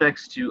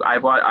aspects to,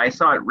 I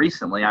saw it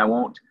recently. I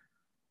won't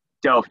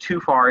delve too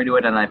far into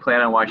it, and I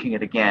plan on watching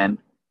it again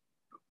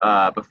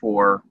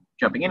before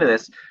jumping into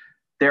this.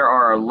 There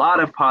are a lot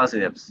of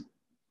positives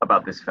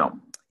about this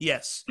film.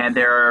 Yes. And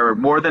there are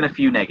more than a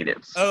few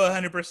negatives. Oh,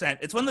 100%.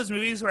 It's one of those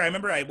movies where I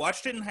remember I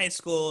watched it in high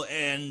school,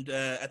 and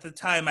at the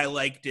time I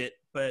liked it,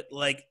 but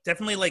like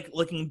definitely like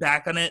looking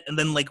back on it and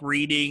then like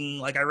reading,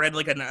 like I read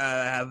like an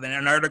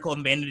article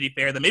in Vanity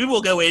Fair that maybe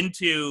we'll go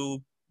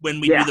into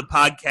when we do the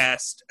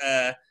podcast.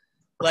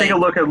 Take a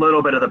look at a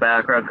little bit of the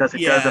background because it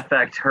does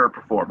affect her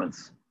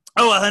performance.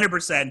 Oh,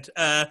 100%.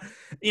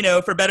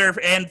 For better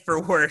and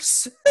for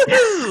worse.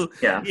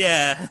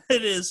 Yeah.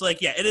 It is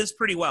like, it is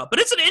pretty wild. But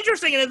it's an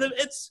interesting,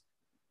 it's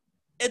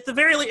at the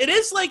very least, it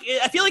is like,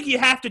 I feel like you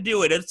have to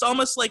do it. It's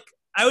almost like,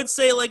 I would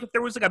say like if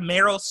there was like a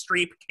Meryl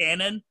Streep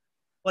canon,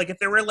 like if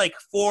there were like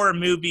 4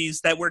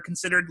 movies that were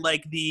considered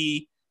like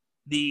the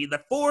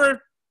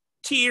 4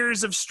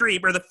 tiers of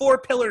Streep or the 4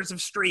 pillars of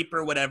Streep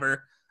or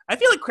whatever, I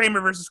feel like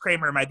Kramer versus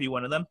Kramer might be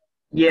one of them.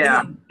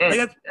 Yeah.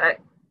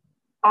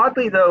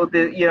 Oddly, though,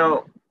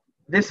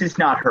 this is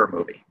not her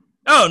movie.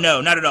 Oh,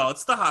 no, not at all.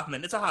 It's a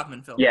Hoffman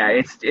film. Yeah,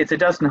 it's a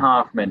Dustin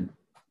Hoffman,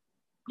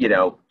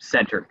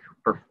 centric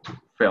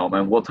film,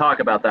 and we'll talk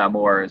about that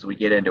more as we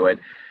get into it.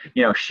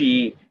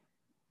 She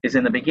is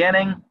in the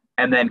beginning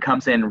and then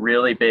comes in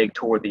really big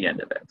toward the end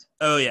of it.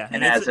 Oh, yeah.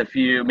 And has a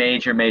few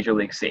major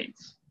league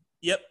scenes.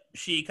 Yep.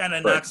 She kind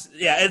of knocks...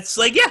 Yeah, it's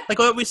like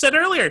what we said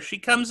earlier. She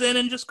comes in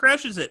and just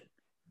crushes it.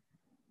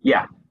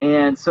 Yeah,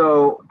 and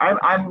so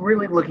I'm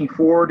really looking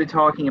forward to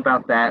talking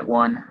about that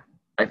one.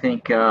 I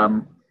think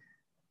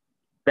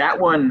that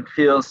one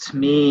feels to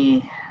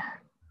me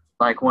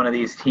like one of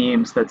these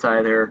teams that's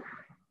either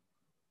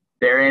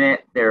they're in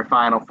it, they're a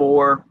Final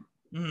Four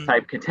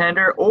type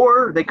contender,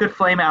 or they could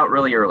flame out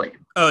really early.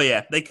 Oh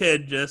yeah, they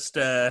could just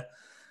their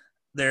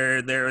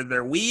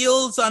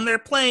wheels on their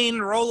plane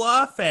roll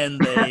off, and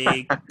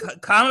they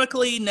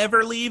comically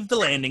never leave the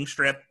landing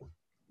strip.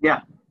 Yeah.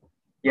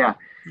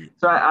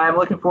 So I'm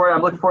looking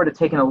forward to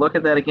taking a look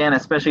at that again,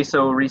 especially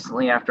so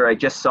recently after I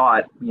just saw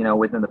it,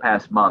 within the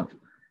past month.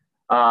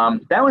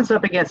 That one's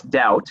up against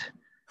Doubt,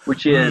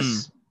 which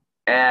is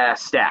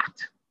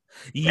stacked.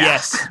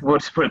 Yes. We'll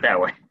just put it that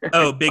way.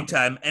 Oh, big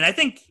time. And I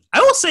think I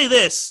will say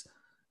this.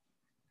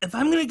 If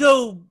I'm going to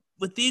go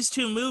with these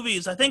 2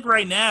 movies, I think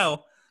right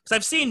now, because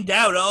I've seen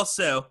Doubt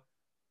also,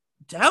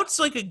 Doubt's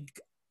like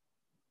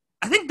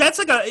I think that's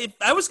like if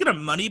I was gonna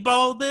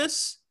moneyball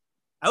this,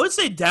 I would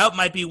say Doubt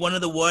might be one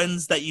of the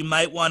ones that you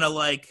might want to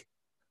like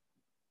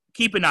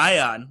keep an eye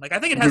on. Like I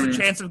think it has a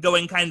chance of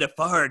going kind of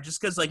far, just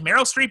because like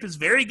Meryl Streep is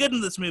very good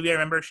in this movie. I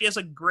remember she has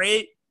a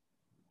great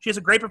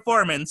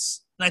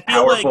performance, and I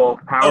feel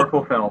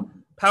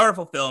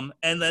powerful film.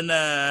 And then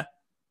the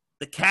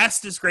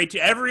cast is great too.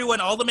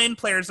 Everyone, all the main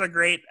players are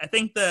great. I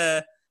think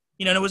it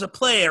was a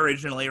play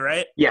originally,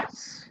 right?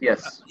 Yes.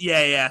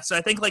 Yeah. So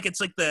I think like I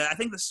think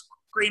the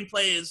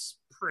screenplay is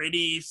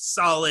pretty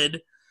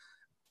solid.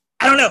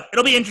 I don't know.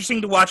 It'll be interesting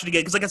to watch it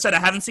again because, like I said, I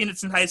haven't seen it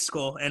since high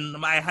school, and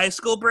my high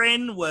school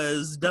brain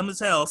was dumb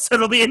as hell. So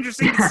it'll be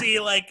interesting to see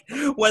like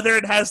whether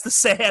it has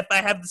if I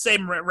have the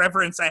same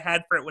reverence I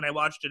had for it when I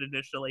watched it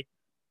initially.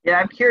 Yeah,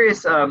 I'm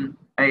curious. I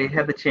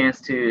had the chance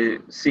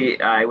to see.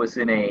 I was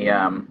in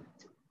a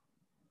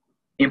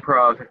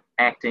improv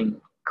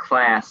acting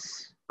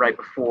class right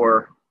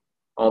before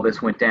all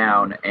this went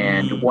down,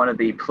 and one of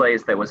the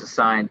plays that was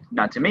assigned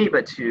not to me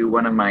but to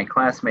one of my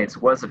classmates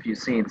was a few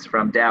scenes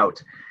from Doubt.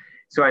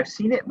 So I've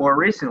seen it more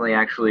recently,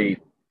 actually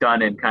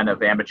done in kind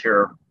of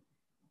amateur,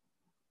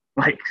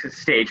 like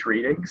stage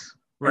readings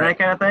and that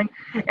kind of thing.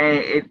 And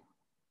it,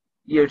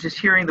 just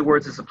hearing the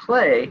words as a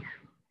play,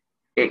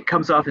 it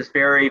comes off as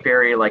very,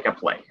 very like a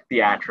play,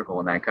 theatrical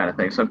and that kind of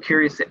thing. So I'm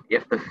curious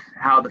if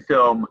how the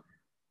film,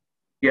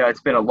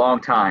 it's been a long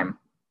time,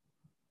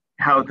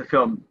 how the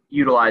film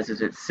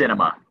utilizes its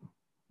cinema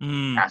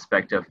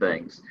aspect of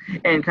things,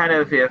 and kind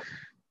of if.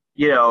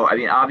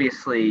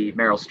 Obviously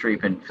Meryl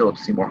Streep and Philip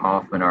Seymour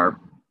Hoffman are,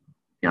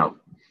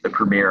 the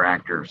premier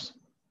actors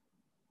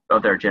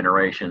of their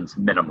generations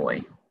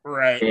minimally.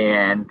 Right.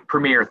 And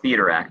premier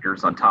theater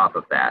actors on top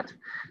of that.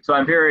 So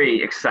I'm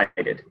very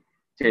excited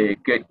to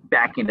get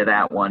back into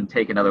that one,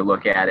 take another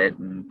look at it,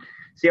 and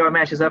see how it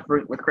matches up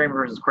with Kramer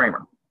versus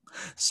Kramer.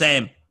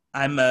 Same.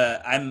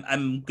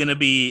 I'm gonna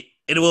be.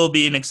 It will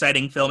be an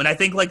exciting film, and I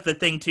think like the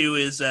thing too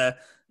is Meryl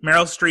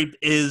Streep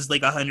is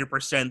like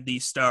 100% the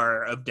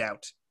star of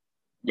Doubt.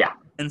 Yeah.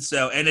 And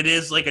it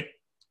is like a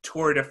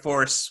tour de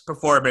force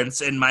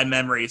performance in my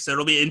memory. So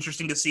it'll be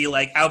interesting to see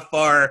like how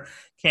far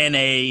can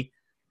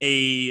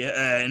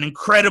an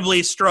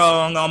incredibly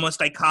strong, almost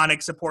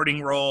iconic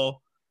supporting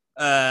role,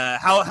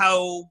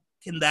 how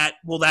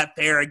will that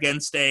fare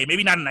against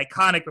maybe not an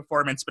iconic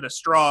performance, but a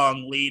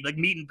strong lead, like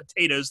meat and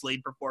potatoes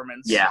lead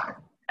performance. Yeah,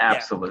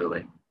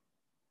 absolutely. Yeah.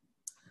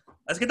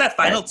 Let's get that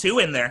final two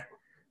in there.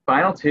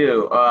 Final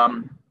two.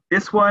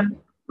 This one,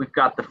 we've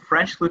got The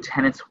French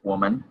Lieutenant's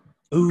Woman.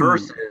 Ooh.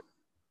 Versus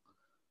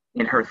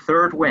in her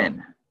third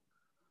win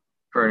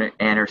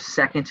and her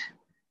second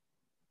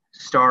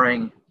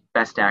starring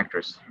Best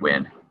Actress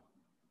win,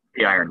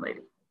 The Iron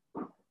Lady.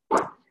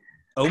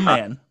 Oh,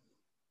 man.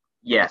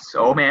 Yes,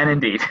 oh, man,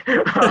 indeed.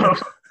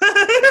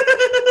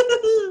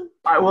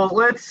 Well,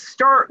 let's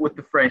start with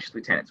The French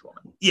Lieutenant's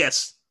Woman.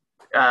 Yes.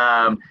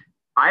 I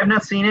have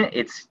not seen it.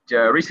 It's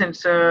a recent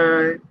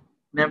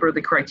member of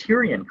the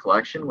Criterion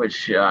Collection,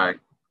 which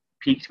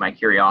piqued my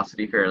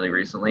curiosity fairly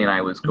recently, and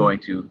I was going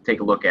to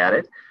take a look at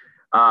it.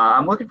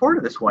 I'm looking forward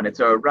to this one.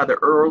 It's a rather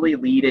early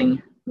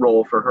leading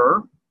role for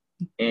her,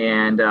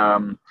 and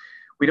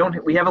we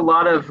have a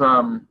lot of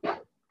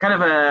kind of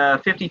a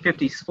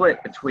 50-50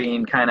 split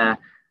between kind of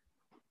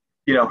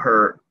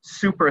her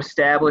super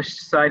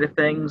established side of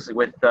things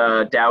with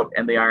Doubt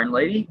and The Iron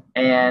Lady,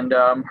 and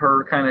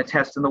her kind of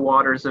testing the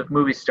waters of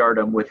movie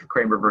stardom with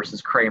Kramer versus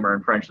Kramer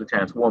and French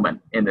Lieutenant's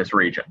Woman in this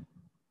region.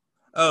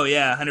 Oh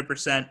yeah,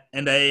 100%.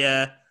 And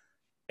I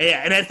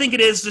think it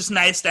is just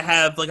nice to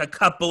have like a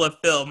couple of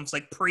films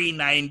like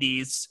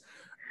pre-90s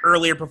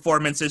earlier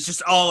performances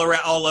just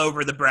all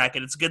over the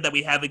bracket. It's good that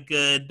we have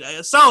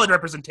a solid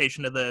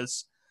representation of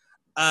those.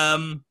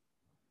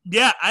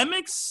 Yeah, I'm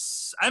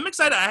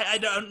excited. I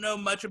don't know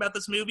much about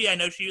this movie. I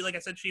know like I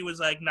said, she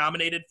was like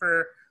nominated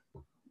for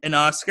an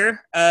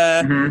Oscar.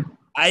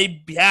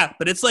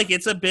 But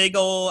it's a big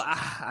old.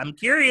 I'm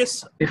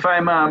curious. If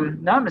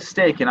I'm not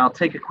mistaken, I'll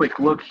take a quick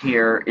look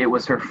here. It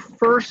was her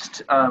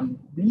first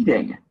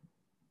leading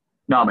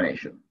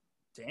nomination.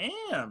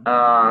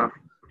 Damn.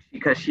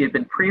 Because she had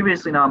been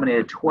previously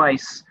nominated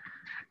twice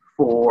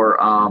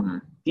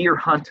for Deer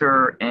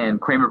Hunter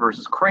and Kramer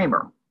versus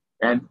Kramer,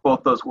 and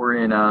both those were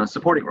in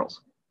supporting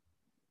roles.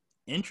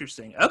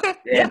 Interesting. Okay.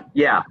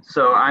 Yeah.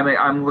 So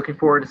I'm looking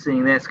forward to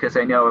seeing this because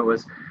I know it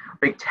was a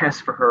big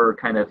test for her,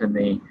 kind of in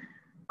the.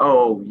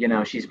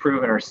 She's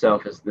proven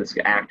herself as this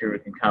actor who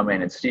can come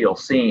in and steal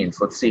scenes.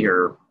 Let's see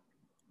her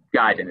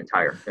guide an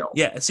entire film.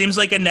 Yeah, it seems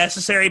like a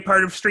necessary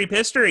part of Streep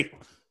history.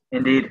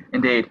 Indeed.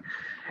 And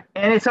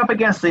it's up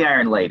against The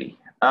Iron Lady.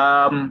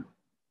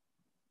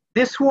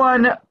 This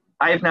one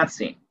I have not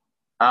seen.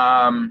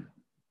 I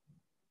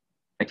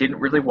didn't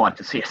really want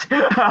to see it,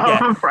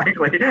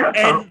 frankly.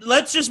 And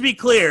let's just be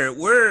clear,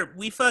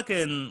 we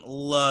fucking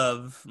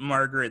love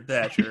Margaret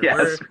Thatcher.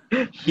 Yes,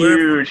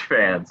 huge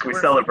fans. We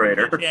celebrate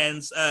her.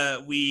 Fans.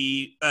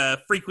 We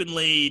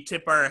frequently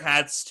tip our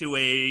hats to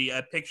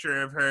a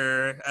picture of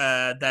her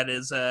that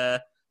is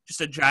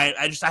just a giant.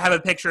 I have a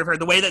picture of her.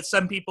 The way that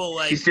some people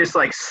like. She's just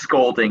like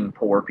scolding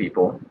poor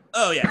people.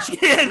 Oh yeah,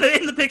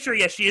 in the picture,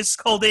 yes, she is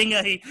scolding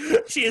a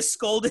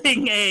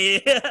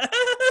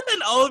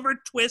an Oliver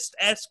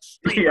Twist-esque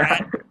street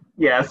rat.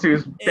 Yes,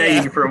 who's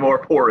begging for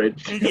more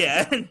porridge.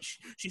 Yeah,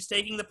 she's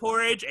taking the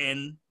porridge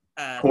and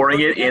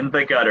pouring it in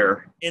the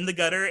gutter. In the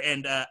gutter,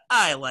 and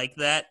I like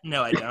that.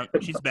 No, I don't.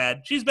 She's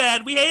bad. She's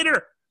bad. We hate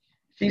her.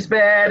 She's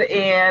bad,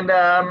 and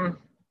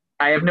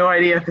I have no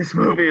idea if this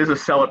movie is a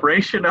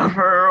celebration of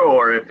her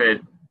or if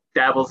it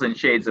dabbles in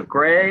shades of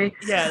gray.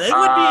 Yeah, that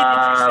would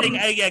be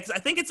interesting. Yeah, because I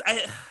think it's.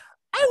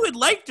 I would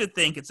like to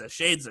think it's a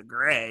shades of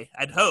gray.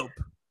 I'd hope.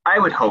 I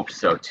would hope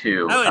so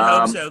too. I would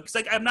hope so, because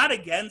like I'm not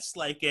against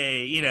like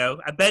a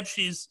I bet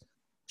she's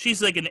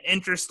like an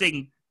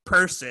interesting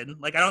person.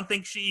 Like I don't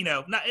think she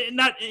not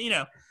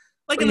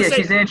like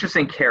she's an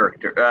interesting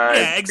character.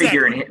 Yeah,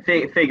 exactly.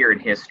 Figure in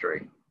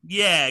history.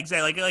 Yeah,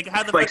 exactly. Like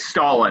how the like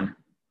Stalin.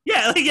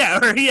 Yeah,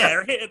 or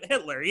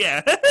Hitler.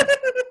 Yeah.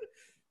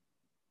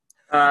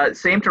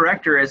 Same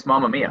director as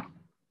Mamma Mia.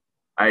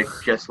 I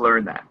just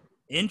learned that.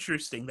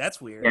 Interesting. That's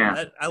weird.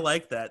 Yeah. I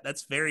like that.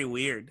 That's very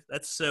weird.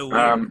 That's so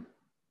weird.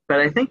 But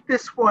I think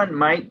this one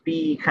might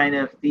be kind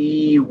of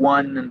the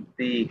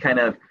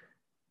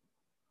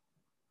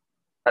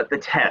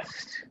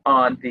test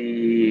on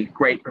the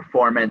great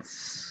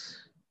performance,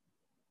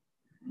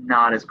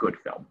 not as good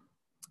film.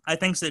 I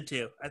think so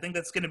too. I think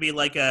that's going to be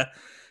like and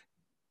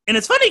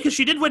it's funny because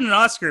she did win an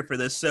Oscar for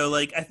this, so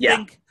like I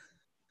think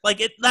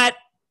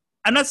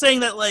I'm not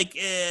saying that like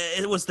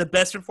it was the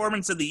best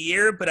performance of the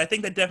year, but I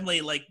think that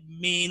definitely like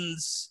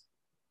means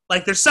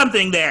like there's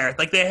something there.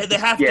 Like they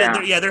have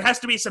to there has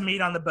to be some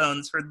meat on the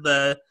bones for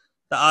the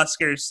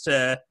Oscars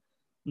to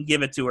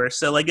give it to her.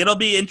 So like it'll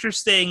be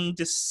interesting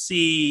to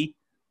see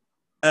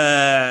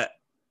how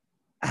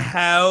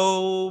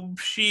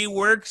she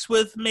works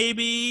with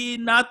maybe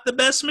not the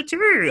best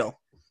material.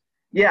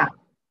 Yeah.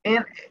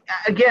 And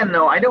again,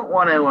 though, I don't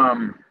want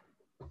to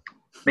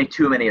make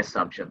too many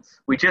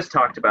assumptions. We just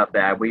talked about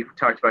that. We've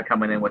talked about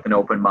coming in with an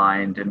open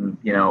mind and,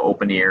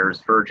 open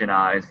ears, virgin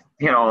eyes,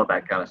 all of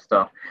that kind of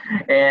stuff.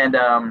 And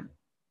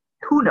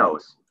who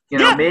knows?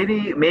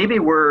 Maybe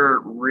we're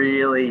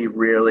really,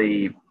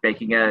 really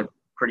making a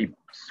pretty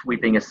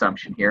sweeping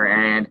assumption here.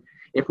 And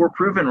if we're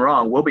proven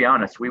wrong, we'll be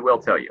honest. We will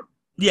tell you.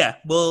 Yeah,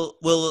 we'll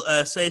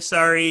say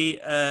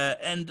sorry,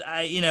 and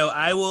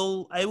I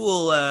will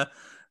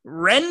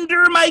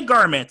render my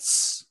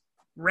garments.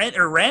 Rend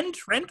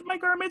my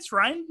garments.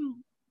 Rind.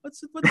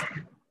 What's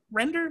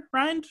render?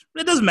 Rind.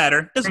 It doesn't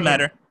matter.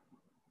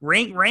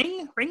 Ring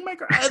my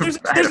garments.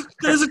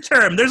 There's a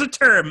term. There's a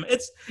term.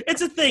 It's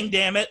a thing.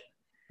 Damn it.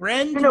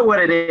 Rend. You know what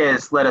it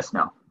is? Let us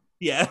know.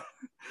 Yeah.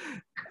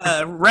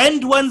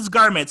 Rend one's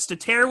garments. To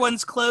tear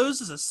one's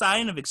clothes is a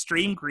sign of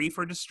extreme grief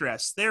or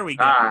distress. There we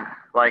go.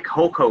 Like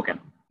Hulk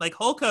Hogan. Like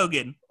Hulk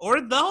Hogan. Or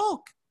the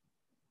Hulk.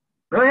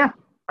 Oh, yeah.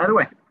 Either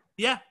way.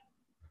 Yeah.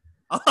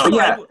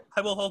 I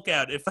will Hulk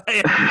out if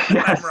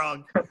I'm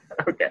wrong.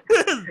 Okay.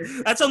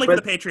 That's only for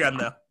the Patreon,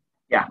 though.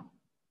 Yeah.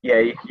 Yeah,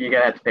 you're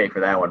going to have to pay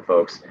for that one,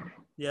 folks.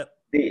 Yep.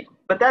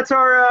 But that's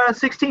our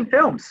 16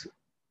 films.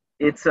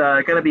 It's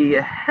going to be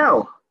a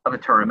hell of a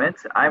tournament.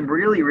 I'm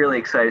really, really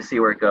excited to see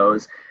where it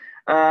goes.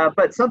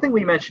 But something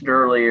we mentioned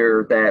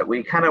earlier that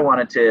we kind of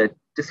wanted to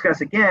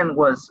discuss again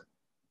was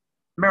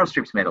Meryl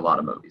Streep's made a lot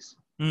of movies.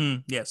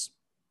 Yes.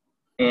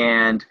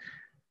 And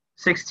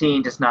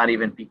 16 does not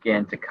even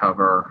begin to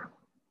cover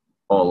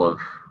all of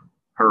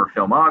her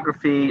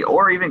filmography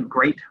or even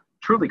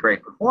truly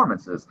great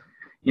performances.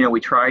 We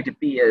tried to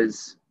be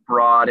as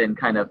broad and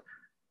kind of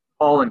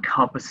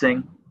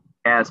all-encompassing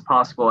as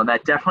possible, and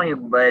that definitely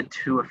led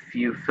to a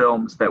few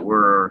films that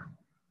were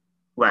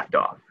left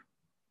off.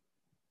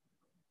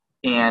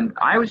 And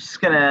I was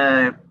just going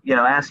to,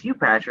 ask you,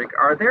 Patrick,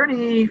 are there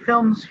any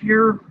films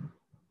you're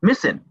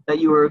missing that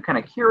you were kind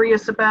of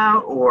curious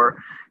about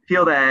or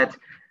feel that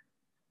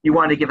you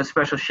wanted to give a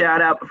special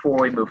shout out before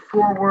we move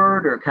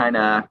forward or kind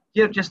of,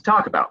 just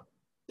talk about?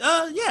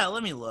 Yeah,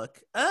 let me look.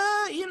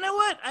 You know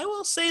what? I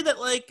will say that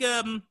like,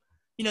 The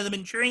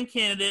Manchurian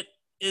Candidate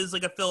is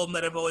like a film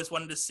that I've always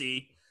wanted to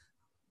see.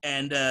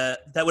 And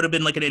that would have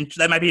been like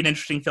that might be an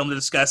interesting film to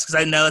discuss because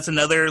I know that's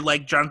another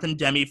like Jonathan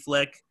Demme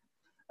flick.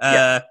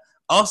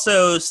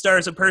 Also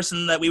stars a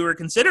person that we were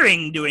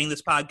considering doing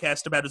this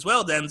podcast about as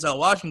well, Denzel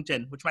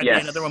Washington, which might be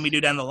another one we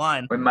do down the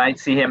line. We might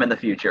see him in the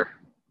future.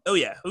 Oh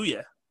yeah.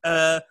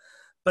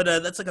 But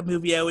that's like a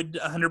movie I would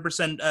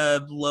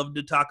 100% love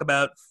to talk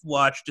about,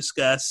 watch,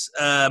 discuss.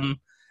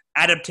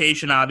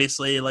 Adaptation,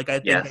 obviously. Like I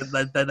think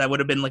that would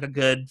have been like a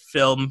good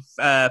film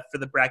for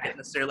the bracket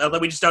necessarily. Although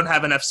we just don't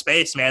have enough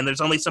space, man.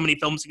 There's only so many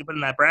films you can put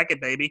in that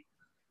bracket, baby.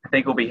 I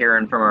think we'll be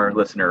hearing from our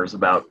listeners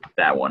about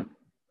that one.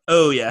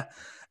 Oh yeah,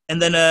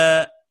 and then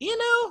I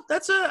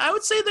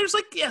would say there's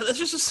like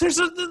there's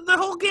the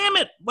whole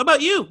gamut. What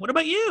about you? Well,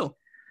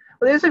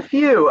 there's a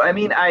few. I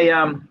mean, I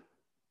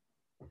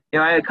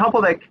had a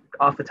couple that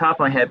off the top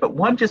of my head, but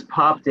one just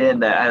popped in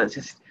that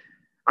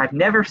I've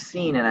never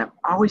seen and I've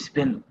always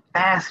been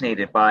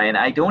fascinated by, and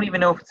I don't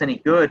even know if it's any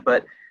good,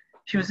 but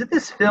She was in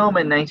this film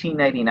in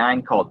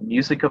 1999 called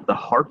Music of the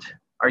Heart.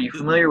 Are you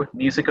familiar with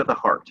Music of the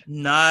Heart?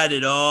 Not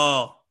at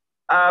all.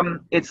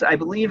 It's, I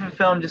believe, a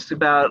film just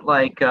about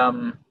like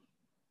the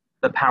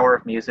power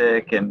of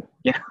music and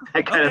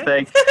that kind of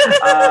Okay.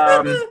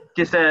 thing.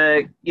 Just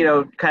a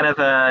kind of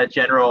a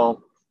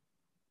general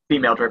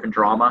female-driven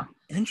drama.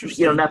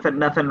 Interesting.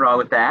 Nothing wrong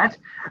with that.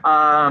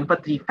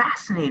 But the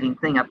fascinating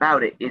thing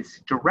about it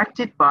is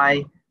directed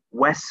by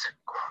Wes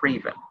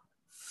Craven.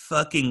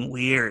 Fucking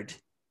weird.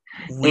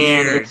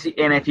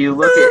 And if you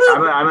look at,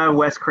 I'm a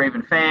Wes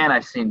Craven fan.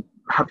 I've seen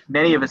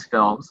many of his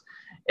films,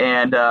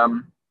 and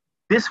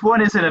this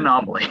one is an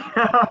anomaly,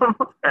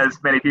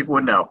 as many people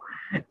would know.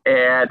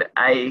 And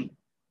I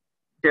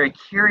very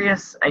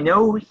curious. I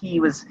know he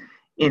was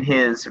in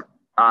his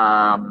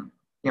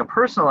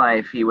personal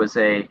life. He was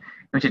like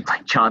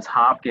Johns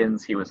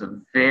Hopkins. He was a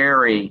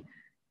very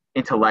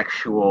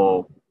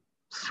intellectual,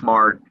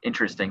 smart,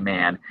 interesting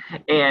man,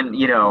 and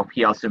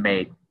he also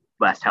made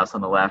Last House on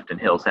the Left and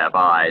Hills Have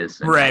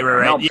Eyes. And Right.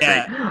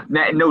 Yeah.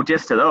 No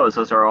diss to those.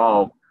 Those are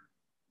all,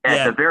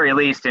 at the very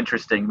least,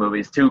 interesting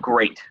movies. Two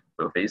great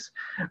movies.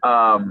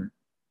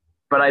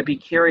 But I'd be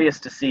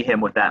curious to see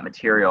him with that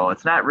material.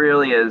 It's not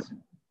really as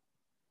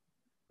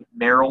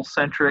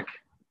Meryl-centric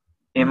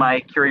in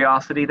my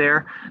curiosity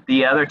there.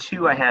 The other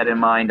two I had in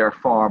mind are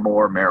far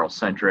more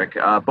Meryl-centric,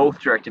 both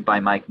directed by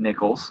Mike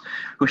Nichols,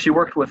 who she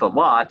worked with a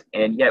lot,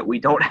 and yet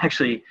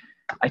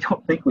I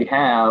don't think we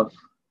have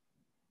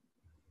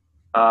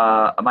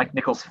a Mike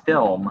Nichols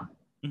film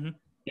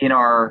in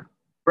our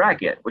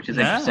bracket, which is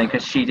interesting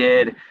because she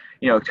did,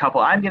 a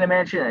couple I'm going to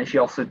mention, and she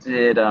also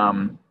did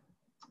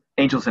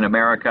Angels in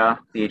America,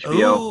 the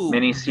HBO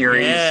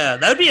miniseries. Yeah,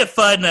 that would be a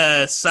fun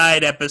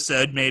side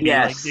episode, maybe.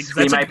 Yes,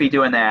 we might be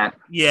doing that.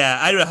 Yeah,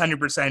 I do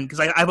 100%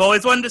 because I've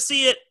always wanted to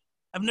see it.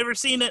 I've never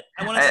seen it.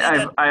 I want to see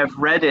it. I've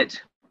read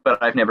it,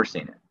 but I've never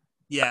seen it.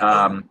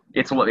 Yeah.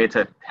 It's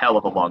a hell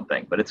of a long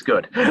thing, but it's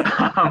good.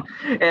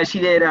 And she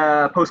did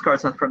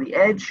Postcards from the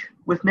Edge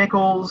with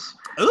Nichols.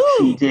 Ooh.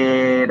 She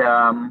did.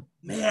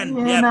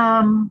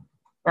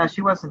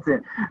 She wasn't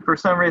in. For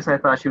some reason, I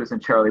thought she was in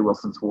Charlie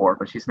Wilson's War,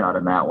 but she's not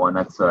in that one.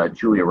 That's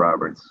Julia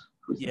Roberts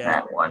who's in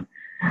that one.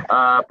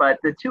 But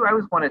the two I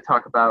want to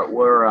talk about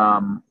were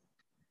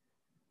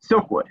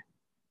Silkwood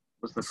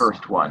was the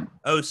first one.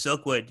 Oh,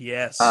 Silkwood,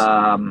 yes.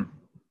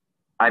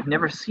 I've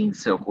never seen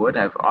Silkwood.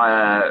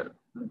 I've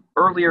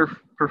earlier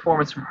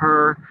performance from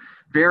her.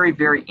 Very,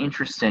 very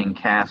interesting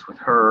cast with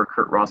her,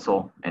 Kurt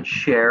Russell, and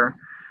Cher.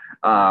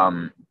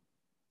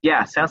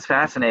 Sounds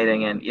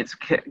fascinating, and it's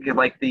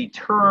like the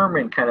term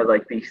and kind of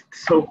like the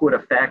Silkwood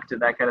effect and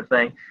that kind of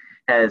thing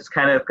has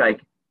kind of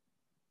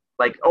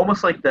like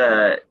almost like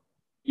the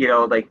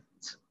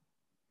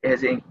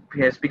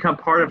has become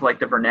part of like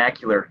the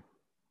vernacular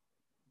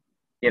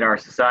in our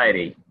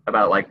society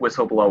about like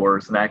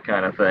whistleblowers and that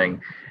kind of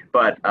thing.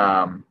 But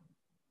I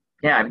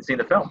haven't seen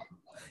the film.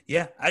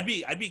 Yeah, I'd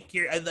be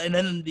curious. And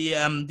then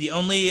the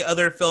only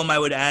other film I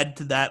would add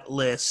to that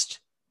list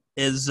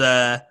is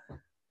and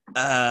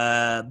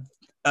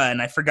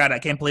I forgot. I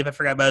can't believe I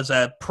forgot about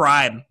it.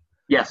 Prime.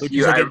 Yes, which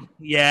is and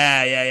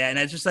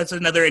that's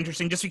another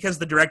interesting. Just because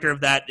the director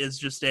of that is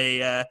just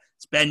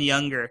it's Ben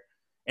Younger,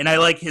 and I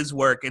like his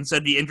work, and so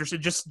I'd be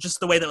interested. Just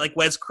the way that like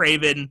Wes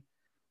Craven,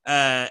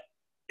 it'll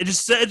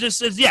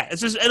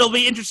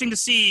be interesting to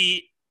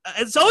see.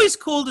 It's always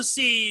cool to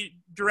see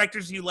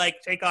directors you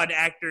like take on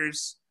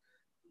actors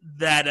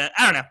that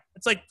I don't know.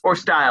 It's like or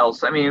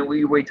styles. I mean,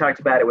 we talked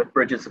about it with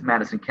Bridges of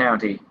Madison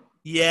County.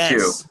 Yes.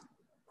 Too.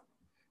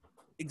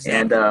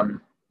 Exactly.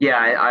 And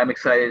I'm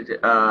excited.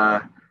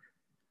 That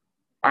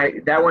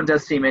one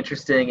does seem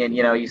interesting, and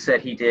you said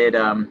he did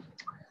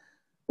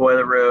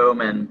Boiler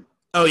Room and.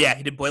 Oh yeah,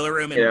 he did Boiler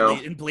Room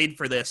and Bleed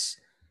for this.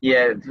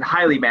 Yeah,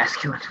 highly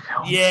masculine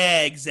film.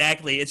 Yeah,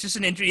 exactly. It's just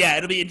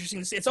it'll be interesting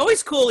to see. It's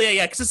always cool,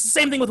 because it's the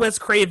same thing with Wes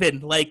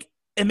Craven. Like,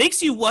 it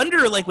makes you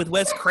wonder, like, with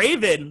Wes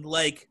Craven,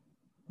 like,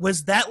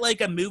 was that,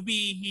 like, a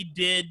movie he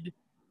did,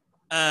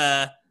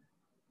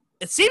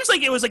 it seems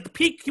like it was, like, the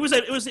peak, it was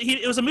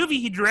a movie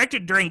he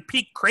directed during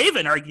peak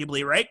Craven,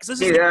 arguably, right? Because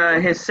this is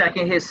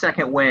his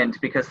second wind,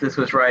 because this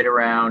was right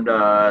around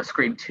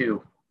Scream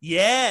 2.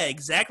 Yeah,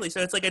 exactly. So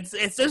it's like,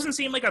 it doesn't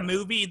seem like a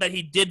movie that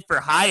he did for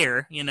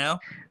hire,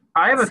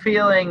 I have a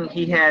feeling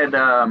he had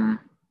some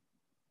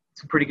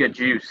pretty good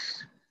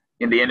juice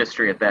in the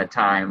industry at that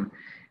time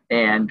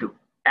and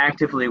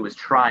actively was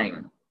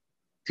trying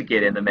to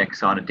get in the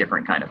mix on a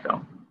different kind of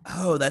film.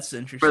 Oh, that's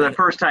interesting. For the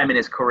first time in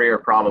his career,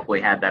 probably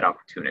had that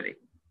opportunity.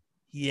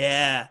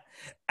 Yeah.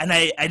 And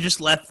I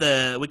just left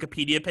the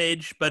Wikipedia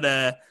page, but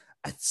I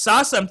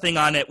saw something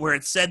on it where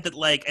it said that,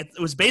 like, it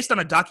was based on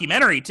a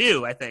documentary,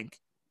 too, I think.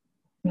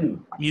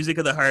 Music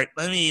of the Heart.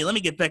 Let me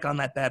get back on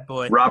that bad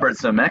boy. Robert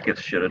Zemeckis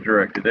should have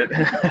directed it.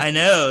 I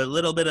know, a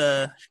little bit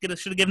of should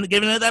have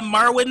given it that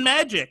Marwin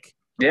magic.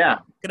 Yeah,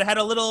 could have had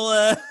a little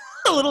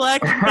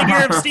action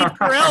figure of Steve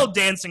Carell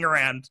dancing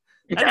around.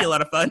 That'd be a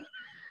lot of fun.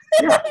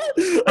 Yeah,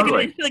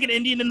 like an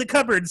Indian in the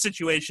cupboard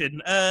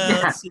situation.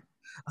 Let's see.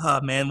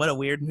 Oh man, what a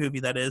weird movie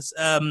that is.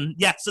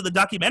 So the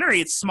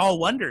documentary, it's Small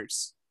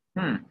Wonders.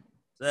 Hmm.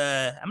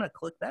 I'm gonna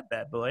click that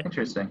bad boy.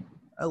 Interesting.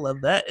 I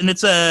love that, and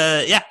it's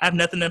yeah. I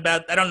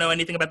don't know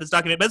anything about this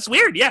document, but it's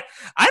weird. Yeah,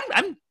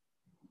 I'm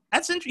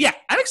that's interesting. Yeah,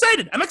 I'm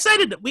excited.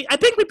 I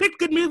think we picked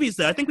good movies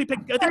though. I think we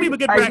have a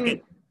good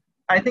bracket.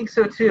 I think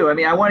so too. I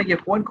mean, I want to give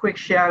one quick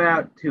shout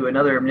out to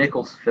another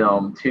Nichols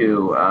film,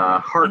 to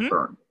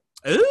Heartburn.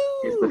 Is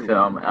the Ooh,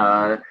 film.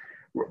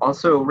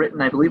 Also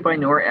written, I believe, by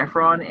Nora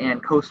Ephron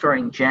and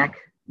co-starring Jack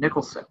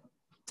Nicholson.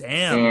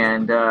 damn.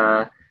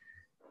 And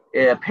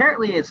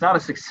apparently, it's not a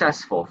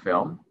successful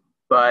film,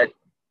 but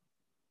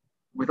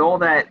with all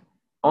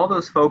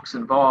those folks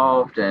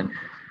involved, and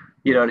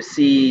to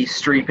see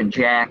Streep and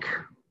Jack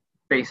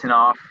facing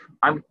off,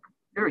 I'm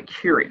very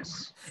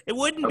curious It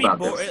wouldn't be about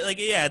boring. this. Like,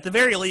 yeah, at the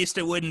very least,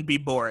 it wouldn't be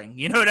boring.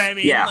 You know what I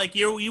mean? Yeah, Like,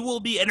 you will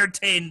be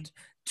entertained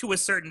to a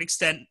certain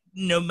extent,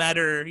 no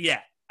matter. Yeah,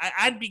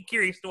 I'd be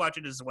curious to watch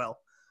it as well.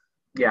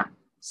 yeah,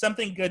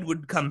 Something good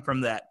would come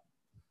from that.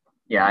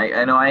 yeah.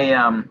 I know.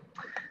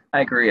 I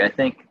agree. I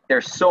think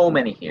there's so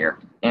many here,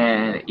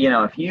 and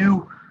if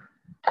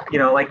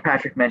like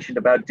Patrick mentioned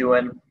about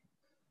doing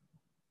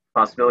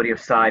possibility of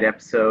side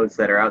episodes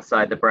that are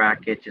outside the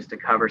bracket just to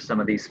cover some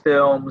of these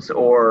films,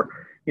 or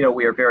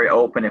we are very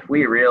open if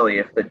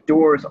the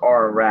doors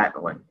are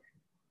rattling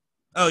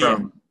Oh yeah,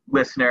 from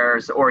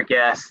listeners or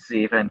guests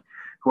even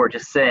who are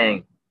just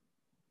saying,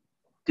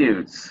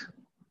 dudes,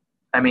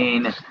 I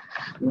mean,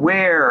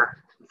 where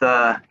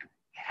the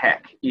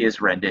heck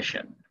is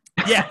rendition?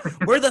 yeah.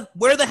 Where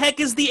the heck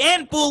is the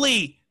ant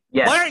bully?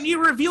 Yes. Why aren't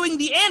you reviewing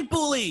the ant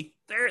bully?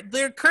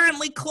 They're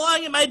currently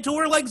clawing at my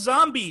door like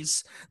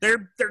zombies.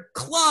 They're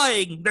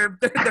clawing. Their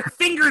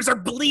fingers are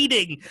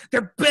bleeding.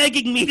 They're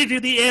begging me to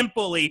do the ant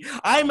bully.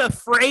 I'm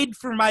afraid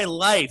for my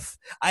life.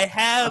 I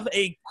have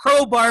a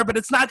crowbar, but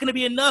it's not going to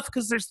be enough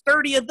because there's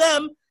 30 of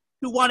them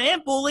who want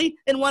ant bully,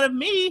 and one of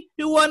me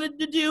who wanted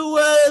to do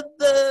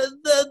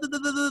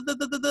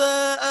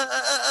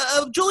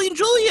Julie and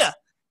Julia.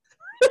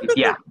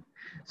 Yeah.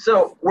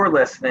 So we're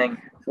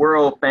listening. We're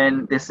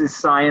open. This is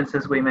science,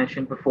 as we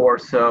mentioned before.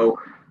 So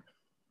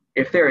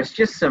if there is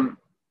just some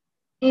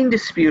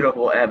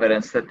indisputable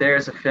evidence that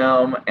there's a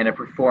film and a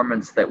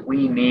performance that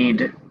we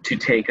need to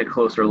take a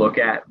closer look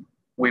at,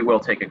 we will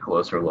take a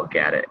closer look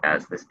at it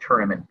as this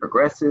tournament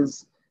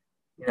progresses.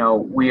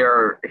 We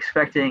are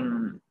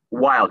expecting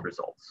wild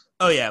results.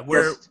 Oh yeah,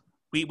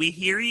 we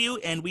hear you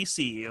and we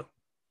see you.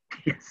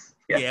 Yes.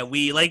 Yeah,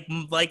 we like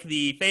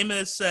the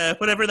famous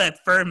whatever that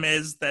firm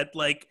is that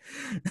like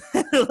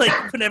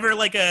whenever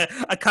like a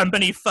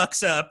company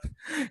fucks up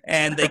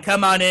and they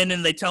come on in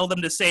and they tell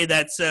them to say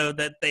that so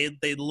that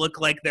they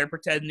look like they're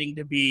pretending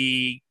to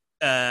be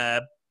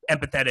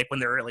empathetic when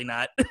they're really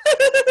not.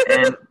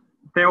 And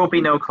there will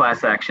be no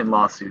class action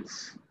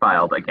lawsuits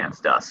filed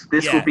against us.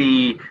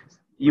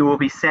 You will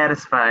be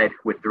satisfied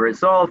with the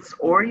results,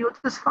 or you'll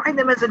just find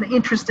them as an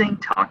interesting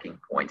talking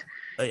point.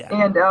 Oh yeah.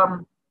 And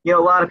a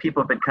lot of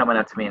people have been coming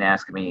up to me and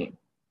asking me,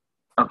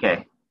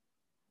 okay,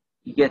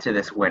 you get to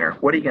this winner,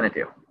 what are you going to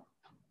do?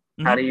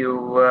 Mm-hmm. How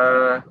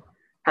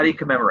do you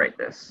commemorate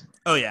this?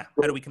 Oh yeah,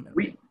 how do we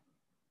commemorate?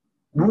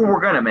 We're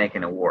going to make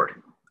an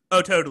award.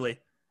 Oh totally.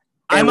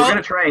 And we're going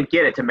to try and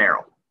get it to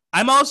Meryl.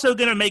 I'm also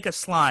going to make a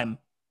slime.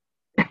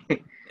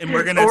 And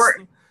we're going to... Or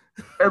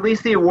at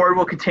least the award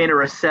will contain a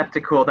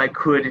receptacle that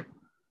could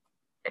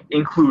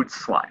include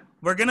slime.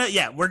 We're going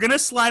to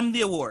slime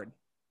the award.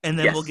 And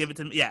then we'll give it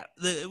to me. Yeah,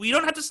 we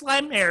don't have to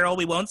slime Meryl.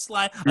 We won't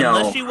slime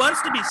unless she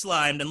wants to be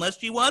slimed. Unless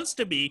she wants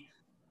to be,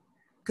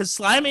 because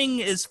sliming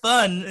is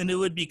fun and it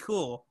would be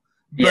cool.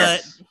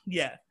 Yes.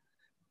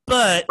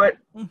 But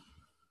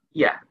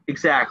yeah,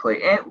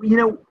 exactly.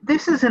 And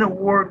this is an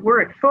award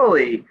we're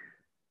fully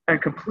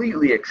and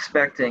completely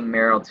expecting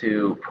Meryl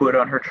to put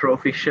on her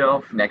trophy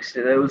shelf next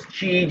to those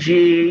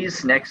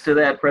GGs, next to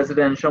that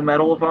Presidential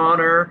Medal of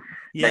Honor,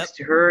 next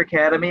to her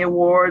Academy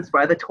Awards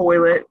by the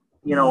toilet.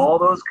 All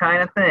those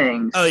kind of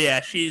things. Oh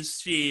yeah, she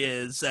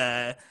is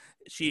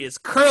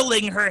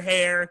curling her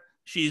hair.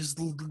 She's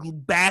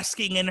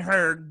basking in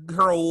her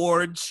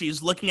awards.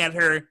 She's looking at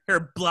her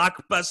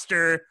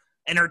Blockbuster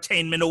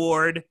Entertainment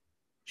Award.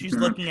 She's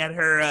looking at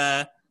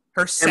her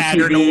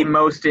Saturn MTV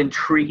Most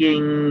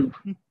Intriguing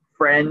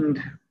Friend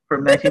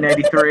from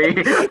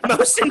 1993.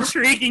 Most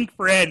Intriguing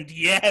Friend,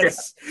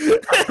 yes.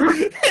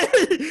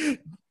 Yeah.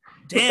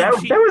 Damn,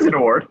 that was an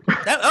award.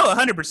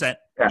 100%.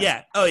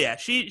 Yeah. Oh yeah.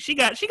 She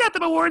got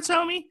them awards,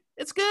 homie.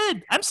 It's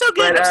good. I'm so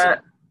good.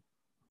 But,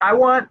 I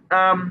want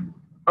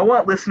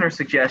listener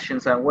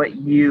suggestions on what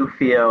you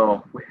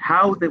feel.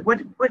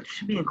 What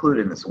should be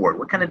included in this award?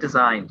 What kind of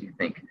design do you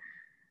think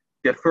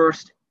the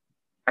first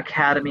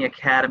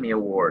Academy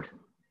Award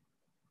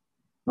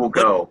will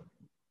go?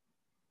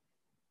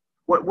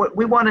 What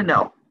we want to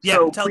know. Yeah,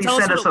 So tell please us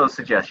send us those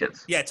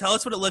suggestions. Yeah, tell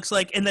us what it looks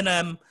like, and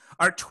then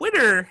our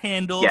Twitter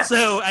handle. Yes.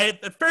 So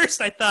at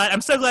first I thought,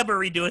 I'm so glad we're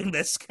redoing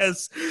this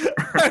because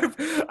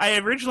I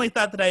originally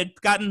thought that I had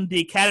gotten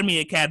the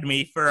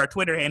Academy for our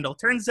Twitter handle.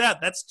 Turns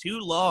out that's too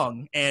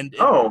long, and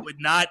it would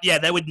not. Yeah,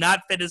 that would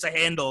not fit as a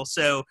handle.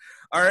 So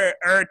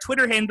our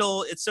Twitter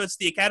handle, it's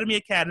the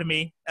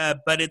Academy,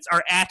 but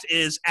our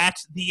is at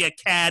the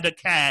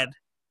Acad.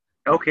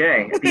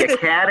 Okay, the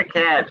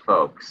Acad,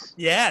 folks.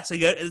 Yeah,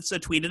 so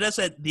tweet at us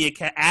at the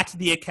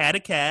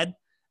Acad.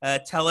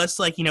 Tell us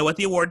what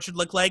the award should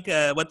look like,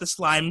 what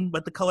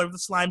the color of the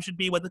slime should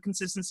be, what the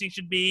consistency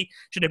should be.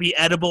 Should it be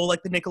edible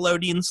like the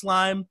Nickelodeon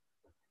slime?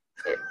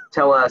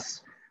 Tell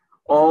us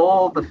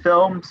all the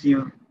films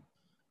you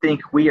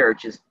think we are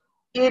just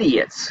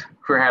idiots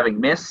for having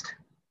missed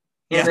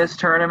in this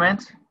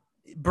tournament.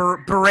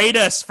 Berate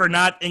us for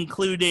not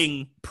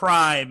including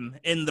Prime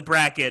in the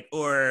bracket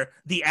or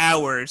The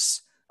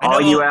Hours.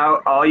 All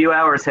you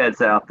Hours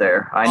heads out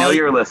there, I know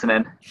you're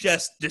listening.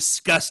 Just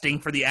disgusting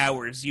for The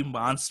Hours, you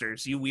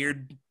monsters, you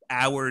weird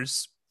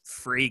Hours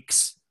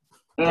freaks.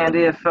 And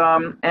if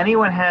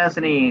anyone has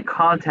any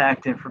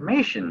contact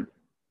information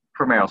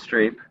for Meryl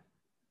Streep,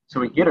 so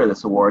we get her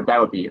this award,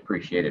 that would be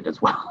appreciated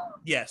as well.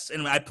 Yes,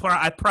 and I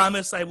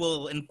promise I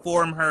will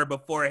inform her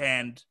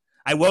beforehand.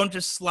 I won't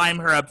just slime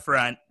her up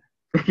front.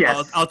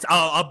 Yes.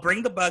 I'll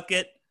bring the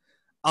bucket.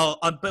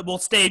 But we'll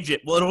stage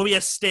it. Well, it'll be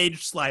a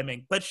staged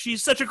sliming. But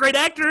she's such a great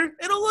actor,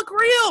 it'll look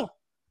real.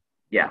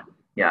 Yeah.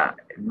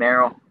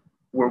 Meryl,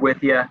 we're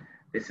with you.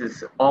 This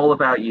is all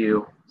about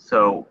you.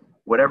 So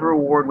whatever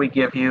award we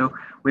give you,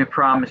 we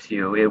promise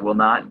you it will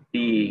not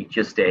be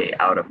just a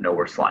out of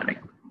nowhere sliming.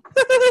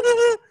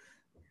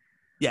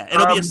 Yeah,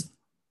 it'll be.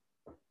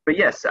 But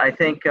yes, I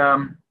think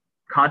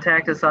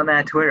contact us on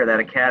that Twitter, that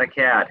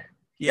Acad.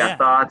 Got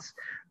thoughts?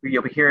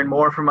 You'll be hearing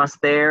more from us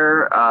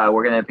there.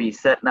 We're going to be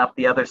setting up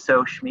the other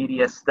social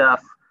media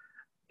stuff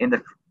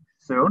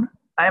soon,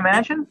 I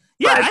imagine.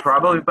 Yeah,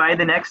 probably by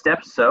the next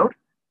episode.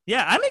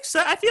 Yeah, I'm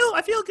excited.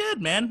 I feel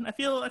good, man. I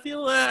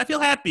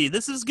feel happy.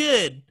 This is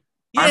good.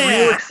 Yeah. I'm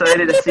real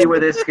excited to see where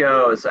this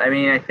goes. I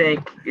mean, I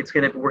think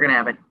we're gonna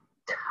have a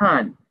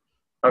ton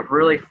of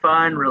really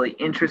fun, really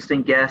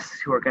interesting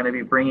guests who are going to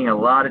be bringing a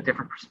lot of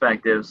different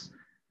perspectives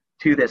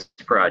to this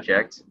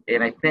project,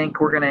 and I think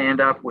we're going to end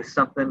up with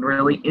something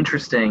really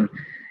interesting.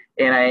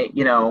 And I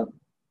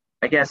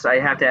guess I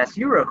have to ask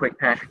you real quick,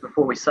 Patrick,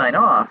 before we sign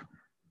off.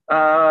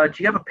 Do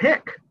you have a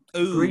pick?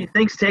 Ooh. Who do you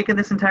think's taking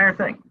this entire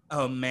thing?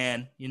 Oh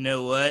man, you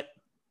know what?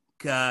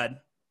 God, I'm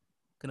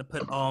gonna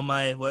put all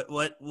my I'm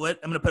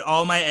gonna put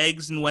all my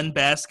eggs in one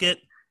basket.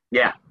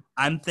 Yeah,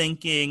 I'm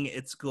thinking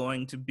it's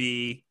going to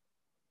be.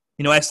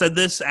 I said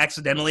this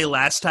accidentally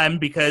last time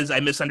because I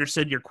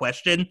misunderstood your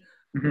question.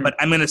 Mm-hmm. But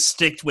I'm going to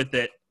stick with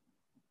it.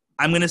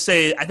 I'm going to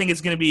say I think it's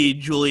going to be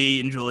Julie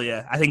and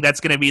Julia. I think that's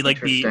going to be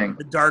like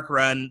the dark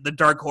run, the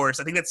dark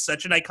horse. I think that's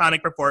such an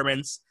iconic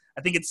performance.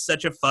 I think it's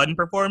such a fun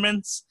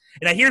performance.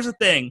 And here's the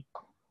thing.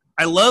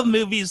 I love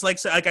movies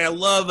like I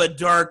love a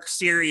dark,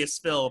 serious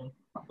film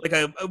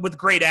with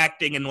great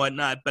acting and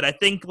whatnot. But I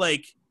think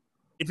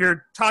if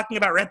you're talking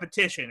about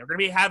repetition, we're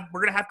going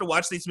to have to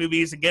watch these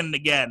movies again and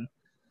again.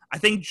 I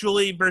think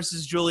Julie and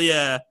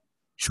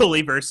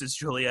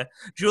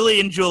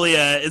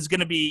Julia is going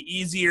to be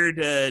easier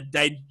to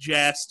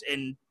digest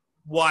and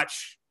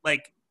watch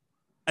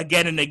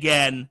again and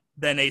again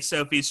than a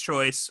Sophie's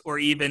Choice or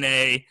even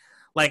a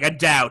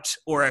Doubt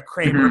or a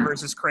Kramer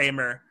versus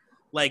Kramer.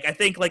 I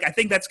think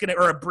that's going to,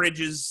 or a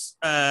Bridges.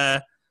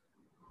 How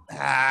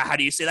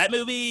do you say that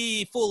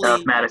movie fully?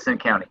 Of Madison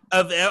County.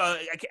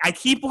 I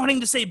keep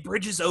wanting to say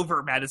Bridges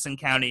over Madison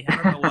County. I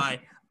don't know why,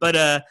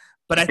 but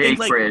I think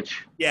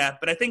bridge. Yeah,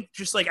 but I think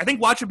I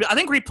think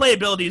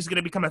replayability is going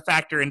to become a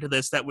factor into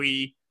this that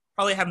we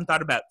probably haven't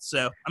thought about.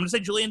 So I'm going to say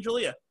Julie and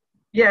Julia.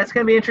 Yeah, it's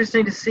going to be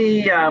interesting to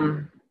see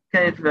kind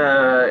of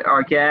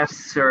our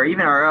guests or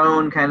even our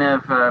own kind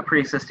of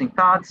pre-existing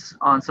thoughts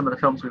on some of the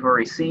films we've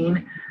already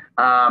seen.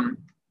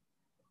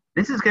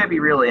 This is going to be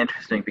really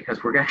interesting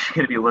because we're actually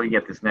going to be looking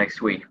at this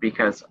next week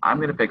because I'm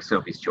going to pick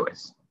Sophie's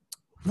Choice.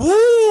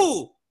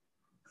 Woo!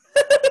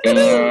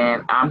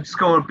 And I'm just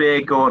going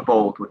big, going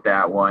bold with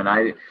that one.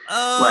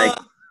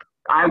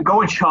 I'm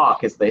going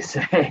chalk, as they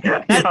say.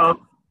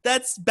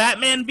 That's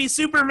Batman v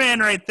Superman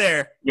right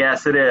there.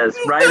 Yes, it is,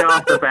 right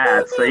off the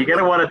bat. So you're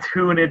gonna want to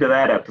tune into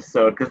that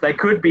episode because that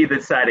could be the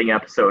deciding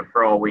episode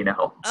for all we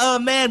know. Oh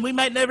man, we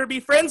might never be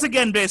friends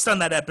again based on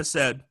that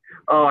episode.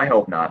 Oh, I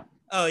hope not.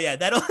 Oh yeah,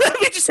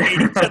 we just hate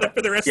each other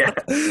for the rest of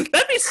the.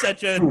 That'd be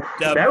such a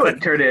dumb. That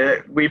would turn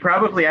it. We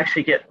probably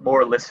actually get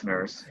more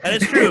listeners. That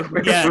is true.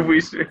 Yeah,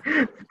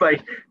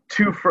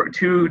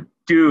 two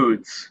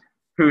dudes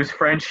whose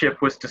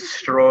friendship was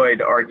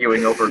destroyed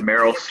arguing over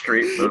Meryl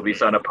Streep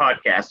movies on a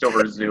podcast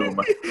over Zoom.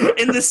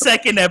 In the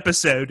second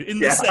episode, and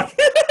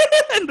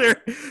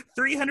they're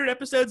 300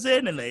 episodes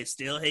in, and they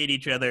still hate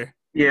each other.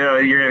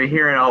 You're gonna be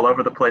hearing all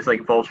over the place,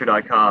 like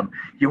Vulture.com.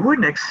 You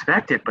wouldn't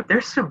expect it, but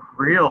there's some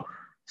real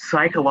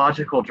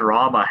psychological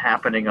drama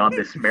happening on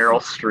this Meryl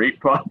Streep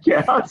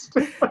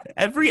podcast.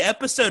 Every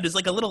episode is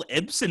like a little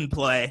Ibsen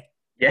play.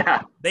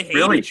 Yeah, They hate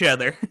really. each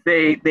other.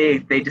 They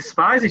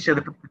despise each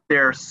other, but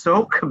they're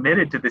so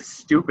committed to this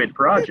stupid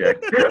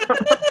project.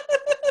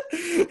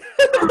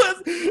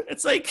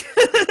 It's like,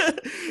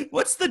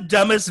 what's the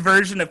dumbest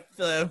version of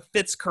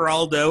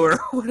Fitzcarraldo or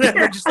whatever?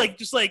 Yeah. Just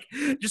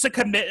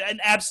an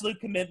absolute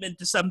commitment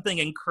to something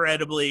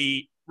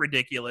incredibly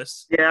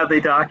ridiculous. Yeah,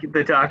 the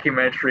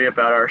documentary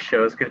about our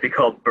show is going to be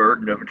called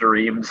 "Burden of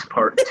Dreams"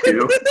 Part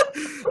 2.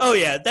 Oh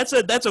yeah, that's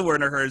a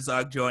Werner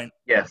Herzog joint.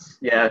 Yes,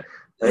 yeah.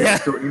 Yeah.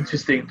 It's so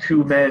interesting.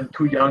 Two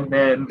young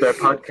men. Their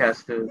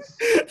podcast is.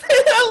 I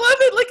love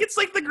it. Like it's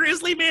like the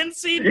Grizzly Man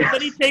scene. Yes.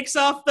 Then he takes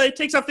off the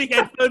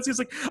headphones. He's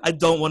like, I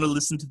don't want to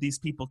listen to these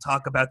people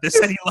talk about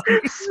this any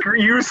longer.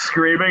 You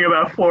screaming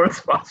about Florence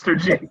Foster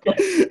Jenkins.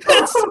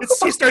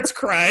 He starts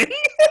crying.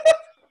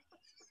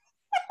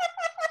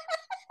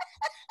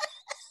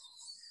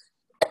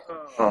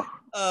 Oh.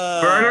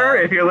 Werner,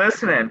 if you're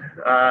listening,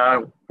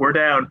 we're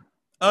down.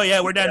 Oh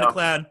yeah, we're down to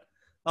clown.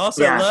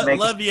 Also,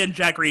 love you and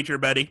Jack Reacher,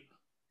 buddy.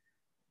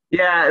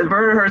 Yeah,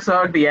 Werner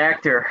Herzog, the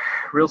actor,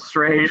 real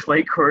strange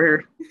late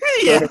career.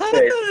 Yeah.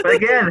 But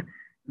again,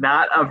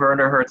 not a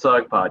Werner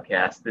Herzog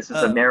podcast. This is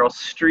a Meryl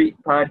Streep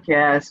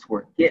podcast.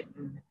 We're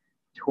getting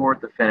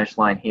toward the finish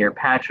line here.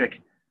 Patrick,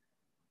 is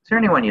there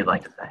anyone you'd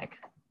like to thank?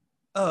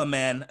 Oh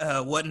man,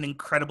 what an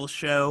incredible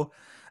show!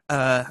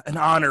 An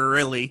honor,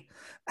 really.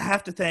 I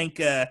have to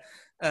thank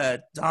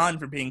Don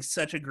for being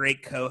such a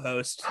great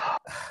co-host.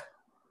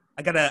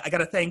 I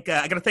gotta thank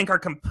our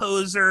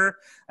composer,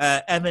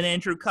 Evan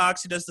Andrew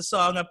Cox, who does the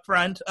song up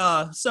front.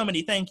 So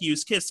many thank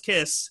yous, kiss,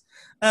 kiss.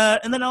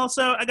 And then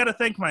also I gotta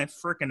thank my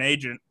frickin'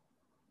 agent.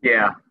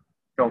 Yeah,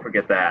 don't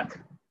forget that.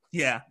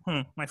 Yeah,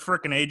 my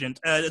frickin' agent.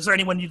 Is there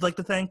anyone you'd like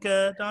to thank,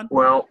 Don?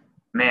 Well,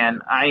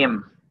 man, I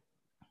am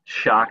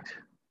shocked.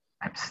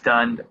 I'm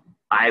stunned.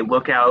 I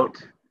look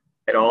out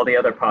at all the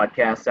other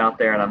podcasts out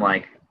there, and I'm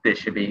like, I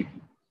should be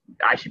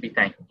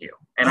thanking you.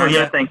 And I'm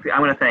gonna thank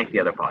the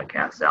other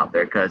podcasts out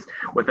there, because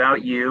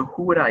without you,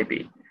 who would I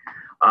be?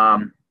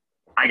 I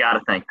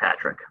gotta thank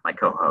Patrick, my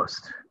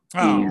co-host.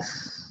 Oh.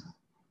 He's,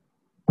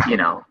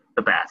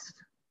 the best.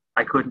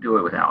 I couldn't do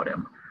it without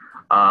him.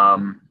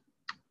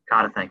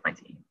 Gotta thank my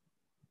team.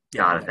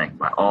 Gotta thank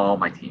all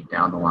my team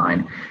down the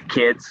line.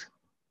 Kids,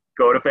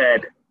 go to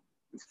bed.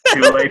 It's too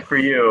late for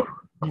you.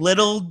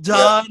 Little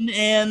Don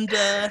and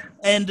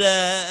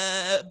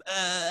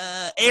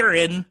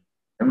Aaron.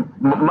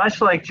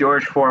 Much like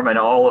George Foreman,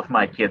 all of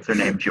my kids are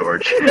named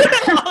George.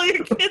 All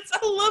your kids, I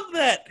love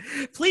that.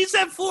 Please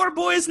have 4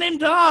 boys named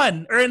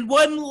Don, and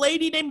 1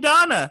 lady named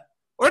Donna,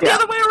 or the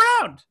other way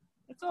around.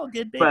 It's all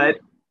good, baby.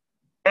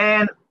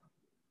 And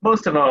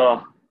most of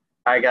all,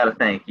 I gotta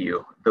thank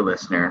you, the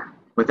listener.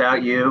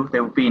 Without you,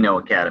 there would be no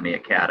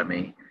Academy.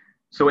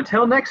 So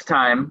until next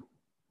time,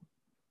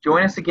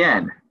 join us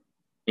again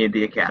in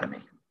the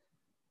Academy.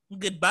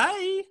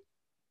 Goodbye.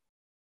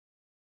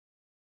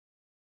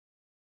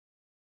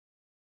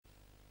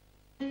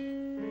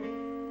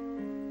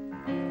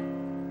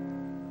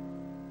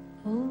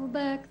 Pull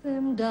back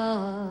them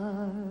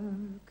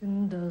dark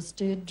and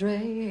dusty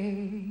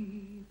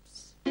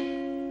drapes,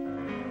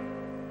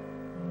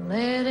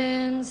 let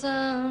in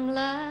some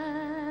light.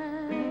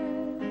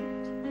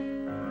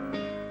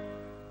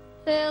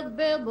 Tell the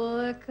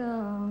bellboy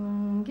come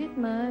and get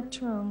my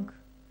trunk,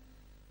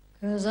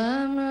 'cause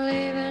I'm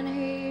leaving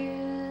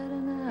here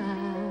tonight.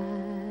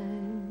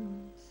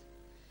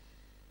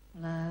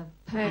 Well, I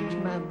packed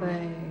my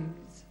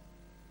bags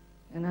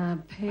and I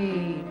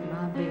paid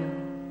my bill,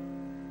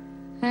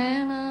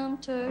 and I'm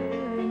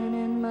turning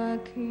in my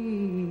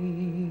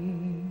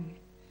key.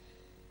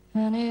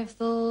 And if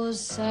those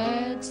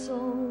sad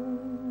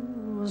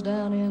souls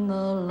down in the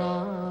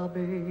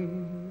lobby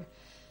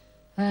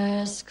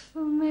ask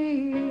for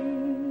me,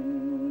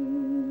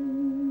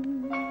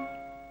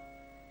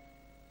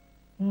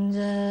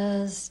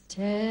 just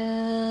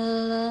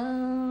tell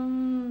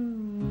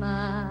them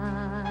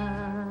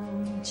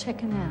I'm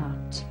checking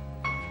out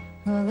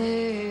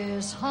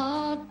this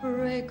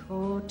Heartbreak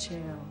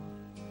Hotel.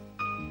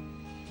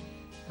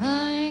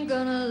 I ain't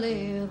gonna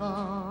live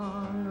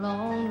on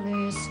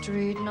Lonely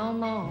Street no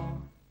more.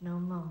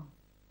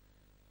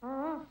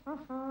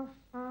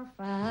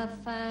 I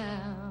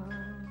found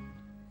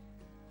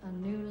a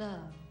new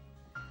love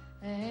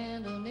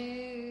and a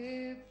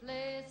new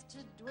place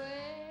to dwell.